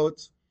talking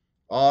about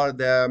are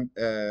the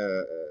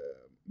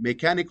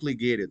mechanically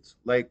gated.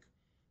 Like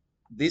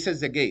this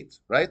is the gate,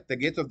 right? The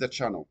gate of the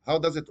channel. How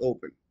does it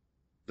open?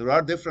 There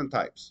are different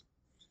types.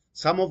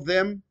 Some of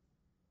them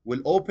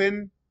will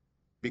open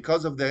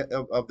because of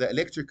the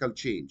electrical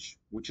change,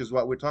 which is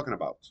what we're talking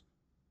about,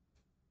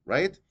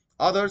 right?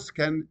 Others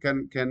can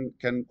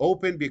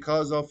open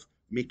because of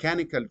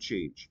mechanical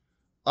change.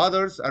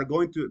 Others are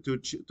going to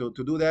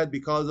do that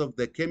because of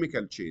the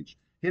chemical change.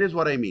 Here is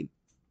what I mean.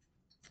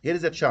 Here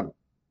is a channel,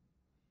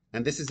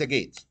 and this is a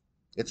gate.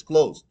 It's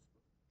closed.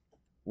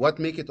 What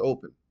make it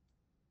open?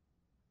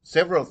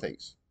 Several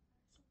things.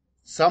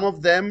 Some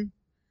of them,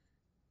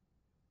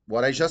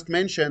 what I just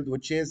mentioned,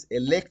 which is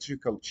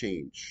electrical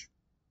change.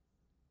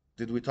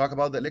 Did we talk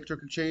about the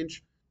electrical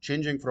change?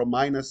 Changing from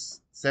minus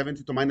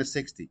 70 to minus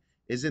 60.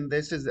 Isn't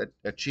this is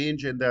a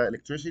change in the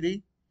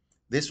electricity?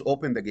 This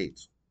opened the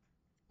gate.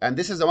 And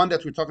this is the one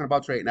that we're talking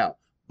about right now.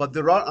 But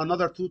there are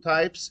another two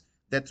types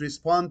that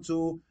respond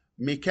to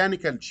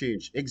mechanical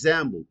change.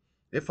 Example,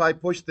 if I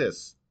push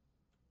this,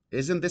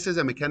 isn't this is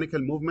a mechanical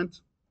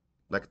movement?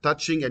 Like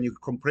touching and you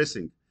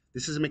compressing.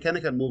 This is a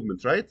mechanical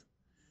movement, right?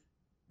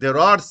 There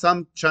are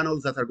some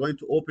channels that are going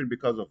to open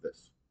because of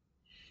this.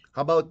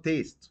 How about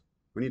taste?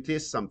 When you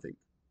taste something,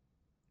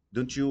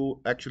 don't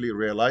you actually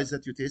realize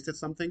that you tasted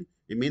something?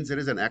 It means there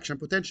is an action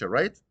potential,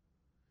 right?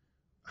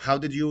 How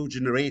did you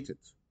generate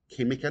it?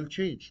 Chemical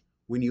change.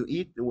 When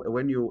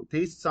you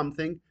taste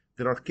something,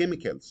 there are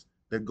chemicals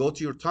that go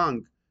to your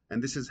tongue,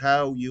 and this is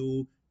how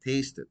you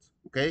taste it.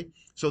 Okay,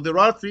 so there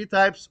are three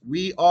types.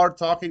 We are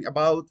talking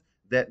about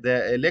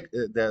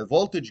the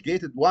voltage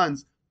gated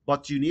ones,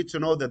 but you need to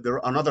know that there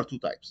are another two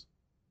types.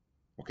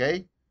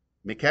 Okay,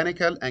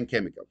 mechanical and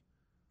chemical.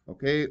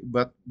 Okay,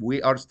 but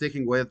we are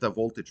sticking with the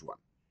voltage one.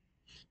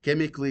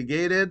 Chemically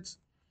gated,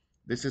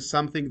 this is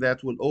something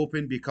that will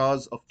open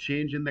because of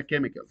change in the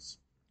chemicals.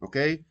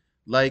 Okay,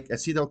 like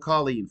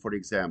acetylcholine, for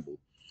example.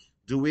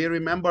 Do we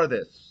remember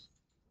this?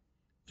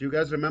 Do you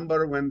guys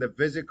remember when the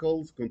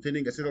vesicles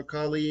containing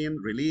acetylcholine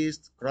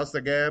released, cross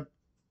the gap,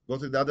 go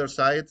to the other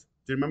side?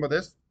 Do you remember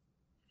this?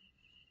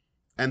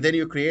 And then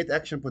you create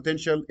action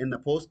potential in the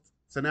post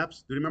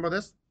synapse. Do you remember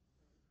this?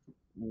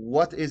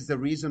 What is the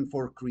reason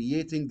for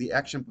creating the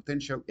action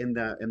potential in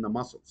the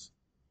muscles?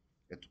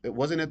 It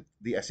wasn't it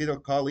the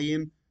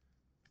acetylcholine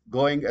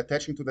going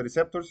attaching to the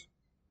receptors?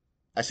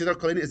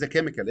 Acetylcholine is a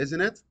chemical,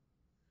 isn't it?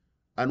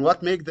 And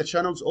what makes the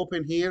channels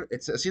open here?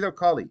 It's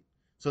acetylcholine.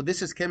 So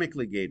this is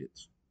chemically gated.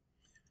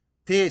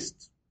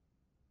 Taste.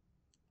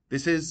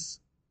 This is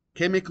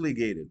chemically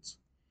gated.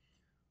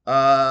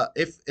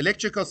 If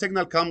electrical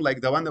signal come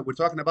like the one that we're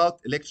talking about,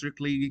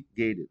 electrically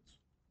gated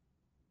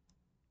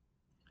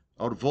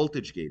or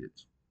voltage gated.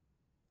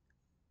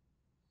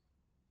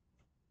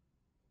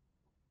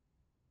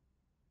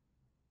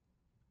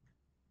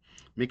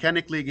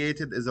 Mechanically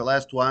gated is the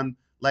last one,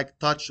 like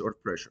touch or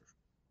pressure.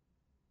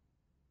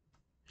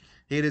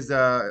 Here is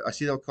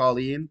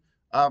acetylcholine.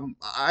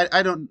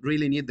 I don't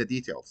really need the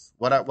details.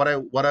 What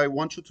I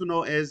want you to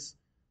know is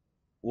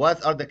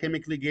what are the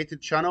chemically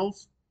gated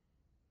channels?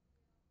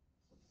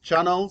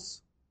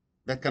 Channels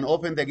that can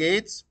open the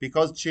gates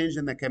because change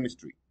in the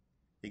chemistry.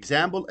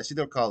 Example,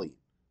 acetylcholine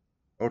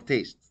or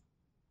taste.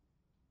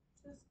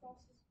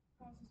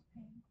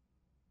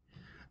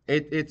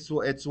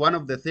 It's one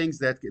of the things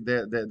that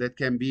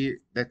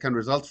can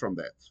result from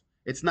that.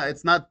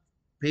 It's not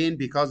pain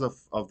because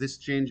of this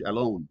change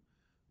alone,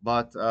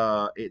 but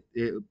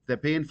the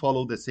pain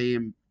follow the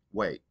same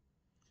way.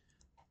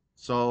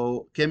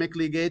 So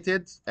chemically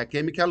gated, a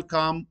chemical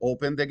come,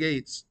 open the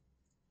gates.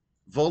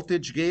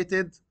 Voltage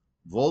gated,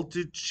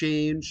 voltage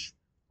change,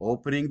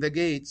 opening the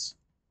gates.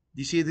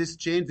 You see this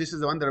change? This is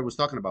the one that I was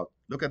talking about.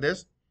 Look at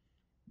this,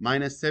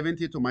 minus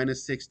 70 to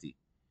minus 60.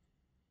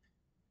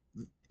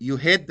 You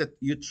hit that,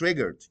 you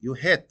triggered, you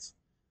hit.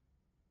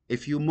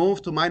 If you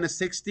move to minus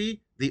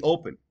 60, they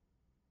open.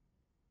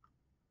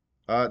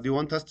 Do you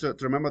want us to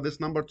remember this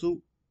number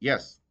too?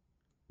 Yes.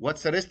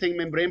 What's the resting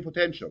membrane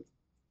potential?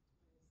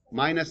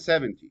 Minus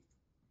 70.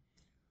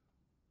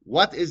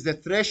 What is the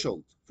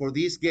threshold for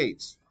these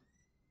gates?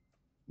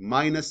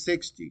 Minus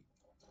 60.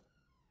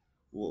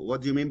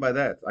 What do you mean by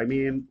that? I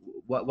mean,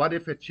 what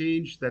if a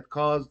change that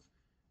caused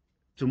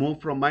to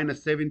move from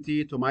minus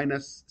 70 to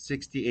minus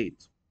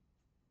 68?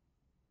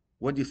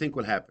 What do you think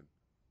will happen?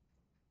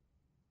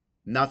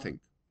 Nothing.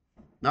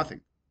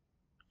 Nothing.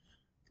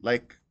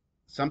 Like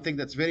something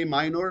that's very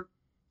minor,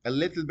 a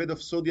little bit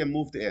of sodium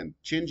moved in,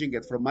 changing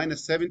it from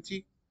minus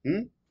 70.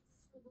 Hmm?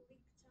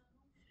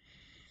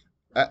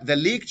 The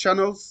leak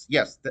channels,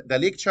 yes, the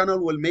leak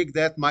channel will make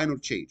that minor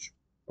change.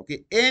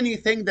 Okay,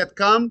 anything that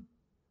come,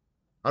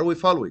 are we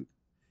following?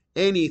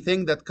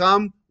 Anything that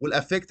come will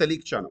affect the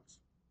leak channels.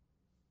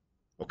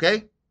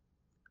 Okay,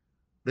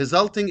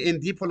 resulting in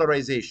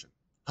depolarization.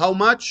 How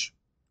much?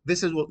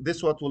 This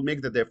what will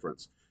make the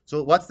difference.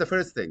 So what's the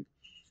first thing?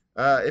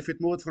 If it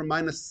moved from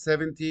minus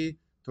 70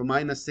 to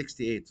minus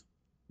 68,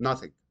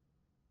 nothing.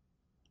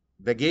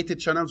 The gated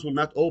channels will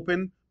not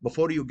open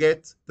before you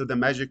get to the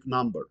magic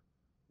number.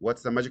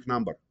 What's the magic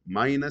number?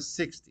 Minus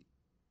 60.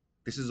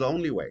 This is the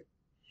only way.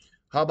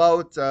 How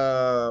about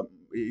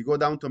you go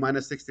down to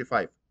minus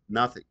 65?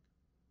 Nothing.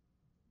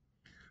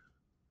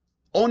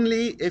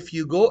 Only if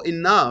you go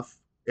enough,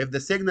 if the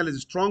signal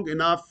is strong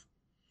enough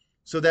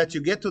so that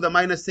you get to the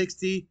minus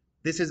 60,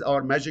 this is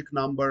our magic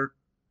number,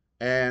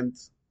 and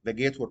the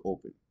gate will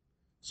open.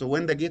 So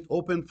when the gate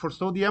opened for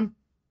sodium,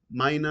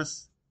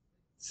 minus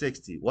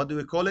 60. What do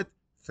we call it?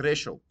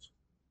 Threshold.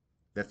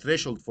 The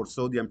threshold for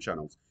sodium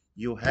channels.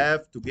 You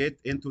have to get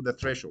into the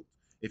threshold.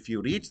 If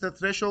you reach the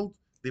threshold,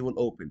 they will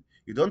open.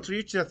 You don't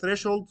reach the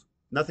threshold,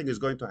 nothing is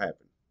going to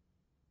happen.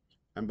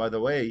 And by the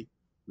way,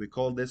 we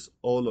call this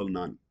all or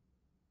none.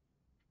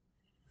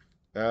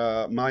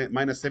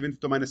 Minus 70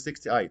 to minus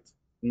 68.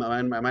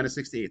 Minus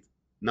 68.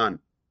 None.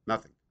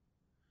 Nothing.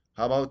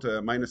 How about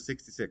minus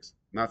 66?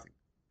 Nothing.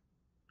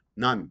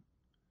 None.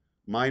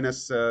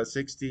 Minus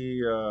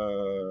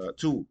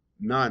 62.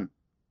 None.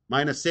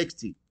 Minus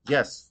 60.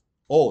 Yes.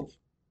 All.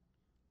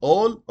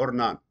 All or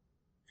none.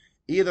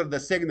 Either the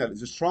signal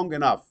is strong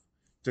enough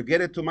to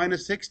get it to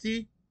minus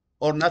 60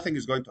 or nothing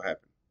is going to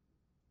happen.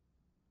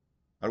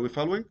 Are we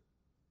following?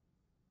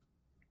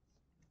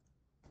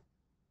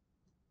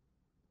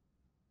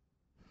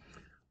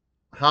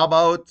 How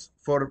about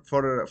for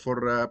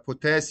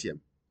potassium?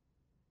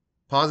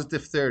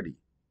 Positive 30.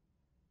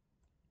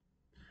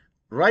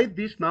 Write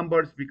these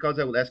numbers because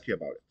I will ask you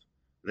about it.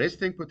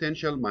 Resting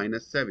potential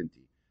minus 70.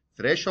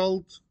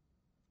 Threshold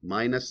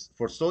minus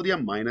for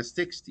sodium minus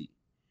 60.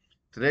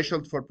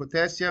 Threshold for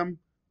potassium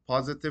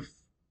positive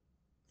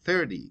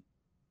 30.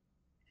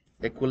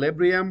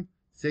 Equilibrium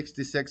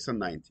 66 and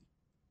 90.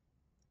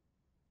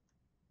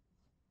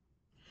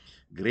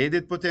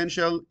 Graded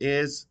potential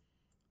is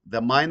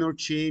the minor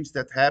change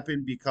that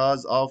happened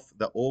because of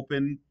the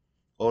open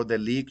or the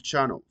leak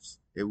channels.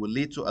 It will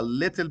lead to a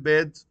little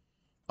bit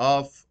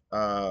of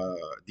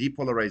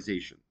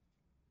depolarization.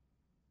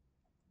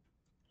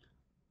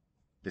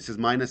 This is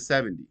minus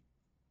 70.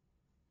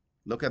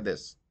 Look at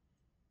this.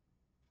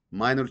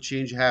 Minor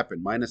change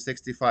happened, minus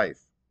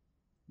 65.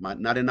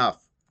 Not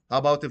enough. How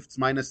about if it's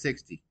minus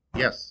 60?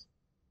 Yes.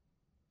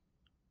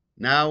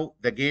 Now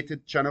the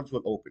gated channels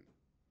will open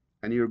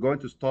and you're going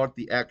to start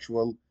the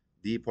actual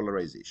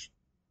depolarization.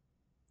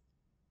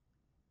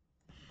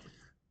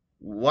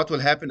 What will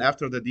happen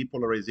after the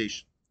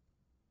depolarization?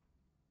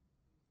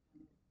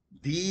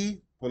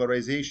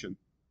 Depolarization,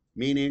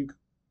 meaning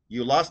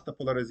you lost the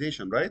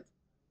polarization, right?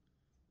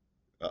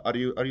 Are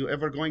you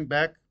ever going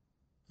back to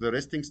the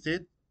resting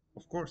state?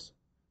 Of course.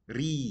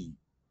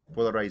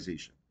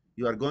 Repolarization.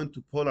 You are going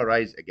to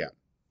polarize again.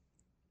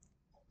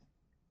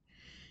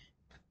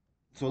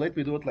 So let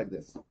me do it like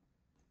this.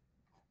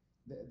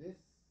 This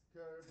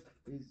curve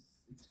is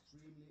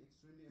extremely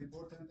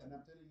important, and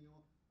I'm telling you,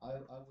 I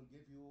will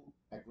give you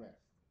a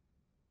graph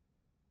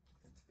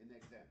in the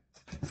exam.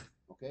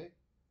 Okay?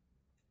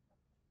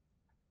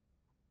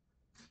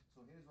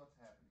 So here's what's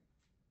happening.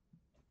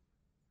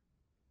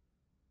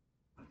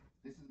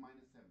 This is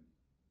minus 70.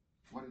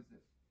 What is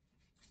this?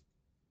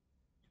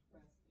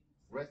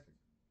 Resting.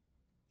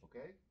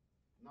 Okay?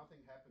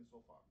 Nothing happened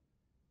so far.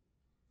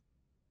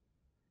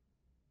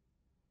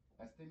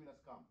 A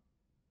stimulus comes.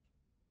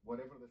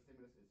 Whatever the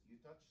stimulus is. You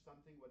touch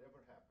something,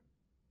 whatever happened.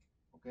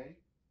 Okay?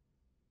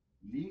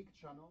 Leak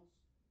channels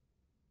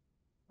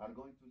are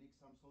going to leak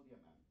some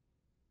sodium in.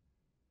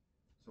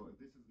 So if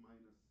this is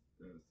minus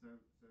 70,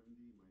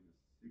 minus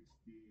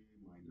 60,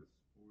 minus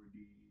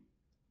 40,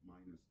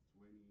 minus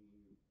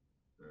 20,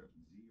 0,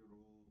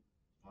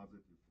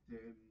 positive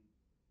 10,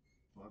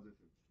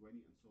 positive 20,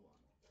 and so on.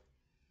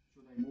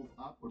 Should I move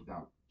up or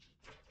down?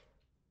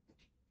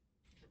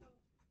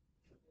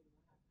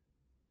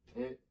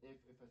 If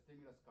a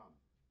stimulus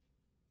comes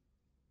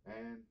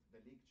and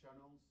the leak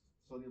channels,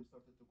 sodium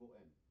started to go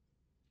in.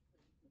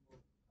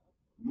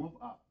 Move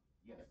up.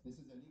 Yes, this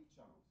is a leak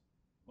channels,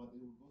 but it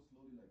will go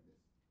slowly like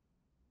this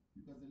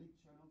because the leak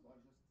channels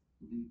are just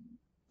leaking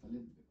a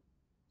little bit.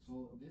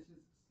 So this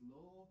is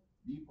slow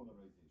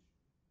depolarization.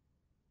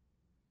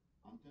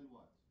 Until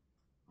what?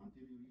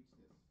 Until you reach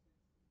this.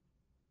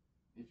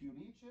 If you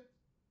reach it,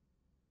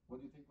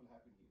 what do you think will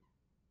happen here?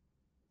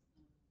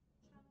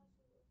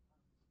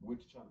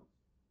 Which channel?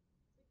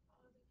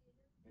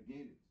 The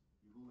gated.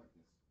 You go like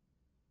this.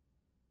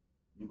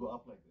 You go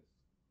up like this.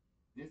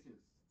 This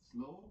is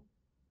slow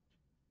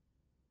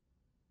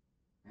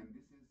and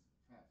this is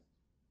fast.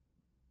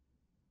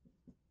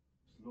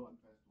 Slow and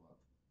fast what?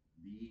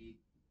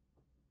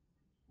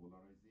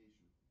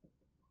 Depolarization.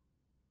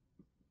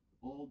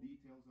 All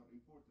details are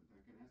important.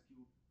 I can ask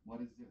you,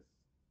 what is this?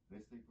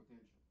 Resting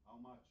potential. How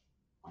much?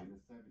 Minus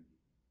 70.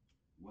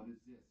 What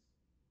is this?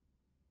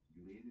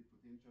 Graded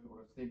potential or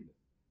a stainless?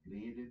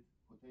 Graded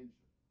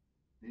potential.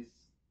 This,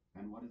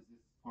 and what is this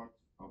part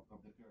of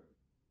the curve?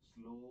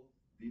 Slow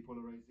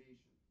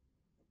depolarization.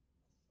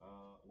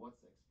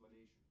 What's the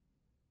explanation?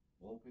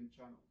 Open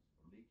channels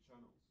or leak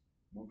channels.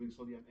 Moving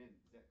sodium in.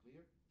 Is that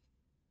clear?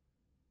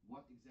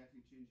 What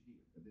exactly changed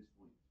here at this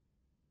point?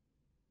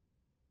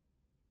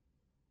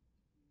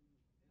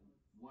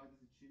 Why does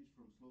it change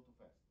from slow to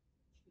fast?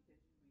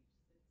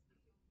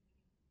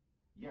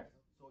 Yes,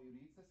 so you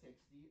reach the 60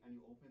 and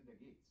you open the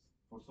gates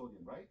for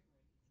sodium, right?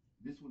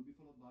 This will be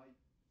followed by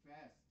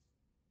fast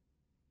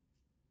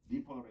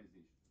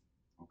depolarization,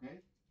 okay?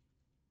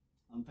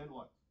 Until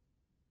what?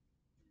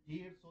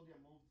 Here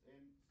sodium moves in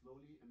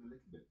slowly and a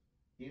little bit.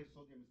 Here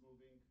sodium is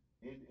moving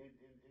in,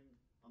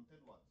 until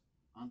what?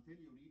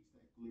 Until you reach the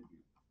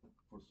equilibrium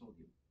for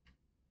sodium,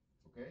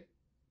 okay?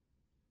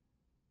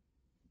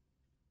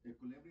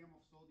 Equilibrium of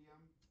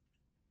sodium,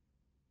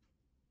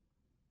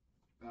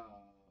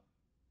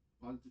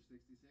 positive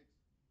 66,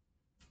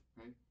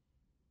 okay?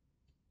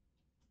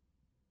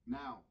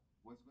 Now,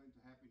 what's going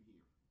to happen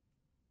here?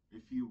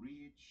 If you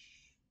reach,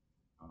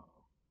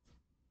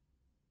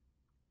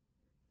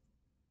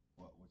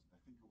 what was it? I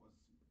think it was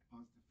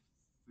positive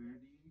 30.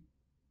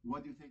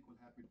 What do you think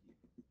will happen here?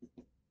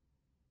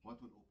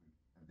 What will open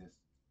at this?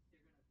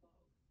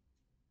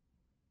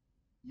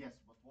 Yes,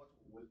 but what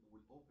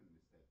will open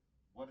instead?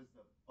 What is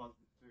the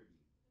positive 30?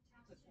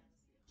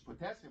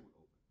 Potassium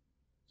will open.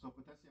 So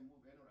potassium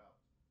move in or out?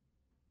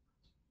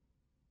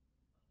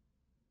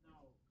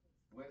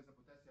 Where is the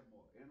potassium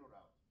move? In or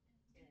out?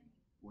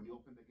 When you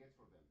open the gates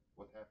for them,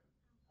 what happens?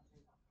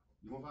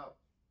 You move out.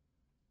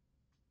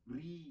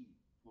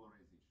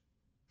 Repolarization.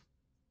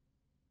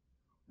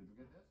 Did you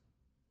get this?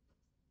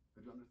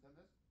 Did you understand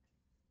this?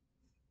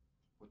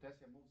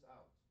 Potassium moves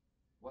out.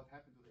 What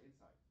happened to the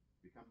inside?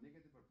 Become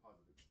negative or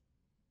positive?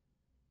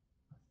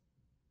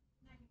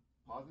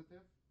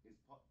 Positive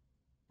is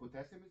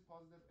potassium is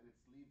positive and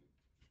it's leaving.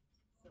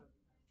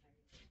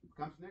 It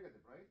becomes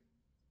negative, right?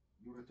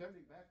 You're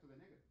returning back to the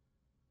negative.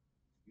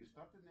 You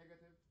started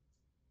negative,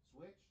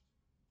 switched,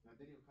 and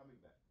then you're coming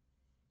back.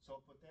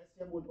 So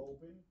potassium will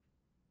open,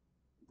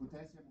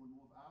 potassium will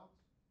move out,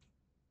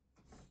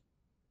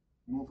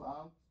 move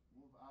out,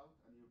 move out,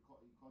 and you're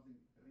causing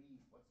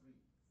what's re?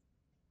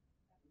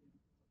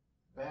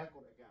 Back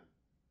or again?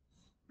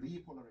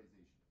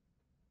 Repolarization.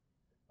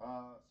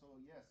 So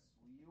yes,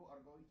 you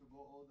are going to go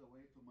all the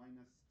way to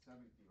minus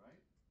 70,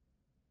 right?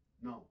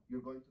 No,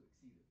 you're going to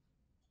exceed it.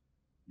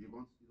 You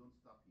don't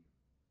stop here.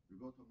 You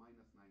go to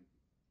minus 90.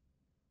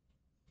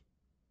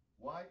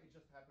 Why it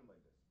just happened like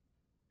this?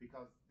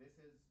 Because this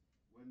is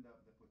when the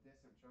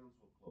potassium channels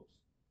will close.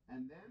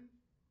 And then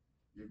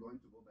you're going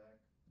to go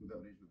back to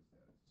the original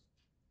status.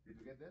 Did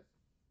you get this?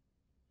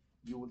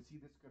 You will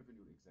see this curve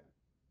in your exam.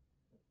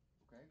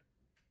 Okay?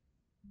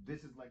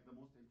 This is like the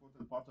most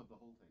important part of the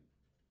whole thing,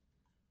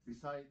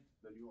 beside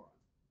the neuron.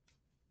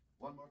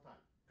 One more time.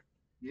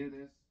 Here it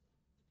is,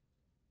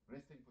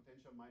 resting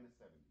potential minus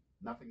 70.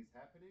 Nothing is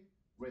happening,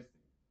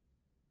 resting.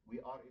 We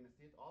are in a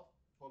state of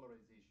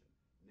polarization.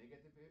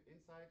 Negative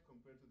inside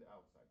compared to the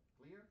outside.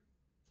 Clear?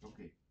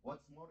 Okay.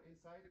 What's more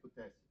inside?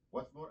 Potassium.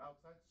 What's more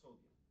outside?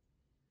 Sodium.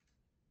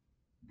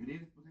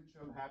 Graded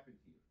potential happened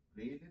here.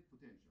 Graded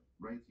potential,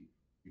 right here.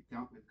 It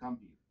come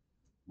here.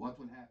 What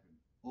will happen?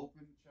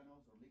 Open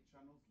channels or leak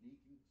channels,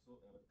 leaking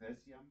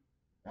potassium,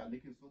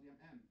 leaking sodium,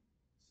 and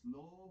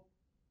slow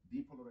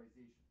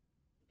depolarization.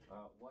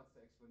 What's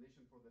the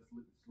explanation for the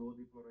slow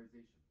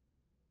depolarization?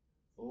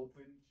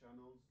 Open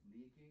channels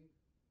leaking.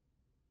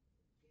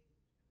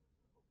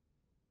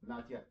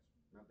 Not yet.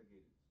 Not the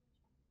gated.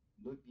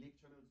 Leak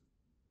channels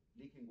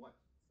leaking what?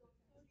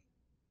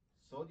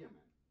 Sodium,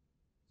 man.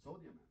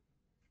 Sodium, man.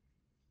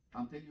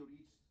 Until you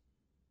reach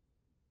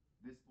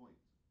this point.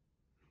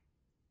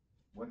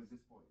 What is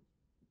this point?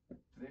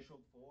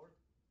 Threshold for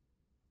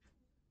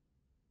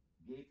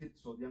gated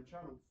sodium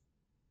channels.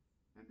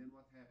 And then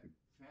what happened?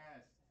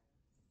 Fast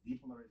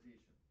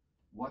depolarization.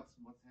 What's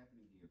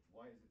happening here?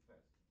 Why is it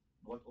fast?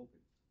 What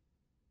opens?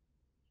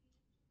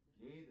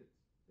 Gated.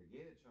 The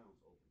gated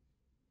channels open.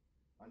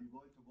 Are you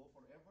going to go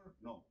forever?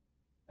 No.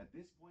 At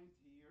this point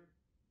here,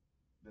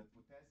 the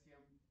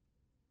potassium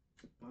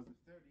plus the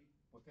 30,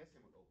 potassium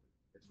will open.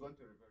 It's going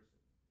to reverse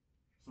it.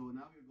 So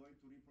now you're going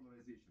to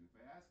repolarization. If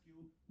I ask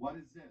you, what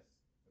is this?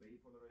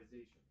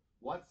 Repolarization.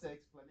 What's the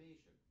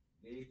explanation?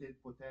 Gated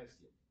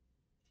potassium.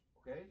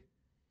 Okay?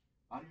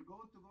 Are you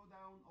going to go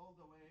down all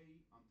the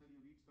way until you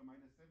reach the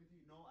minus 70?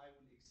 No, I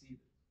will exceed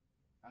it.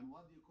 And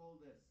what do you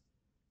call this?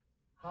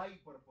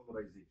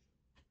 Hyperpolarization.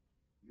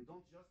 You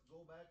don't just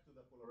go back to the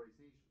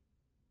polarization,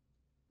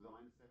 to the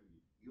minus 70.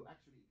 You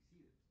actually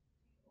exceed it.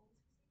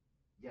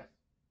 Yes.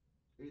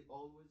 It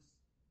always,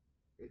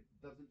 it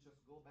doesn't just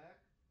go back,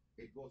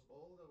 it goes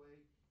all the way.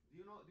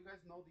 Do you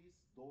guys know these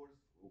doors,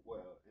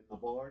 well, in the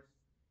bars,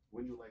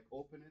 when you like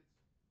open it,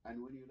 and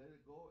when you let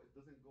it go, it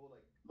doesn't go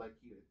like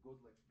here, it goes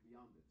like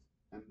beyond it.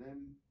 And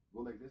then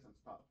go like this and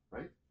stop,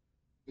 right?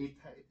 it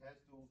has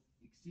to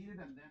exceed it,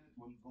 and then it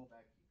will go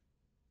back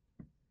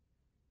here.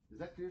 Is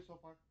that clear so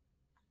far?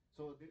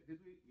 So did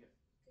we? Yes.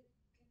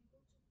 Can you go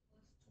to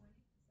plus 20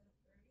 instead of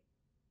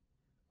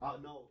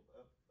 30? No.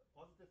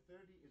 Positive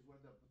 30 is when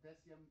the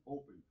potassium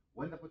open.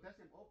 When the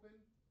potassium open,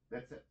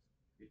 that's it.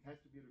 It has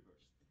to be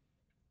reversed.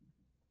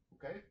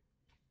 Okay.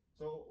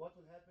 So what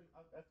will happen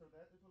after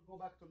that? It will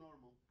go back to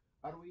normal.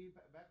 Are we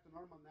back to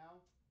normal now?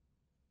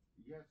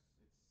 Yes,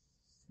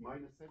 it's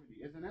minus 70,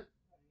 isn't it?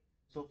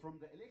 So from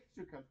the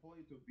electrical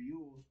point of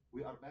view,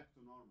 we are back to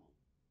normal.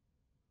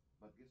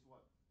 But guess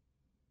what?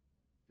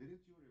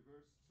 Didn't you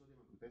reverse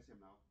sodium and potassium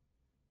now?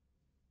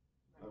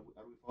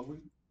 Are we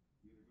following?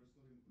 You reverse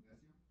sodium and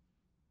potassium?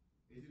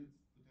 Isn't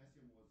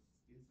potassium was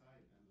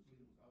inside and the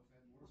sodium was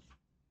outside more?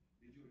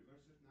 Did you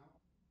reverse it now?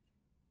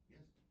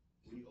 Yes.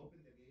 When you open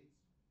the gates,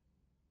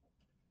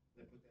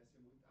 the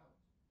potassium went out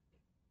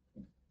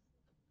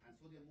and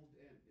sodium moved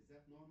in. Is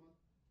that normal?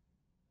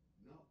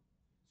 No.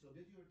 So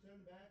did you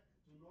return back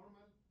to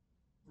normal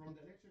from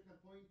the electrical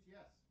point?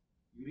 Yes.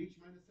 You reach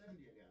minus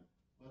 70 again.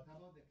 But how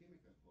about the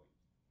chemical point?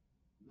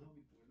 No,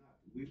 we're not.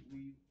 We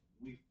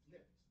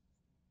flipped.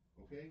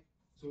 Okay?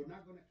 So we're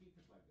not going to keep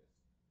it like this.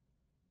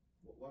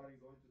 What are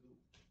you going to do?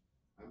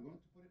 I'm going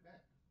to put it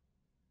back.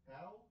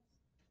 How?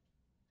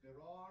 There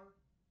are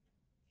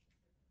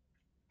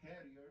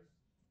carriers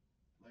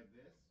like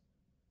this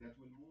that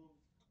will move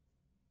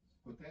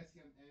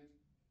potassium in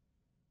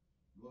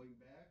going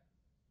back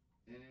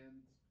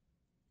and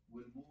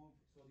will move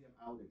sodium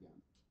out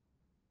again.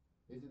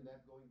 Isn't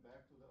that going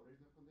back to the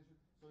original condition?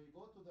 So you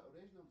go to the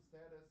original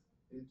status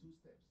in two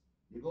steps.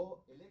 You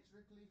go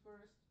electrically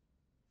first.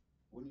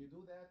 When you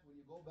do that, when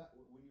you go back,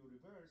 when you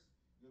reverse,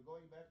 you're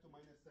going back to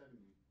minus 70.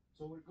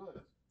 So we're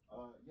good.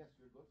 Yes,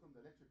 you're good from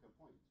the electrical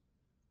point.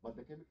 But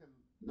the chemical,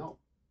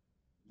 no.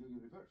 You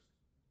reversed.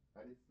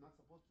 And it's not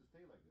supposed to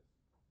stay like this.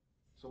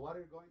 So what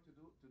are you going to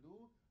do?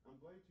 I'm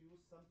going to use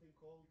something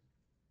called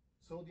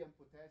sodium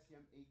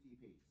potassium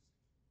ATPase.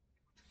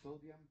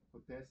 Sodium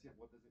potassium,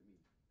 what does it mean?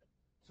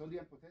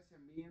 Sodium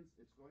potassium means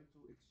it's going to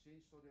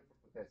exchange sodium for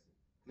potassium.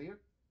 Clear?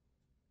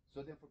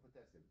 Sodium for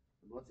potassium.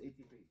 And what's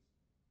ATPase?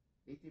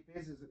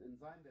 ATPase is an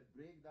enzyme that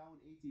breaks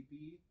down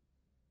ATP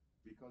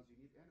because you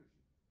need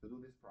energy to do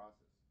this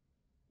process.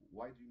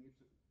 Why do you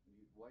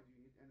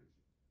need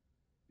energy?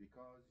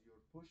 Because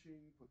you're pushing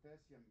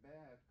potassium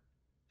back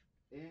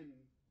in,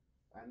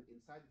 and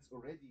inside it's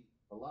already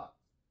a lot,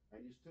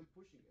 and you're still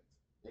pushing it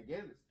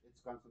against its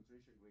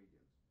concentration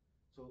gradient.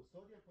 So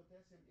sodium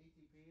potassium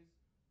ATPase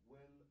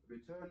will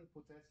return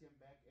potassium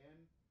back in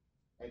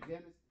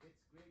against its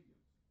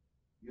gradient.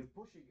 You're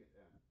pushing it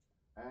in,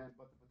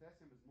 but the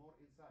potassium is more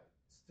inside,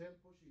 still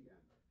pushing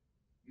in,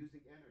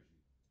 using energy.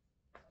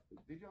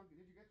 Did you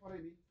get what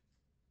I mean?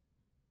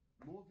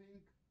 Moving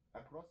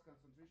across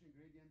concentration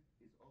gradient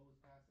is always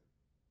passive.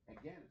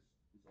 Against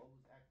is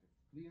always active.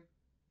 Clear?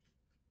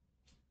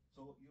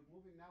 So you're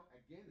moving now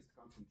against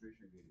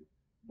concentration gradient,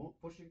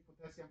 pushing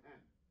potassium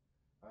in.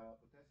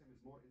 Potassium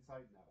is more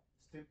inside now.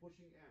 Still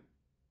pushing in.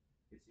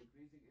 It's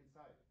increasing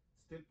inside.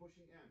 Still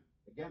pushing in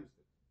against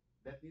it.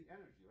 That need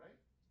energy, right?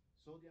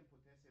 Sodium,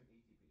 potassium,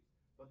 ATPase.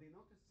 But they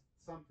noticed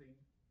something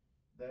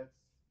that's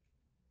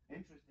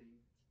interesting,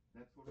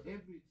 that for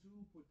every 2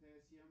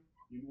 potassium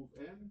you move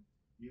in,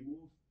 you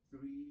move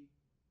 3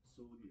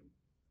 sodium.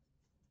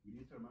 You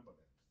need to remember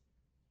that.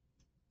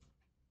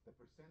 The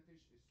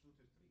percentage is 2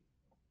 to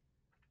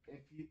 3.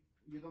 If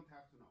you don't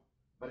have to know,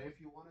 but if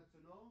you wanted to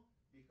know,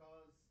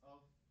 because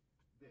of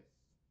this,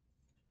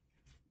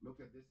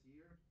 look at this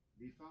here.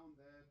 They found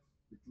that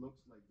it looks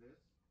like this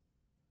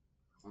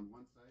on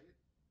one side,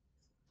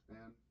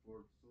 and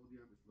for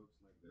sodium it looks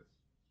like this.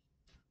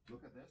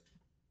 Look at this.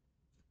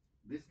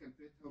 This can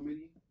fit how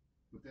many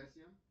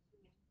potassium?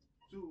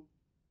 2.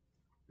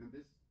 And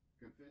this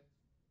can fit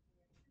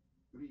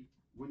 3.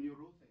 When you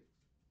rotate,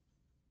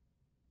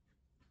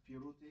 if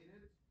you rotate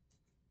it,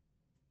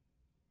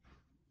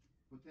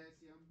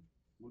 potassium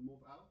will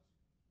move out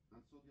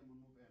and sodium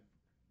will move in.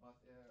 But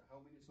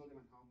how many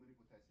sodium and how many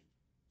potassium?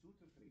 2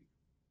 to 3,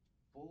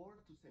 4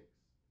 to 6.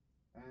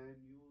 And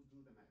you do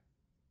the math.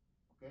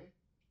 Okay?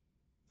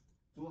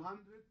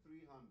 200,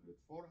 300,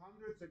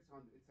 400, 600.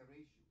 It's a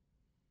ratio.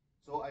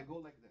 So I go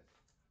like this.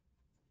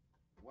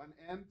 One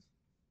end,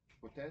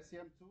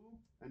 potassium 2,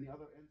 and the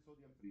other end,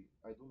 sodium 3.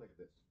 I do like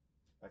this.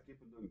 I keep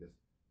on doing this.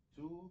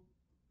 2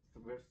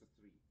 versus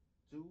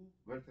 3. 2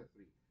 versus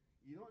 3.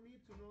 You don't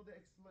need to know the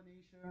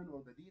explanation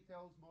or the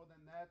details more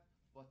than that,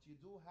 but you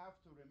do have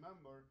to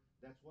remember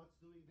that what's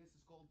doing this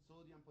is called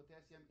sodium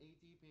potassium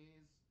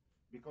ATPase,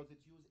 because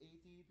it uses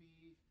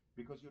ATP,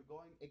 because you're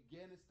going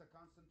against the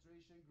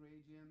concentration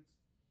gradient,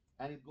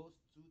 and it goes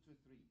 2 to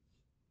 3.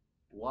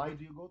 Why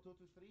do you go 2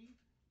 to 3?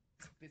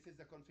 This is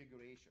the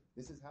configuration.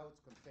 This is how it's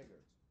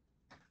configured.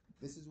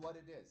 This is what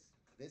it is.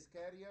 This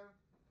carrier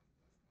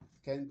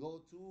can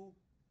go 2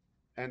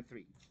 and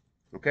 3.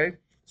 Okay?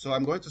 So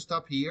I'm going to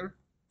stop here.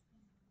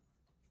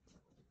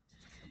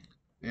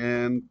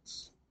 And